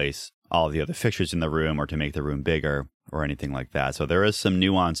to replace all of the other fixtures in the room or to make the room bigger or anything like that. So there is some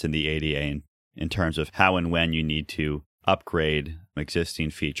nuance in the ADA in terms of how and when you need to upgrade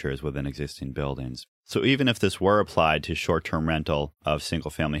existing features within existing buildings. So even if this were applied to short-term rental of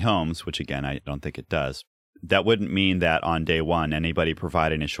single-family homes, which again, I don't think it does, that wouldn't mean that on day one, anybody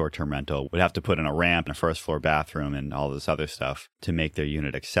providing a short-term rental would have to put in a ramp and a first-floor bathroom and all this other stuff to make their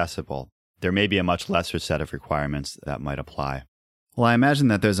unit accessible. There may be a much lesser set of requirements that might apply. Well, I imagine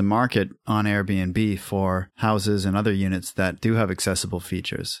that there's a market on Airbnb for houses and other units that do have accessible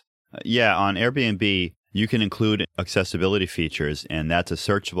features. Yeah, on Airbnb, you can include accessibility features, and that's a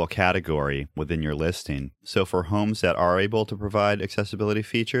searchable category within your listing. So for homes that are able to provide accessibility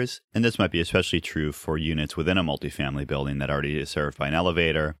features, and this might be especially true for units within a multifamily building that already is served by an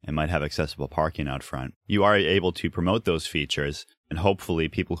elevator and might have accessible parking out front, you are able to promote those features, and hopefully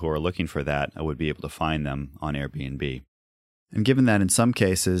people who are looking for that would be able to find them on Airbnb. And given that in some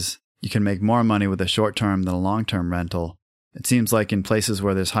cases, you can make more money with a short-term than a long-term rental, it seems like in places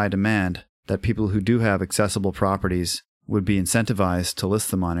where there's high demand, that people who do have accessible properties would be incentivized to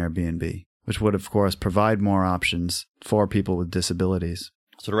list them on Airbnb, which would, of course, provide more options for people with disabilities.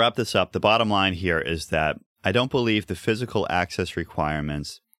 So to wrap this up, the bottom line here is that I don't believe the physical access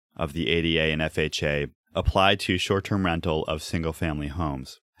requirements of the ADA and FHA apply to short-term rental of single-family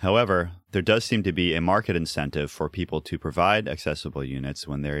homes. However, there does seem to be a market incentive for people to provide accessible units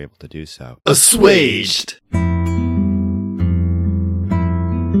when they're able to do so. Assuaged!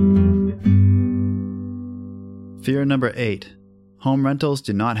 Fear number 8. Home rentals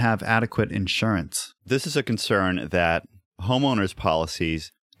do not have adequate insurance. This is a concern that homeowners'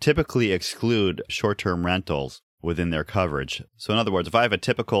 policies typically exclude short-term rentals within their coverage. So in other words, if I have a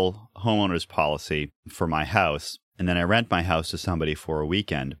typical homeowner's policy for my house, and then I rent my house to somebody for a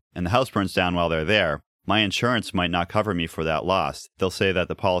weekend, and the house burns down while they're there, my insurance might not cover me for that loss. They'll say that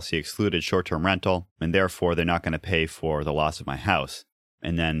the policy excluded short-term rental, and therefore they're not going to pay for the loss of my house.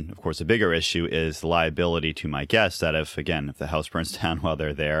 And then, of course, a bigger issue is the liability to my guests that if the house burns down while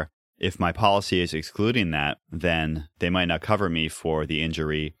they're there, if my policy is excluding that, then they might not cover me for the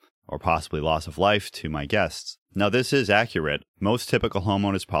injury or possibly loss of life to my guests. Now, this is accurate. Most typical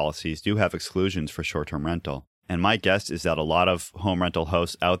homeowners' policies do have exclusions for short-term rental. And my guess is that a lot of home rental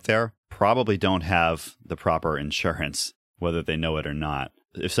hosts out there probably don't have the proper insurance, whether they know it or not.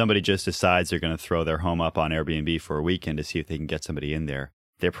 If somebody just decides they're going to throw their home up on Airbnb for a weekend to see if they can get somebody in there,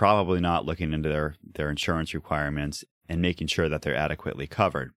 they're probably not looking into their insurance requirements and making sure that they're adequately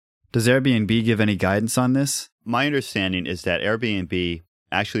covered. Does Airbnb give any guidance on this? My understanding is that Airbnb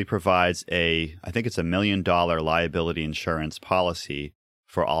actually provides I think it's $1 million liability insurance policy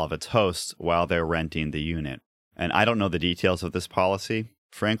for all of its hosts while they're renting the unit. And I don't know the details of this policy.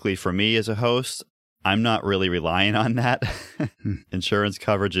 Frankly, for me as a host, I'm not really relying on that. Insurance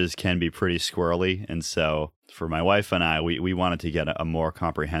coverages can be pretty squirrely. And so for my wife and I, we wanted to get a more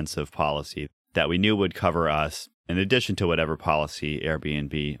comprehensive policy that we knew would cover us in addition to whatever policy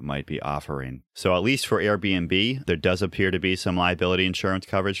Airbnb might be offering. So at least for Airbnb, there does appear to be some liability insurance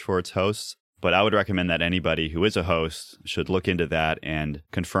coverage for its hosts. But I would recommend that anybody who is a host should look into that and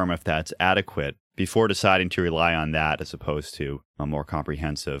confirm if that's adequate before deciding to rely on that as opposed to a more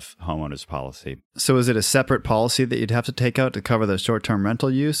comprehensive homeowner's policy. So is it a separate policy that you'd have to take out to cover the short-term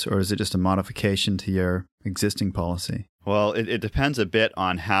rental use, or is it just a modification to your existing policy? Well, it depends a bit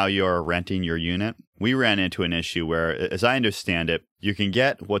on how you're renting your unit. We ran into an issue where, as I understand it, you can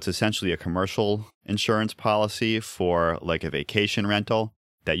get what's essentially a commercial insurance policy for like a vacation rental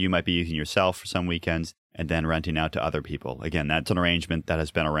that you might be using yourself for some weekends and then renting out to other people. Again, that's an arrangement that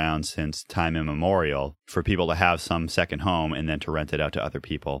has been around since time immemorial for people to have some second home and then to rent it out to other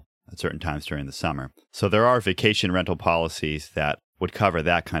people at certain times during the summer. So there are vacation rental policies that would cover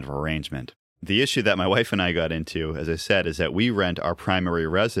that kind of arrangement. The issue that my wife and I got into, as I said, is that we rent our primary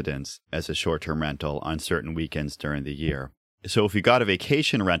residence as a short-term rental on certain weekends during the year. So if we got a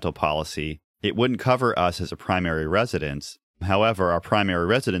vacation rental policy, it wouldn't cover us as a primary residence. However, our primary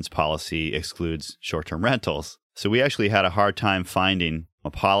residence policy excludes short-term rentals. So we actually had a hard time finding a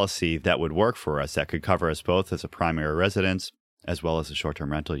policy that would work for us that could cover us both as a primary residence as well as a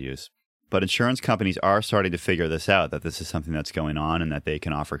short-term rental use. But insurance companies are starting to figure this out, that this is something that's going on and that they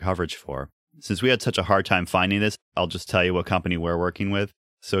can offer coverage for. Since we had such a hard time finding this, I'll just tell you what company we're working with.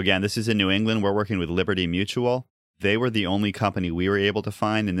 So again, this is in New England. We're working with Liberty Mutual. They were the only company we were able to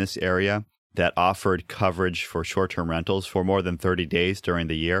find in this area that offered coverage for short-term rentals for more than 30 days during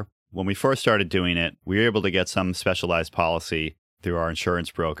the year. When we first started doing it, we were able to get some specialized policy through our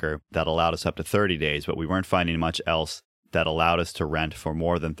insurance broker that allowed us up to 30 days, but we weren't finding much else that allowed us to rent for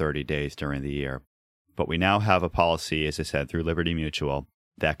more than 30 days during the year. But we now have a policy, as I said, through Liberty Mutual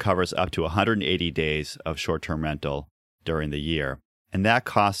that covers up to 180 days of short-term rental during the year. And that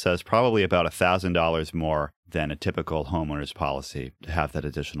costs us probably about $1,000 more than a typical homeowner's policy to have that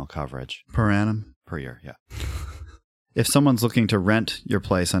additional coverage. Per annum? Per year, yeah. If someone's looking to rent your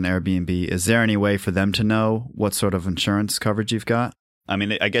place on Airbnb, is there any way for them to know what sort of insurance coverage you've got? I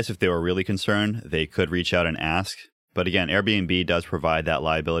mean, I guess if they were really concerned, they could reach out and ask. But again, Airbnb does provide that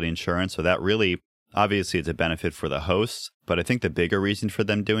liability insurance. So that really, obviously, it's a benefit for the hosts. But I think the bigger reason for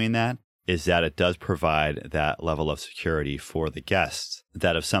them doing that is that it does provide that level of security for the guests,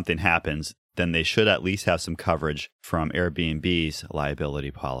 that if something happens, then they should at least have some coverage from Airbnb's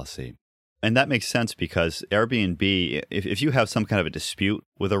liability policy. And that makes sense because Airbnb, if you have some kind of a dispute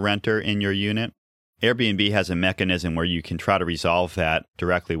with a renter in your unit, Airbnb has a mechanism where you can try to resolve that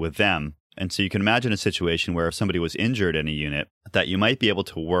directly with them. And so you can imagine a situation where if somebody was injured in a unit, that you might be able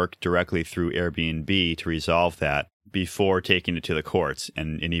to work directly through Airbnb to resolve that before taking it to the courts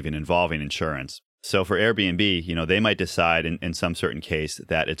and even involving insurance. So for Airbnb, they might decide in some certain case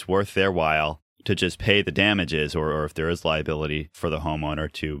that it's worth their while to just pay the damages, or if there is liability for the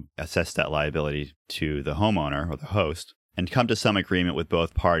homeowner, to assess that liability to the homeowner or the host, and come to some agreement with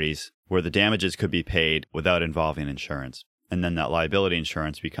both parties where the damages could be paid without involving insurance. And then that liability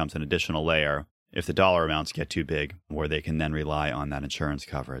insurance becomes an additional layer if the dollar amounts get too big, where they can then rely on that insurance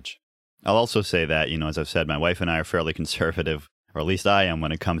coverage. I'll also say that, as I've said, my wife and I are fairly conservative, or at least I am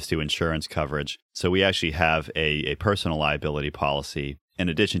when it comes to insurance coverage. So we actually have a personal liability policy in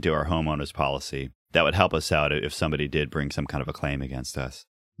addition to our homeowner's policy that would help us out if somebody did bring some kind of a claim against us.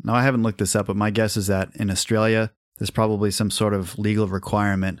 Now, I haven't looked this up, but my guess is that in Australia, there's probably some sort of legal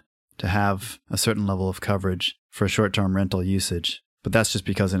requirement to have a certain level of coverage for short-term rental usage. But that's just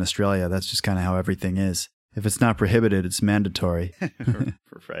because in Australia, that's just kind of how everything is. If it's not prohibited, it's mandatory.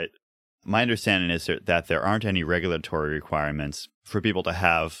 Right. My understanding is that there aren't any regulatory requirements for people to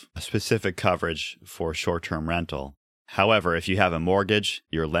have a specific coverage for short-term rental. However, if you have a mortgage,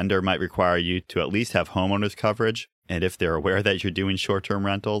 your lender might require you to at least have homeowners coverage. And if they're aware that you're doing short-term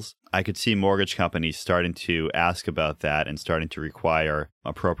rentals, I could see mortgage companies starting to ask about that and starting to require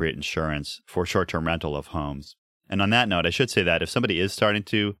appropriate insurance for short-term rental of homes. And on that note, I should say that if somebody is starting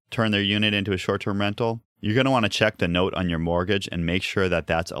to turn their unit into a short-term rental, you're going to want to check the note on your mortgage and make sure that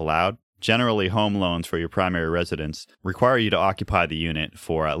that's allowed. Generally, home loans for your primary residence require you to occupy the unit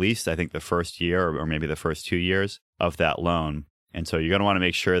for at least, I think, the first year or maybe the first 2 years of that loan. And so you're going to want to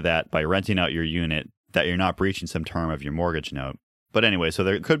make sure that by renting out your unit, that you're not breaching some term of your mortgage note. But anyway, so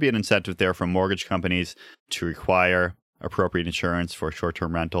there could be an incentive there from mortgage companies to require appropriate insurance for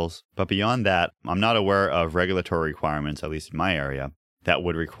short-term rentals. But beyond that, I'm not aware of regulatory requirements, at least in my area, that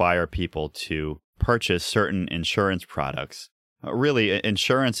would require people to purchase certain insurance products. Really,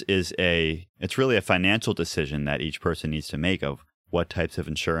 insurance it's really a financial decision that each person needs to make of what types of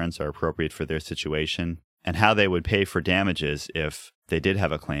insurance are appropriate for their situation and how they would pay for damages if they did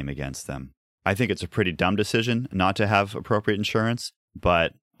have a claim against them. I think it's a pretty dumb decision not to have appropriate insurance,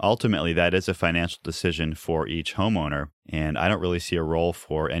 but ultimately that is a financial decision for each homeowner, and I don't really see a role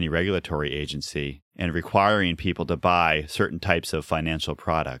for any regulatory agency in requiring people to buy certain types of financial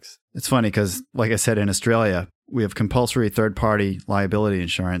products. It's funny because, like I said, in Australia, we have compulsory third-party liability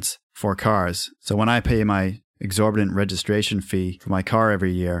insurance for cars. So when I pay my exorbitant registration fee for my car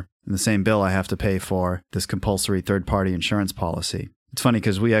every year, in the same bill I have to pay for this compulsory third-party insurance policy. It's funny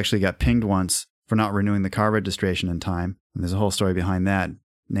because we actually got pinged once for not renewing the car registration in time. And there's a whole story behind that,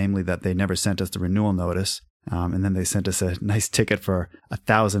 namely that they never sent us the renewal notice. And then they sent us a nice ticket for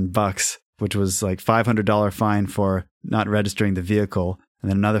 $1,000, which was like $500 fine for not registering the vehicle, and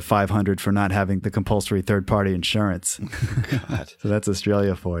then another $500 for not having the compulsory third-party insurance. God. So that's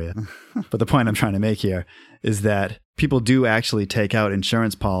Australia for you. But the point I'm trying to make here is that people do actually take out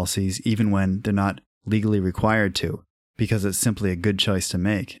insurance policies even when they're not legally required to, because it's simply a good choice to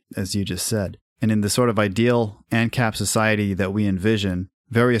make, as you just said. And in the sort of ideal ANCAP society that we envision,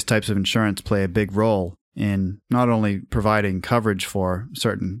 various types of insurance play a big role in not only providing coverage for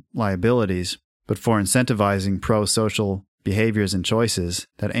certain liabilities, but for incentivizing pro-social behaviors and choices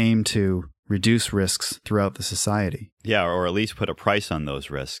that aim to reduce risks throughout the society. Yeah, or at least put a price on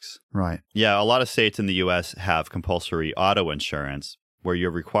those risks. Right. Yeah, a lot of states in the U.S. have compulsory auto insurance where you're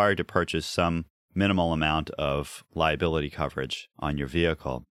required to purchase some minimal amount of liability coverage on your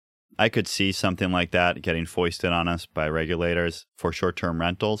vehicle. I could see something like that getting foisted on us by regulators for short-term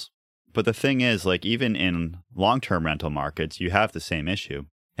rentals. But the thing is, like even in long-term rental markets, you have the same issue.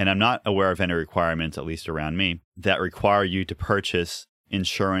 And I'm not aware of any requirements, at least around me, that require you to purchase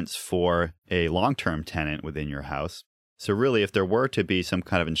insurance for a long-term tenant within your house. So really, if there were to be some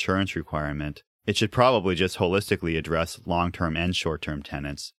kind of insurance requirement, it should probably just holistically address long-term and short-term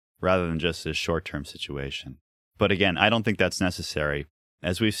tenants rather than just a short-term situation. But again, I don't think that's necessary.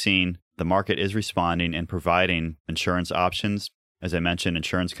 As we've seen, the market is responding and providing insurance options. As I mentioned,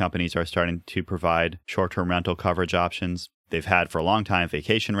 insurance companies are starting to provide short-term rental coverage options. They've had for a long time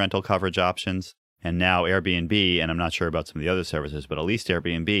vacation rental coverage options. And now Airbnb, and I'm not sure about some of the other services, but at least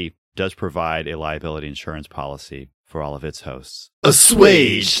Airbnb does provide a liability insurance policy for all of its hosts.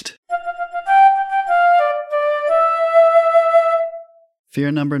 Assuaged!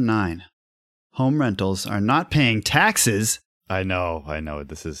 Fear number 9. Home rentals are not paying taxes. I know.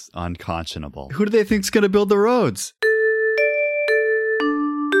 This is unconscionable. Who do they think's going to build the roads?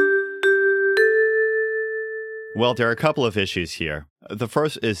 Well, there are a couple of issues here. The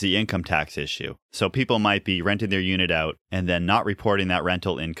first is the income tax issue. So people might be renting their unit out and then not reporting that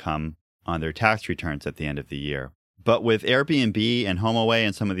rental income on their tax returns at the end of the year. But with Airbnb and HomeAway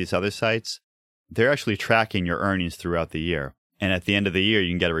and some of these other sites, they're actually tracking your earnings throughout the year. And at the end of the year,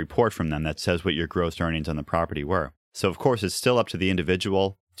 you can get a report from them that says what your gross earnings on the property were. So, of course, it's still up to the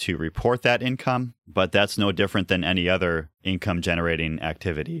individual to report that income, but that's no different than any other income-generating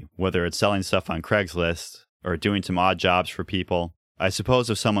activity, whether it's selling stuff on Craigslist or doing some odd jobs for people. I suppose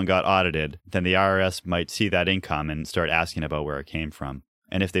if someone got audited, then the IRS might see that income and start asking about where it came from.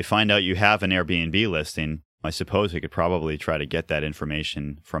 And if they find out you have an Airbnb listing, I suppose they could probably try to get that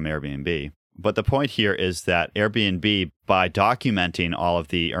information from Airbnb. But the point here is that Airbnb, by documenting all of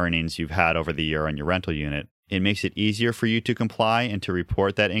the earnings you've had over the year on your rental unit, it makes it easier for you to comply and to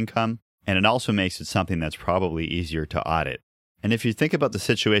report that income. And it also makes it something that's probably easier to audit. And if you think about the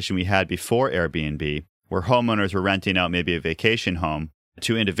situation we had before Airbnb, where homeowners were renting out maybe a vacation home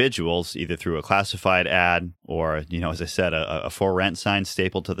to individuals, either through a classified ad or, as I said, a for rent sign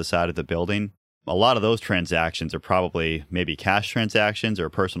stapled to the side of the building, a lot of those transactions are probably maybe cash transactions or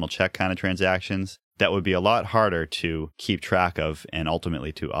personal check kind of transactions that would be a lot harder to keep track of and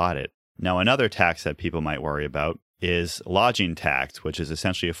ultimately to audit. Now, another tax that people might worry about is lodging tax, which is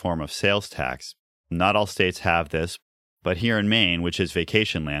essentially a form of sales tax. Not all states have this, but here in Maine, which is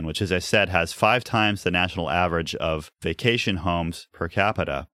vacation land, which, as I said, has 5 times the national average of vacation homes per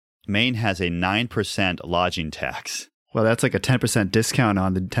capita, Maine has a 9% lodging tax. Well, that's like a 10% discount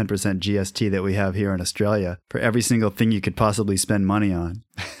on the 10% GST that we have here in Australia for every single thing you could possibly spend money on.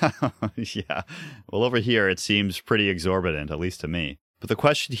 Yeah. Well, over here, it seems pretty exorbitant, at least to me. But the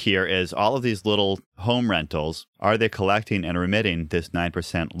question here is, all of these little home rentals, are they collecting and remitting this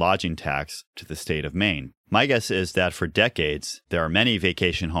 9% lodging tax to the state of Maine? My guess is that for decades, there are many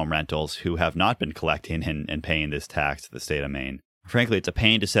vacation home rentals who have not been collecting and paying this tax to the state of Maine. Frankly, it's a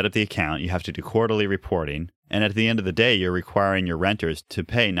pain to set up the account. You have to do quarterly reporting. And at the end of the day, you're requiring your renters to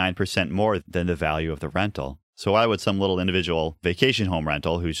pay 9% more than the value of the rental. So why would some little individual vacation home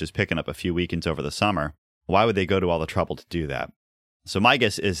rental who's just picking up a few weekends over the summer, why would they go to all the trouble to do that? So my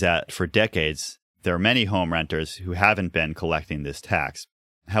guess is that for decades, there are many home renters who haven't been collecting this tax.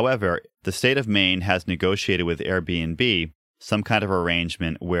 However, the state of Maine has negotiated with Airbnb some kind of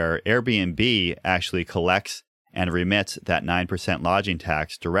arrangement where Airbnb actually collects and remits that 9% lodging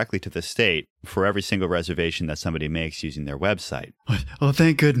tax directly to the state for every single reservation that somebody makes using their website. Oh,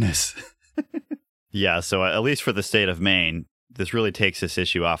 thank goodness. Yeah, so at least for the state of Maine, this really takes this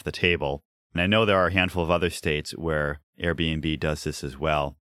issue off the table. And I know there are a handful of other states where Airbnb does this as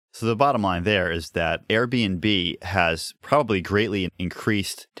well. So the bottom line there is that Airbnb has probably greatly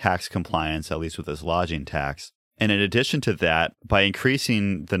increased tax compliance, at least with this lodging tax. And in addition to that, by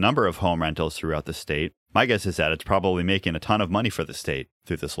increasing the number of home rentals throughout the state, my guess is that it's probably making a ton of money for the state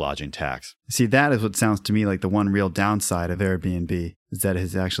through this lodging tax. See, that is what sounds to me like the one real downside of Airbnb, is that it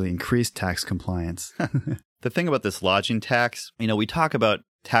has actually increased tax compliance. The thing about this lodging tax, we talk about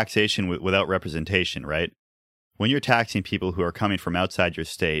taxation without representation, right? When you're taxing people who are coming from outside your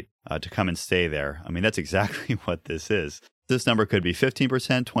state to come and stay there, that's exactly what this is. This number could be 15%,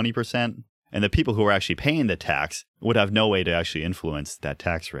 20%, and the people who are actually paying the tax would have no way to actually influence that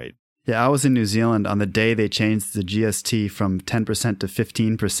tax rate. Yeah, I was in New Zealand on the day they changed the GST from 10% to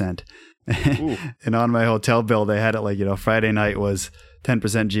 15%. And on my hotel bill, they had it Friday night was 10%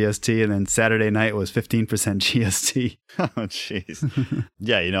 GST and then Saturday night was 15% GST. Oh, jeez.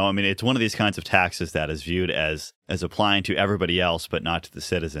 Yeah, it's one of these kinds of taxes that is viewed as applying to everybody else, but not to the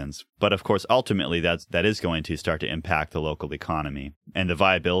citizens. But of course, ultimately, that is going to start to impact the local economy and the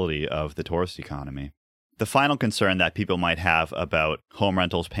viability of the tourist economy. The final concern that people might have about home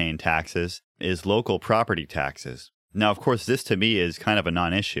rentals paying taxes is local property taxes. Now, of course, this to me is kind of a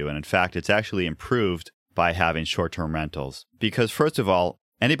non-issue, and in fact, it's actually improved by having short-term rentals. Because first of all,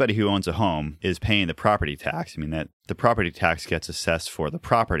 anybody who owns a home is paying the property tax. I mean, that the property tax gets assessed for the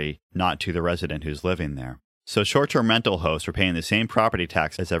property, not to the resident who's living there. So short-term rental hosts are paying the same property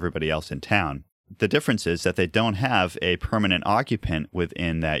tax as everybody else in town. The difference is that they don't have a permanent occupant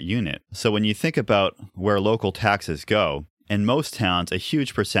within that unit. So when you think about where local taxes go, in most towns, a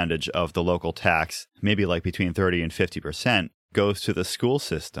huge percentage of the local tax, maybe like between 30 and 50%, goes to the school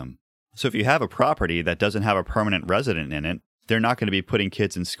system. So if you have a property that doesn't have a permanent resident in it, they're not going to be putting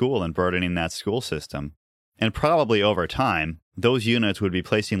kids in school and burdening that school system. And probably over time, those units would be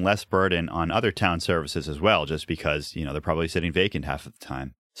placing less burden on other town services as well, just because, they're probably sitting vacant half of the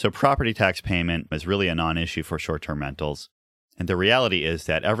time. So property tax payment is really a non-issue for short-term rentals. And the reality is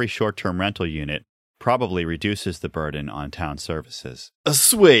that every short-term rental unit probably reduces the burden on town services.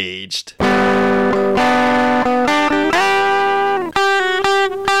 Assuaged.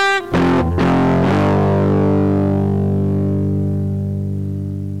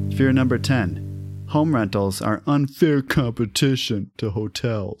 Fear number 10. Home rentals are unfair competition to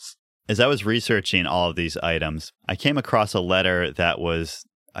hotels. As I was researching all of these items, I came across a letter that was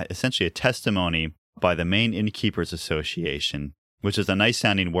essentially a testimony by the Maine Innkeepers Association, which is a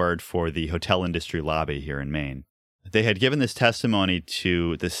nice-sounding word for the hotel industry lobby here in Maine. They had given this testimony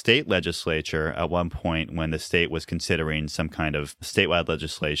to the state legislature at one point when the state was considering some kind of statewide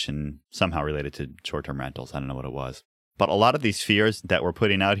legislation somehow related to short-term rentals. I don't know what it was. But a lot of these fears that we're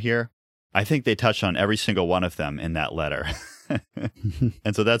putting out here, I think they touch on every single one of them in that letter.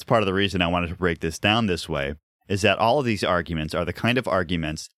 And so that's part of the reason I wanted to break this down this way, is that all of these arguments are the kind of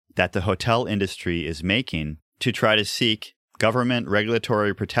arguments that the hotel industry is making to try to seek government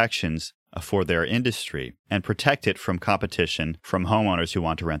regulatory protections for their industry and protect it from competition from homeowners who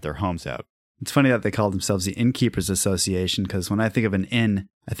want to rent their homes out. It's funny that they call themselves the Innkeepers Association, because when I think of an inn,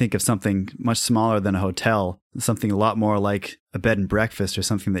 I think of something much smaller than a hotel, something a lot more like a bed and breakfast or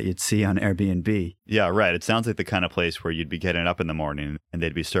something that you'd see on Airbnb. Yeah, right. It sounds like the kind of place where you'd be getting up in the morning and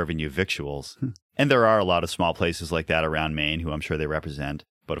they'd be serving you victuals. And there are a lot of small places like that around Maine who I'm sure they represent.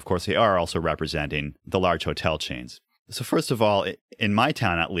 But of course, they are also representing the large hotel chains. So first of all, in my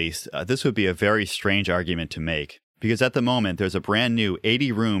town at least, this would be a very strange argument to make. Because at the moment, there's a brand new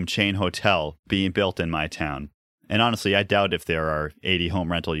 80-room chain hotel being built in my town. And honestly, I doubt if there are 80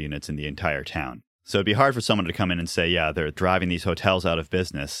 home rental units in the entire town. So it'd be hard for someone to come in and say, yeah, they're driving these hotels out of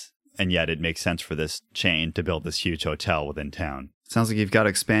business, and yet it makes sense for this chain to build this huge hotel within town. Sounds like you've got to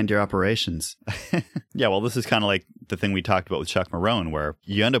expand your operations. Yeah, well, this is kind of like the thing we talked about with Chuck Marohn, where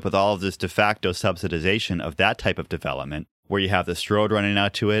you end up with all of this de facto subsidization of that type of development, where you have the Strode running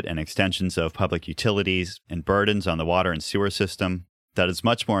out to it and extensions of public utilities and burdens on the water and sewer system that is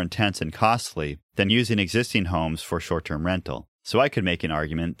much more intense and costly than using existing homes for short-term rental. So I could make an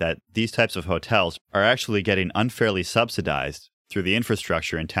argument that these types of hotels are actually getting unfairly subsidized through the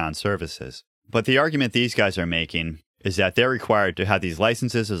infrastructure and town services. But the argument these guys are making is that they're required to have these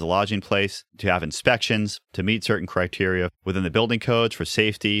licenses as a lodging place, to have inspections, to meet certain criteria within the building codes for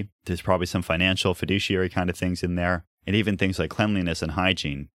safety. There's probably some financial, fiduciary kind of things in there, and even things like cleanliness and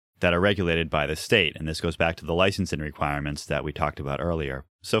hygiene that are regulated by the state. And this goes back to the licensing requirements that we talked about earlier.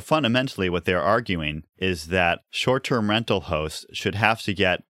 So fundamentally, what they're arguing is that short-term rental hosts should have to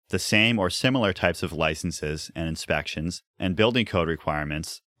get the same or similar types of licenses and inspections and building code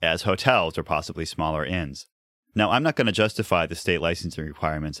requirements as hotels or possibly smaller inns. Now, I'm not going to justify the state licensing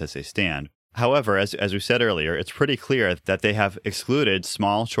requirements as they stand. However, as we said earlier, it's pretty clear that they have excluded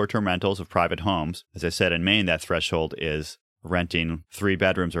small short-term rentals of private homes. As I said, in Maine, that threshold is renting 3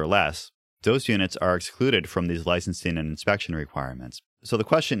 bedrooms or less. Those units are excluded from these licensing and inspection requirements. So the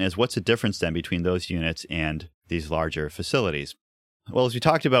question is, what's the difference then between those units and these larger facilities? Well, as we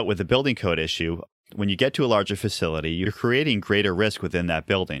talked about with the building code issue, when you get to a larger facility, you're creating greater risk within that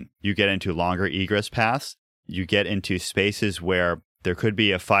building. You get into longer egress paths. You get into spaces where there could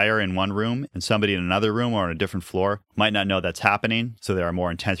be a fire in one room and somebody in another room or on a different floor might not know that's happening. So there are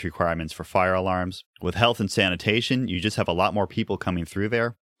more intense requirements for fire alarms. With health and sanitation, you just have a lot more people coming through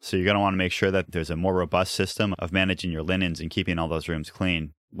there. So you're going to want to make sure that there's a more robust system of managing your linens and keeping all those rooms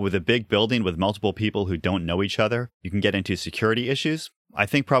clean. With a big building with multiple people who don't know each other, you can get into security issues. I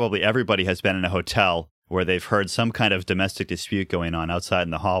think probably everybody has been in a hotel where they've heard some kind of domestic dispute going on outside in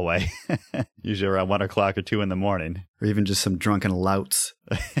the hallway, usually around 1 o'clock or 2 in the morning. Or even just some drunken louts.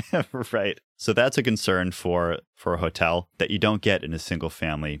 Right. So that's a concern for a hotel that you don't get in a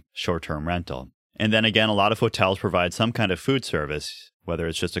single-family short-term rental. And then again, a lot of hotels provide some kind of food service, whether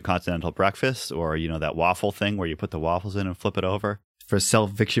it's just a continental breakfast or, that waffle thing where you put the waffles in and flip it over. For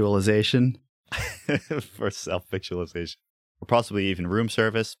self-victualization? for self-victualization, or possibly even room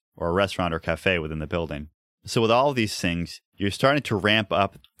service or a restaurant or cafe within the building. So with all of these things, you're starting to ramp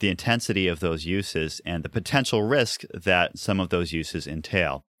up the intensity of those uses and the potential risk that some of those uses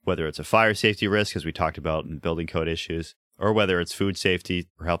entail, whether it's a fire safety risk, as we talked about in building code issues, or whether it's food safety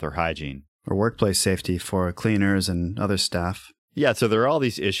or health or hygiene. Or workplace safety for cleaners and other staff. Yeah, so there are all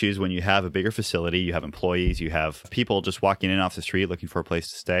these issues when you have a bigger facility, you have employees, you have people just walking in off the street looking for a place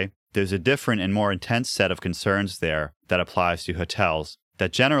to stay. There's a different and more intense set of concerns there that applies to hotels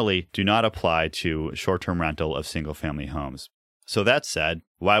that generally do not apply to short-term rental of single-family homes. So that said,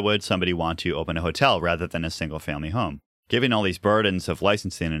 why would somebody want to open a hotel rather than a single-family home? Given all these burdens of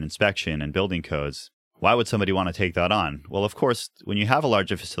licensing and inspection and building codes, why would somebody want to take that on? Well, of course, when you have a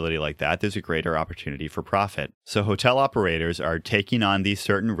larger facility like that, there's a greater opportunity for profit. So hotel operators are taking on these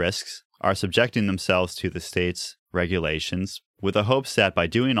certain risks, are subjecting themselves to the state's regulations, with the hopes that by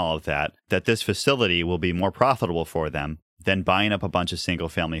doing all of that this facility will be more profitable for them than buying up a bunch of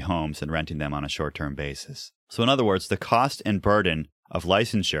single-family homes and renting them on a short-term basis. So in other words, the cost and burden of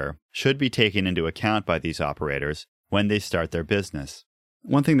licensure should be taken into account by these operators when they start their business.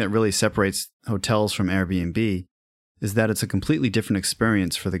 One thing that really separates hotels from Airbnb is that it's a completely different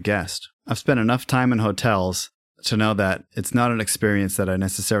experience for the guest. I've spent enough time in hotels to know that it's not an experience that I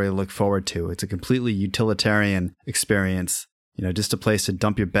necessarily look forward to. It's a completely utilitarian experience, just a place to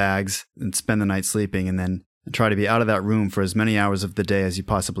dump your bags and spend the night sleeping and then try to be out of that room for as many hours of the day as you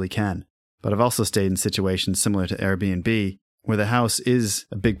possibly can. But I've also stayed in situations similar to Airbnb where the house is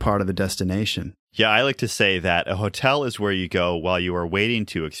a big part of the destination. Yeah, I like to say that a hotel is where you go while you are waiting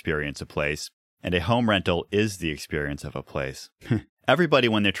to experience a place, and a home rental is the experience of a place. Everybody,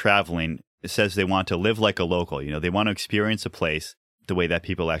 when they're traveling, says they want to live like a local. They want to experience a place the way that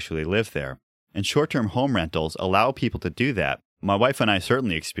people actually live there. And short-term home rentals allow people to do that. My wife and I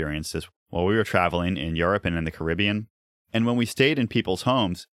certainly experienced this while we were traveling in Europe and in the Caribbean. And when we stayed in people's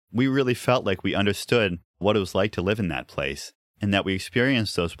homes, we really felt like we understood what it was like to live in that place, and that we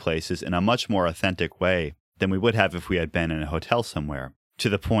experienced those places in a much more authentic way than we would have if we had been in a hotel somewhere. To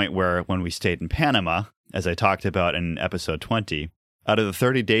the point where when we stayed in Panama, as I talked about in episode 20, out of the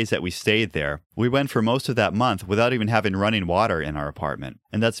 30 days that we stayed there, we went for most of that month without even having running water in our apartment.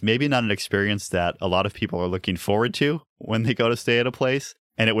 And that's maybe not an experience that a lot of people are looking forward to when they go to stay at a place.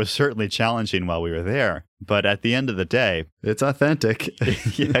 And it was certainly challenging while we were there. But at the end of the day, it's authentic.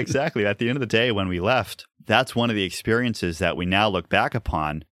 Yeah, exactly. At the end of the day, when we left, that's one of the experiences that we now look back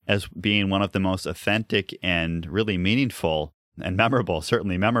upon as being one of the most authentic and really meaningful and memorable,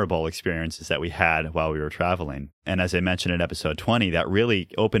 certainly memorable experiences that we had while we were traveling. And as I mentioned in episode 20, that really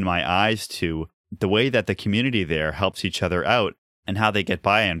opened my eyes to the way that the community there helps each other out and how they get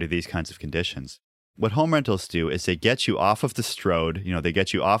by under these kinds of conditions. What home rentals do is they get you off of the Strode, they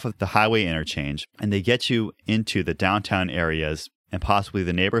get you off of the highway interchange, and they get you into the downtown areas and possibly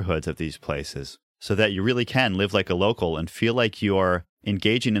the neighborhoods of these places so that you really can live like a local and feel like you're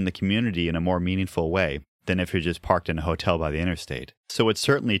engaging in the community in a more meaningful way than if you're just parked in a hotel by the interstate. So it's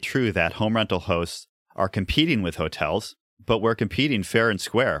certainly true that home rental hosts are competing with hotels, but we're competing fair and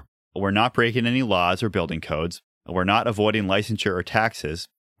square. We're not breaking any laws or building codes. We're not avoiding licensure or taxes.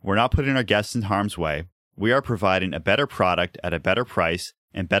 We're not putting our guests in harm's way. We are providing a better product at a better price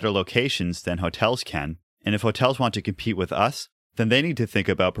and better locations than hotels can. And if hotels want to compete with us, then they need to think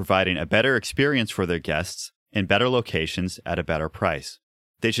about providing a better experience for their guests in better locations at a better price.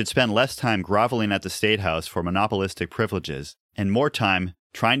 They should spend less time groveling at the State House for monopolistic privileges and more time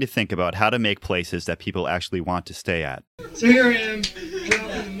trying to think about how to make places that people actually want to stay at. So here I am,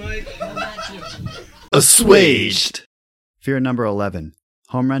 dropping the mic. Assuaged! Fear number 11.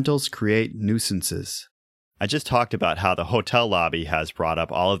 Home rentals create nuisances. I just talked about how the hotel lobby has brought up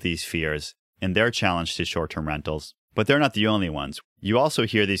all of these fears in their challenge to short-term rentals, but they're not the only ones. You also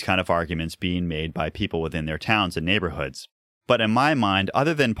hear these kind of arguments being made by people within their towns and neighborhoods. But in my mind,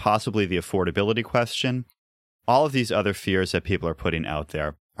 other than possibly the affordability question, all of these other fears that people are putting out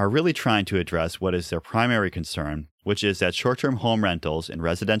there are really trying to address what is their primary concern, which is that short-term home rentals in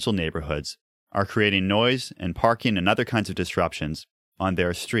residential neighborhoods are creating noise and parking and other kinds of disruptions on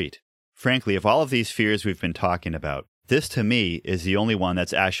their street. Frankly, of all of these fears we've been talking about, this to me is the only one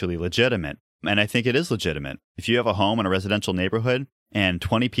that's actually legitimate. And I think it is legitimate. If you have a home in a residential neighborhood and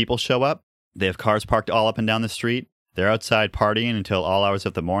 20 people show up, they have cars parked all up and down the street, they're outside partying until all hours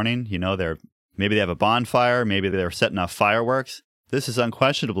of the morning, maybe they have a bonfire, maybe they're setting off fireworks. This is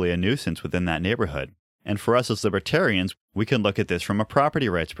unquestionably a nuisance within that neighborhood. And for us as libertarians, we can look at this from a property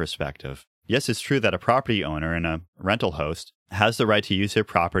rights perspective. Yes, it's true that a property owner and a rental host has the right to use their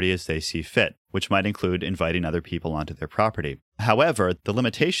property as they see fit, which might include inviting other people onto their property. However, the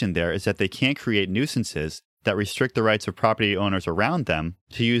limitation there is that they can't create nuisances that restrict the rights of property owners around them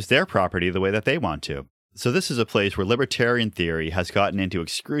to use their property the way that they want to. So this is a place where libertarian theory has gotten into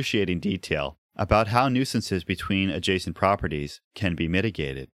excruciating detail about how nuisances between adjacent properties can be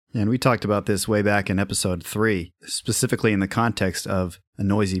mitigated. And we talked about this way back in episode 3, specifically in the context of a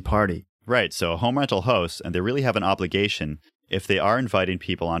noisy party. Right, so home rental hosts, and they really have an obligation, if they are inviting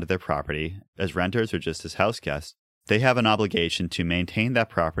people onto their property as renters or just as house guests, they have an obligation to maintain that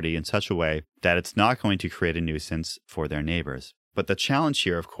property in such a way that it's not going to create a nuisance for their neighbors. But the challenge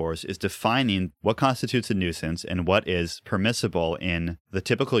here, of course, is defining what constitutes a nuisance and what is permissible in the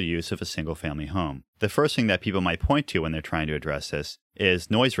typical use of a single-family home. The first thing that people might point to when they're trying to address this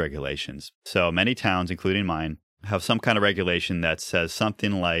is noise regulations. So many towns, including mine, have some kind of regulation that says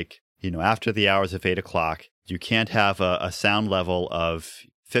something like, after the hours of 8 o'clock, you can't have a sound level of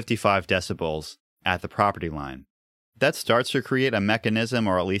 55 decibels at the property line. That starts to create a mechanism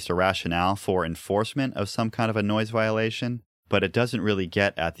or at least a rationale for enforcement of some kind of a noise violation, but it doesn't really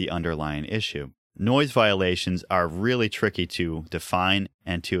get at the underlying issue. Noise violations are really tricky to define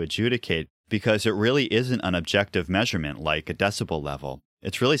and to adjudicate because it really isn't an objective measurement like a decibel level.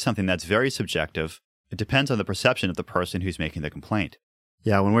 It's really something that's very subjective. It depends on the perception of the person who's making the complaint.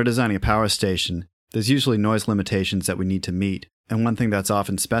 Yeah, when we're designing a power station, there's usually noise limitations that we need to meet. And one thing that's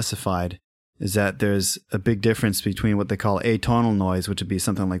often specified is that there's a big difference between what they call atonal noise, which would be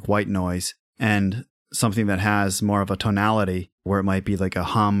something like white noise, and something that has more of a tonality, where it might be like a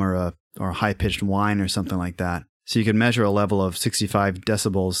hum or a high-pitched whine or something like that. So you can measure a level of 65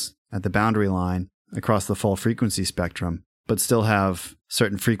 decibels at the boundary line across the full frequency spectrum, but still have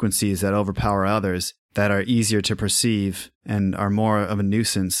certain frequencies that overpower others that are easier to perceive and are more of a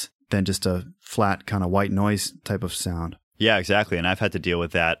nuisance than just a flat kind of white noise type of sound. Yeah, exactly. And I've had to deal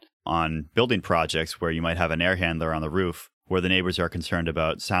with that on building projects where you might have an air handler on the roof where the neighbors are concerned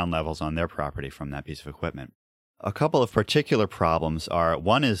about sound levels on their property from that piece of equipment. A couple of particular problems are,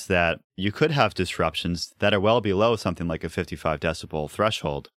 one is that you could have disruptions that are well below something like a 55 decibel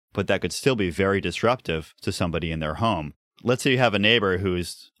threshold, but that could still be very disruptive to somebody in their home. Let's say you have a neighbor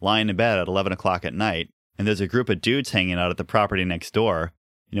who's lying in bed at 11 o'clock at night, and there's a group of dudes hanging out at the property next door.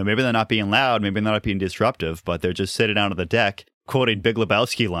 Maybe they're not being loud, maybe they're not being disruptive, but they're just sitting out on the deck quoting Big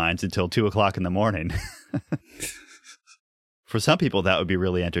Lebowski lines until 2 o'clock in the morning. For some people, that would be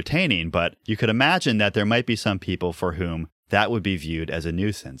really entertaining, but you could imagine that there might be some people for whom that would be viewed as a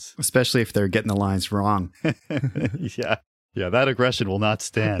nuisance. Especially if they're getting the lines wrong. Yeah, that aggression will not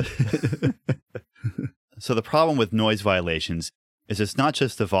stand. So the problem with noise violations is it's not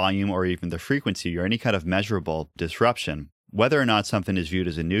just the volume or even the frequency or any kind of measurable disruption. Whether or not something is viewed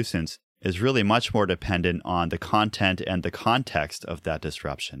as a nuisance is really much more dependent on the content and the context of that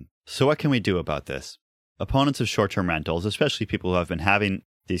disruption. So what can we do about this? Opponents of short-term rentals, especially people who have been having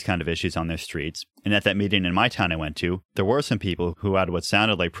these kind of issues on their streets, and at that meeting in my town I went to, there were some people who had what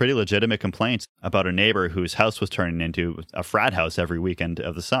sounded like pretty legitimate complaints about a neighbor whose house was turning into a frat house every weekend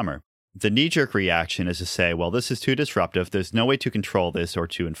of the summer. The knee-jerk reaction is to say, well, this is too disruptive, there's no way to control this or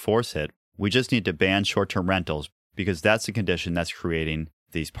to enforce it, we just need to ban short-term rentals because that's the condition that's creating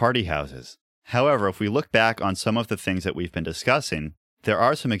these party houses. However, if we look back on some of the things that we've been discussing, there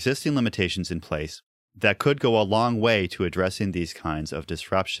are some existing limitations in place that could go a long way to addressing these kinds of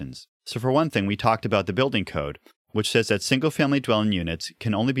disruptions. So for one thing, we talked about the building code, which says that single-family dwelling units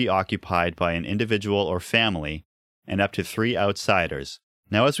can only be occupied by an individual or family and up to 3 outsiders.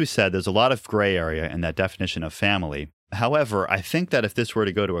 Now, as we said, there's a lot of gray area in that definition of family. However, I think that if this were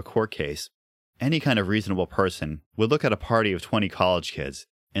to go to a court case, any kind of reasonable person would look at a party of 20 college kids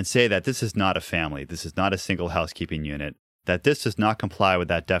and say that this is not a family, this is not a single housekeeping unit, that this does not comply with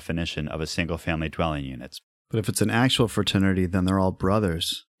that definition of a single-family dwelling unit. But if it's an actual fraternity, then they're all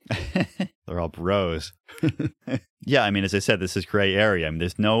brothers. They're all bros. Yeah, as I said, this is gray area.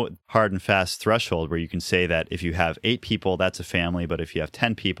 There's no hard and fast threshold where you can say that if you have 8 people, that's a family, but if you have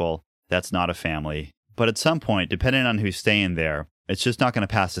 10 people, that's not a family. But at some point, depending on who's staying there, it's just not going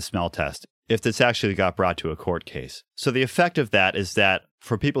to pass the smell test if this actually got brought to a court case. So the effect of that is that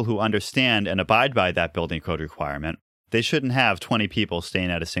for people who understand and abide by that building code requirement, they shouldn't have 20 people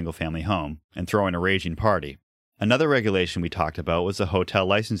staying at a single-family home and throwing a raging party. Another regulation we talked about was the hotel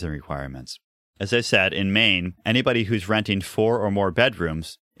licensing requirements. As I said, in Maine, anybody who's renting 4 or more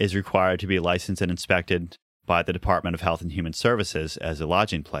bedrooms is required to be licensed and inspected by the Department of Health and Human Services as a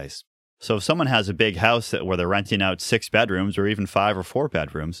lodging place. So if someone has a big house where they're renting out 6 bedrooms or even 5 or 4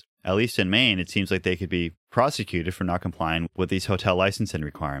 bedrooms, at least in Maine, it seems like they could be prosecuted for not complying with these hotel licensing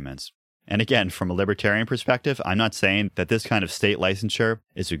requirements. And again, from a libertarian perspective, I'm not saying that this kind of state licensure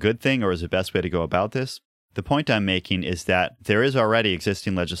is a good thing or is the best way to go about this. The point I'm making is that there is already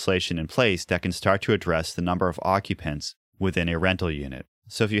existing legislation in place that can start to address the number of occupants within a rental unit.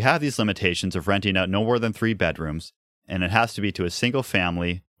 So if you have these limitations of renting out no more than 3 bedrooms, and it has to be to a single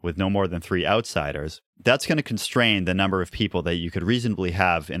family with no more than 3 outsiders, that's going to constrain the number of people that you could reasonably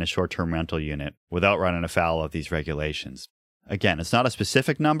have in a short-term rental unit without running afoul of these regulations. Again, it's not a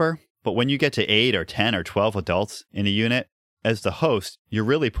specific number, but when you get to 8 or 10 or 12 adults in a unit, as the host, you're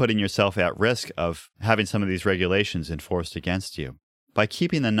really putting yourself at risk of having some of these regulations enforced against you. By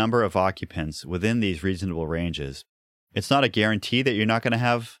keeping the number of occupants within these reasonable ranges, it's not a guarantee that you're not going to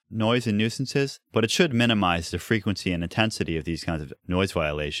have noise and nuisances, but it should minimize the frequency and intensity of these kinds of noise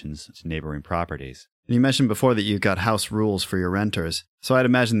violations to neighboring properties. You mentioned before that you've got house rules for your renters, so I'd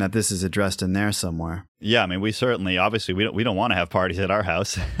imagine that this is addressed in there somewhere. Yeah, I mean, we certainly, obviously, we don't want to have parties at our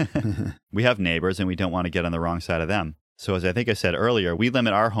house. We have neighbors, and we don't want to get on the wrong side of them. So as I think I said earlier, we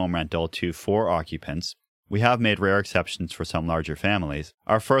limit our home rental to 4 occupants. We have made rare exceptions for some larger families.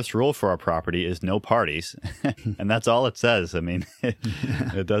 Our first rule for our property is no parties, and that's all it says. I mean,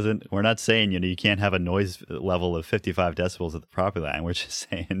 it doesn't. We're not saying you can't have a noise level of 55 decibels at the property line. We're just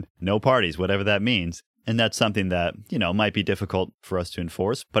saying no parties, whatever that means. And that's something that, might be difficult for us to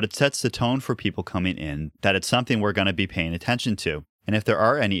enforce, but it sets the tone for people coming in that it's something we're going to be paying attention to. And if there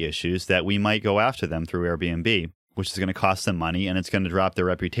are any issues, that we might go after them through Airbnb, which is going to cost them money, and it's going to drop their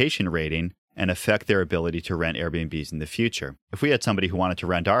reputation rating and affect their ability to rent Airbnbs in the future. If we had somebody who wanted to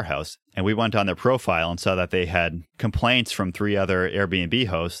rent our house, and we went on their profile and saw that they had complaints from 3 other Airbnb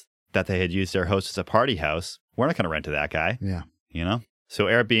hosts that they had used their host as a party house, we're not going to rent to that guy. Yeah. So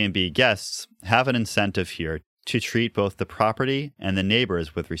Airbnb guests have an incentive here to treat both the property and the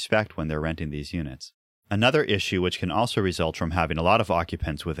neighbors with respect when they're renting these units. Another issue which can also result from having a lot of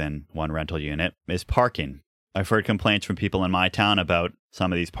occupants within one rental unit is parking. I've heard complaints from people in my town about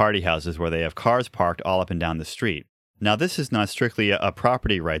some of these party houses where they have cars parked all up and down the street. Now, this is not strictly a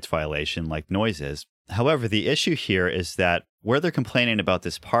property rights violation like noise is. However, the issue here is that where they're complaining about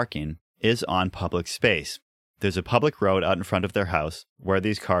this parking is on public space. There's a public road out in front of their house where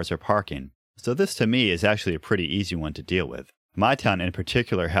these cars are parking. So this, to me, is actually a pretty easy one to deal with. My town in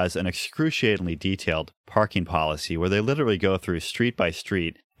particular has an excruciatingly detailed parking policy where they literally go through street by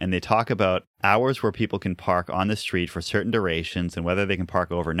street and they talk about hours where people can park on the street for certain durations and whether they can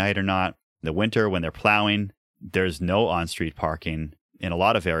park overnight or not. In the winter, when they're plowing, there's no on-street parking in a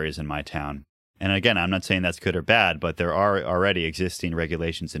lot of areas in my town. And again, I'm not saying that's good or bad, but there are already existing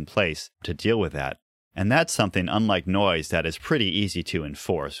regulations in place to deal with that. And that's something, unlike noise, that is pretty easy to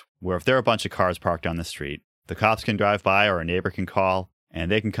enforce, where if there are a bunch of cars parked on the street, the cops can drive by or a neighbor can call,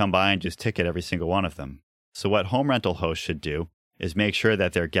 and they can come by and just ticket every single one of them. So what home rental hosts should do is make sure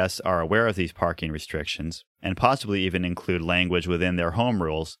that their guests are aware of these parking restrictions and possibly even include language within their home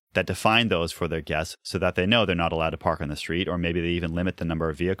rules that define those for their guests so that they know they're not allowed to park on the street, or maybe they even limit the number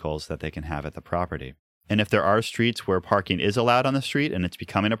of vehicles that they can have at the property. And if there are streets where parking is allowed on the street and it's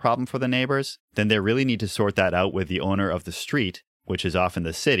becoming a problem for the neighbors, then they really need to sort that out with the owner of the street, which is often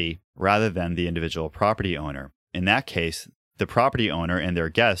the city, rather than the individual property owner. In that case, the property owner and their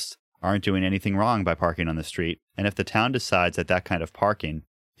guests aren't doing anything wrong by parking on the street. And if the town decides that that kind of parking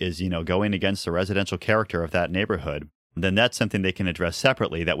is, going against the residential character of that neighborhood, then that's something they can address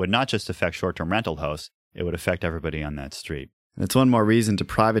separately that would not just affect short-term rental hosts, it would affect everybody on that street. And it's one more reason to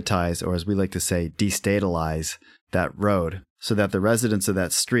privatize, or as we like to say, destatalize that road so that the residents of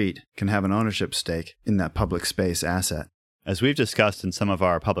that street can have an ownership stake in that public space asset. As we've discussed in some of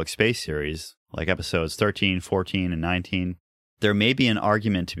our public space series, like episodes 13, 14, and 19, there may be an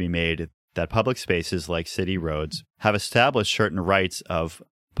argument to be made that public spaces like city roads have established certain rights of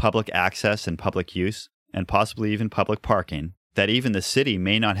public access and public use, and possibly even public parking, that even the city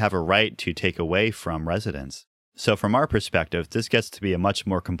may not have a right to take away from residents. So from our perspective, this gets to be a much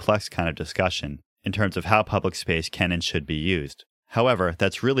more complex kind of discussion in terms of how public space can and should be used. However,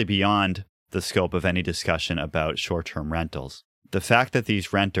 that's really beyond the scope of any discussion about short-term rentals. The fact that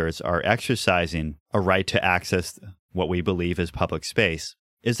these renters are exercising a right to access what we believe is public space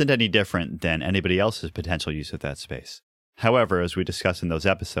isn't any different than anybody else's potential use of that space. However, as we discussed in those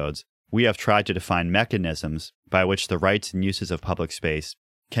episodes, we have tried to define mechanisms by which the rights and uses of public space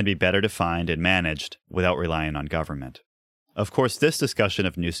can be better defined and managed without relying on government. Of course, this discussion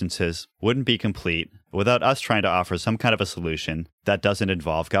of nuisances wouldn't be complete without us trying to offer some kind of a solution that doesn't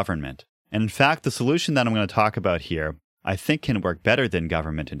involve government. And in fact, the solution that I'm going to talk about here, I think can work better than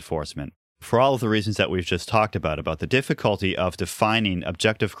government enforcement, for all of the reasons that we've just talked about the difficulty of defining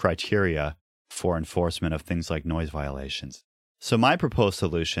objective criteria for enforcement of things like noise violations. So my proposed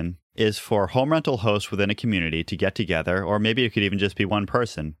solution is for home rental hosts within a community to get together, or maybe it could even just be one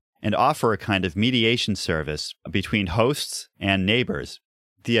person, and offer a kind of mediation service between hosts and neighbors.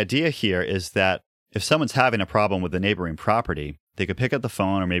 The idea here is that if someone's having a problem with the neighboring property, they could pick up the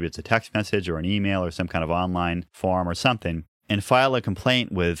phone, or maybe it's a text message or an email or some kind of online form or something, and file a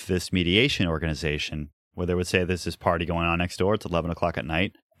complaint with this mediation organization, where they would say there's this party going on next door, it's 11 o'clock at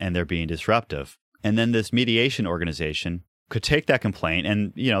night, and they're being disruptive. And then this mediation organization could take that complaint,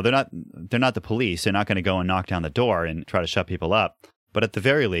 and they're not the police, they're not going to go and knock down the door and try to shut people up. But at the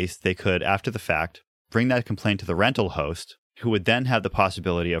very least, they could, after the fact, bring that complaint to the rental host, who would then have the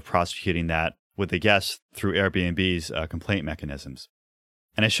possibility of prosecuting that with the guests through Airbnb's complaint mechanisms.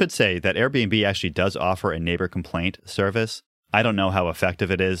 And I should say that Airbnb actually does offer a neighbor complaint service. I don't know how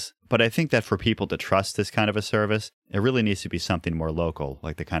effective it is, but I think that for people to trust this kind of a service, it really needs to be something more local,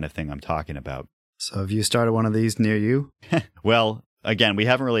 like the kind of thing I'm talking about. So have you started one of these near you? Well, again, we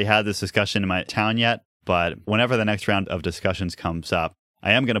haven't really had this discussion in my town yet, but whenever the next round of discussions comes up,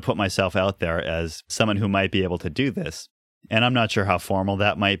 I am going to put myself out there as someone who might be able to do this. And I'm not sure how formal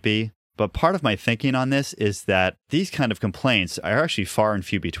that might be, but part of my thinking on this is that these kind of complaints are actually far and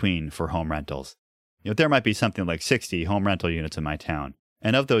few between for home rentals. There might be something like 60 home rental units in my town.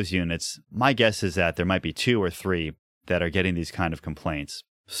 And of those units, my guess is that there might be 2 or 3 that are getting these kind of complaints.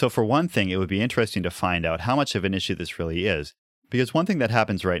 So for one thing, it would be interesting to find out how much of an issue this really is. Because one thing that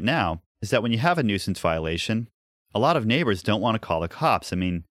happens right now is that when you have a nuisance violation, a lot of neighbors don't want to call the cops. I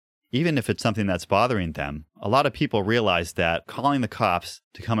mean, even if it's something that's bothering them, a lot of people realize that calling the cops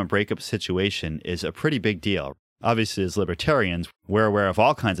to come and break up a situation is a pretty big deal. Obviously, as libertarians, we're aware of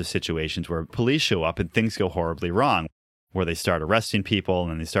all kinds of situations where police show up and things go horribly wrong, where they start arresting people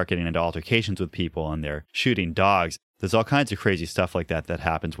and they start getting into altercations with people and they're shooting dogs. There's all kinds of crazy stuff like that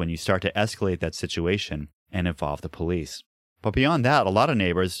happens when you start to escalate that situation and involve the police. But beyond that, a lot of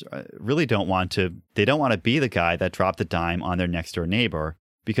neighbors really don't want to be the guy that dropped the dime on their next door neighbor,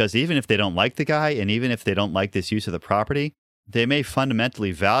 because even if they don't like the guy and even if they don't like this use of the property, they may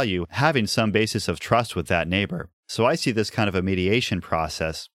fundamentally value having some basis of trust with that neighbor. So I see this kind of a mediation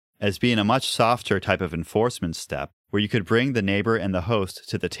process as being a much softer type of enforcement step, where you could bring the neighbor and the host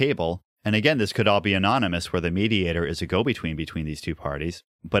to the table. And again, this could all be anonymous, where the mediator is a go-between between these two parties.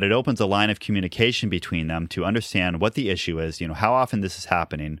 But it opens a line of communication between them to understand what the issue is, how often this is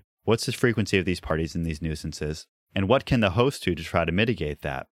happening, what's the frequency of these parties and these nuisances, and what can the host do to try to mitigate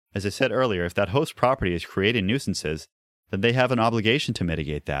that. As I said earlier, if that host property is creating nuisances, then they have an obligation to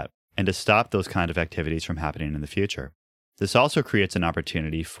mitigate that and to stop those kind of activities from happening in the future. This also creates an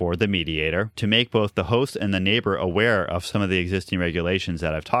opportunity for the mediator to make both the host and the neighbor aware of some of the existing regulations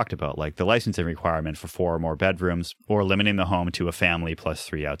that I've talked about, like the licensing requirement for 4 or more bedrooms, or limiting the home to a family plus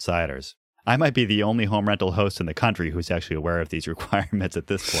 3 outsiders. I might be the only home rental host in the country who's actually aware of these requirements at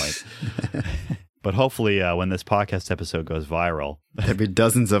this point. But hopefully when this podcast episode goes viral, there'll be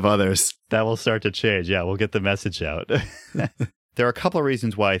dozens of others. That will start to change. Yeah, we'll get the message out. There are a couple of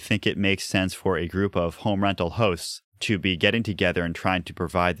reasons why I think it makes sense for a group of home rental hosts to be getting together and trying to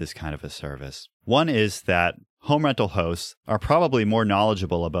provide this kind of a service. One is that home rental hosts are probably more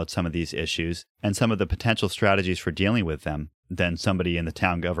knowledgeable about some of these issues and some of the potential strategies for dealing with them than somebody in the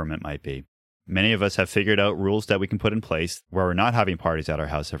town government might be. Many of us have figured out rules that we can put in place where we're not having parties at our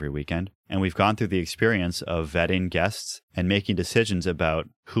house every weekend, and we've gone through the experience of vetting guests and making decisions about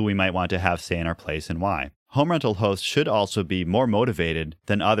who we might want to have stay in our place and why. Home rental hosts should also be more motivated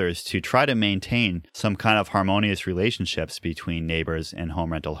than others to try to maintain some kind of harmonious relationships between neighbors and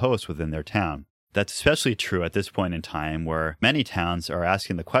home rental hosts within their town. That's especially true at this point in time, where many towns are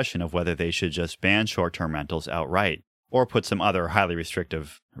asking the question of whether they should just ban short-term rentals outright, or put some other highly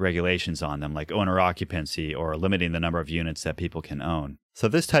restrictive regulations on them, like owner occupancy or limiting the number of units that people can own. So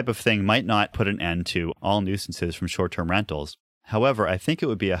this type of thing might not put an end to all nuisances from short-term rentals. However, I think it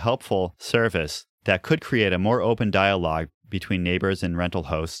would be a helpful service that could create a more open dialogue between neighbors and rental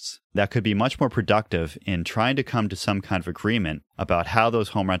hosts that could be much more productive in trying to come to some kind of agreement about how those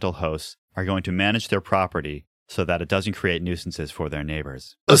home rental hosts are going to manage their property so that it doesn't create nuisances for their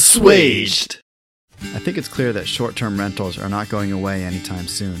neighbors. Assuaged! I think it's clear that short-term rentals are not going away anytime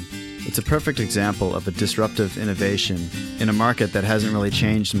soon. It's a perfect example of a disruptive innovation in a market that hasn't really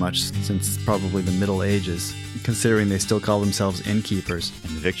changed much since probably the Middle Ages, considering they still call themselves innkeepers.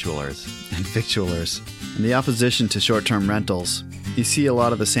 And victualers. In the opposition to short-term rentals, you see a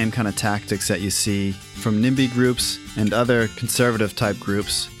lot of the same kind of tactics that you see from NIMBY groups and other conservative-type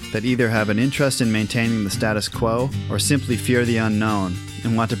groups that either have an interest in maintaining the status quo or simply fear the unknown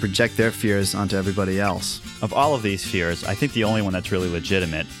and want to project their fears onto everybody else. Of all of these fears, I think the only one that's really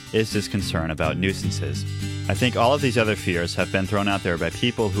legitimate is this concern about nuisances. I think all of these other fears have been thrown out there by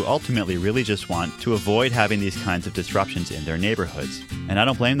people who ultimately really just want to avoid having these kinds of disruptions in their neighborhoods. And I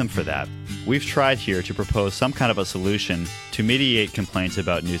don't blame them for that. We've tried here to propose some kind of a solution to mediate complaints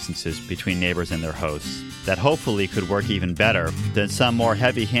about nuisances between neighbors and their hosts that hopefully could work even better than some more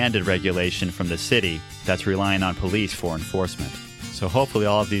heavy-handed regulation from the city that's relying on police for enforcement. So hopefully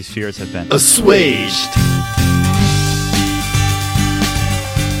all of these fears have been assuaged.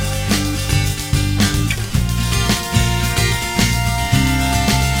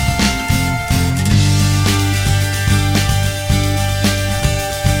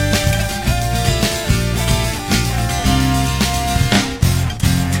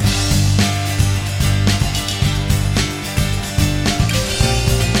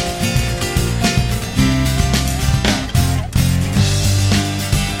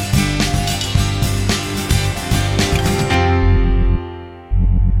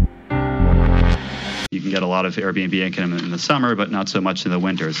 Get a lot of Airbnb income in the summer, but not so much in the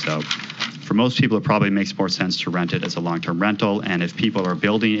winter. So for most people, it probably makes more sense to rent it as a long-term rental. And if people are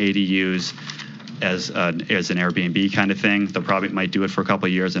building ADUs as an Airbnb kind of thing, they probably might do it for a couple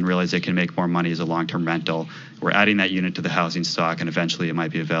of years and realize they can make more money as a long-term rental. We're adding that unit to the housing stock, and eventually it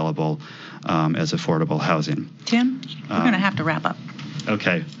might be available as affordable housing. Tim, we're going to have to wrap up.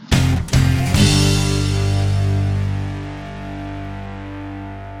 Okay.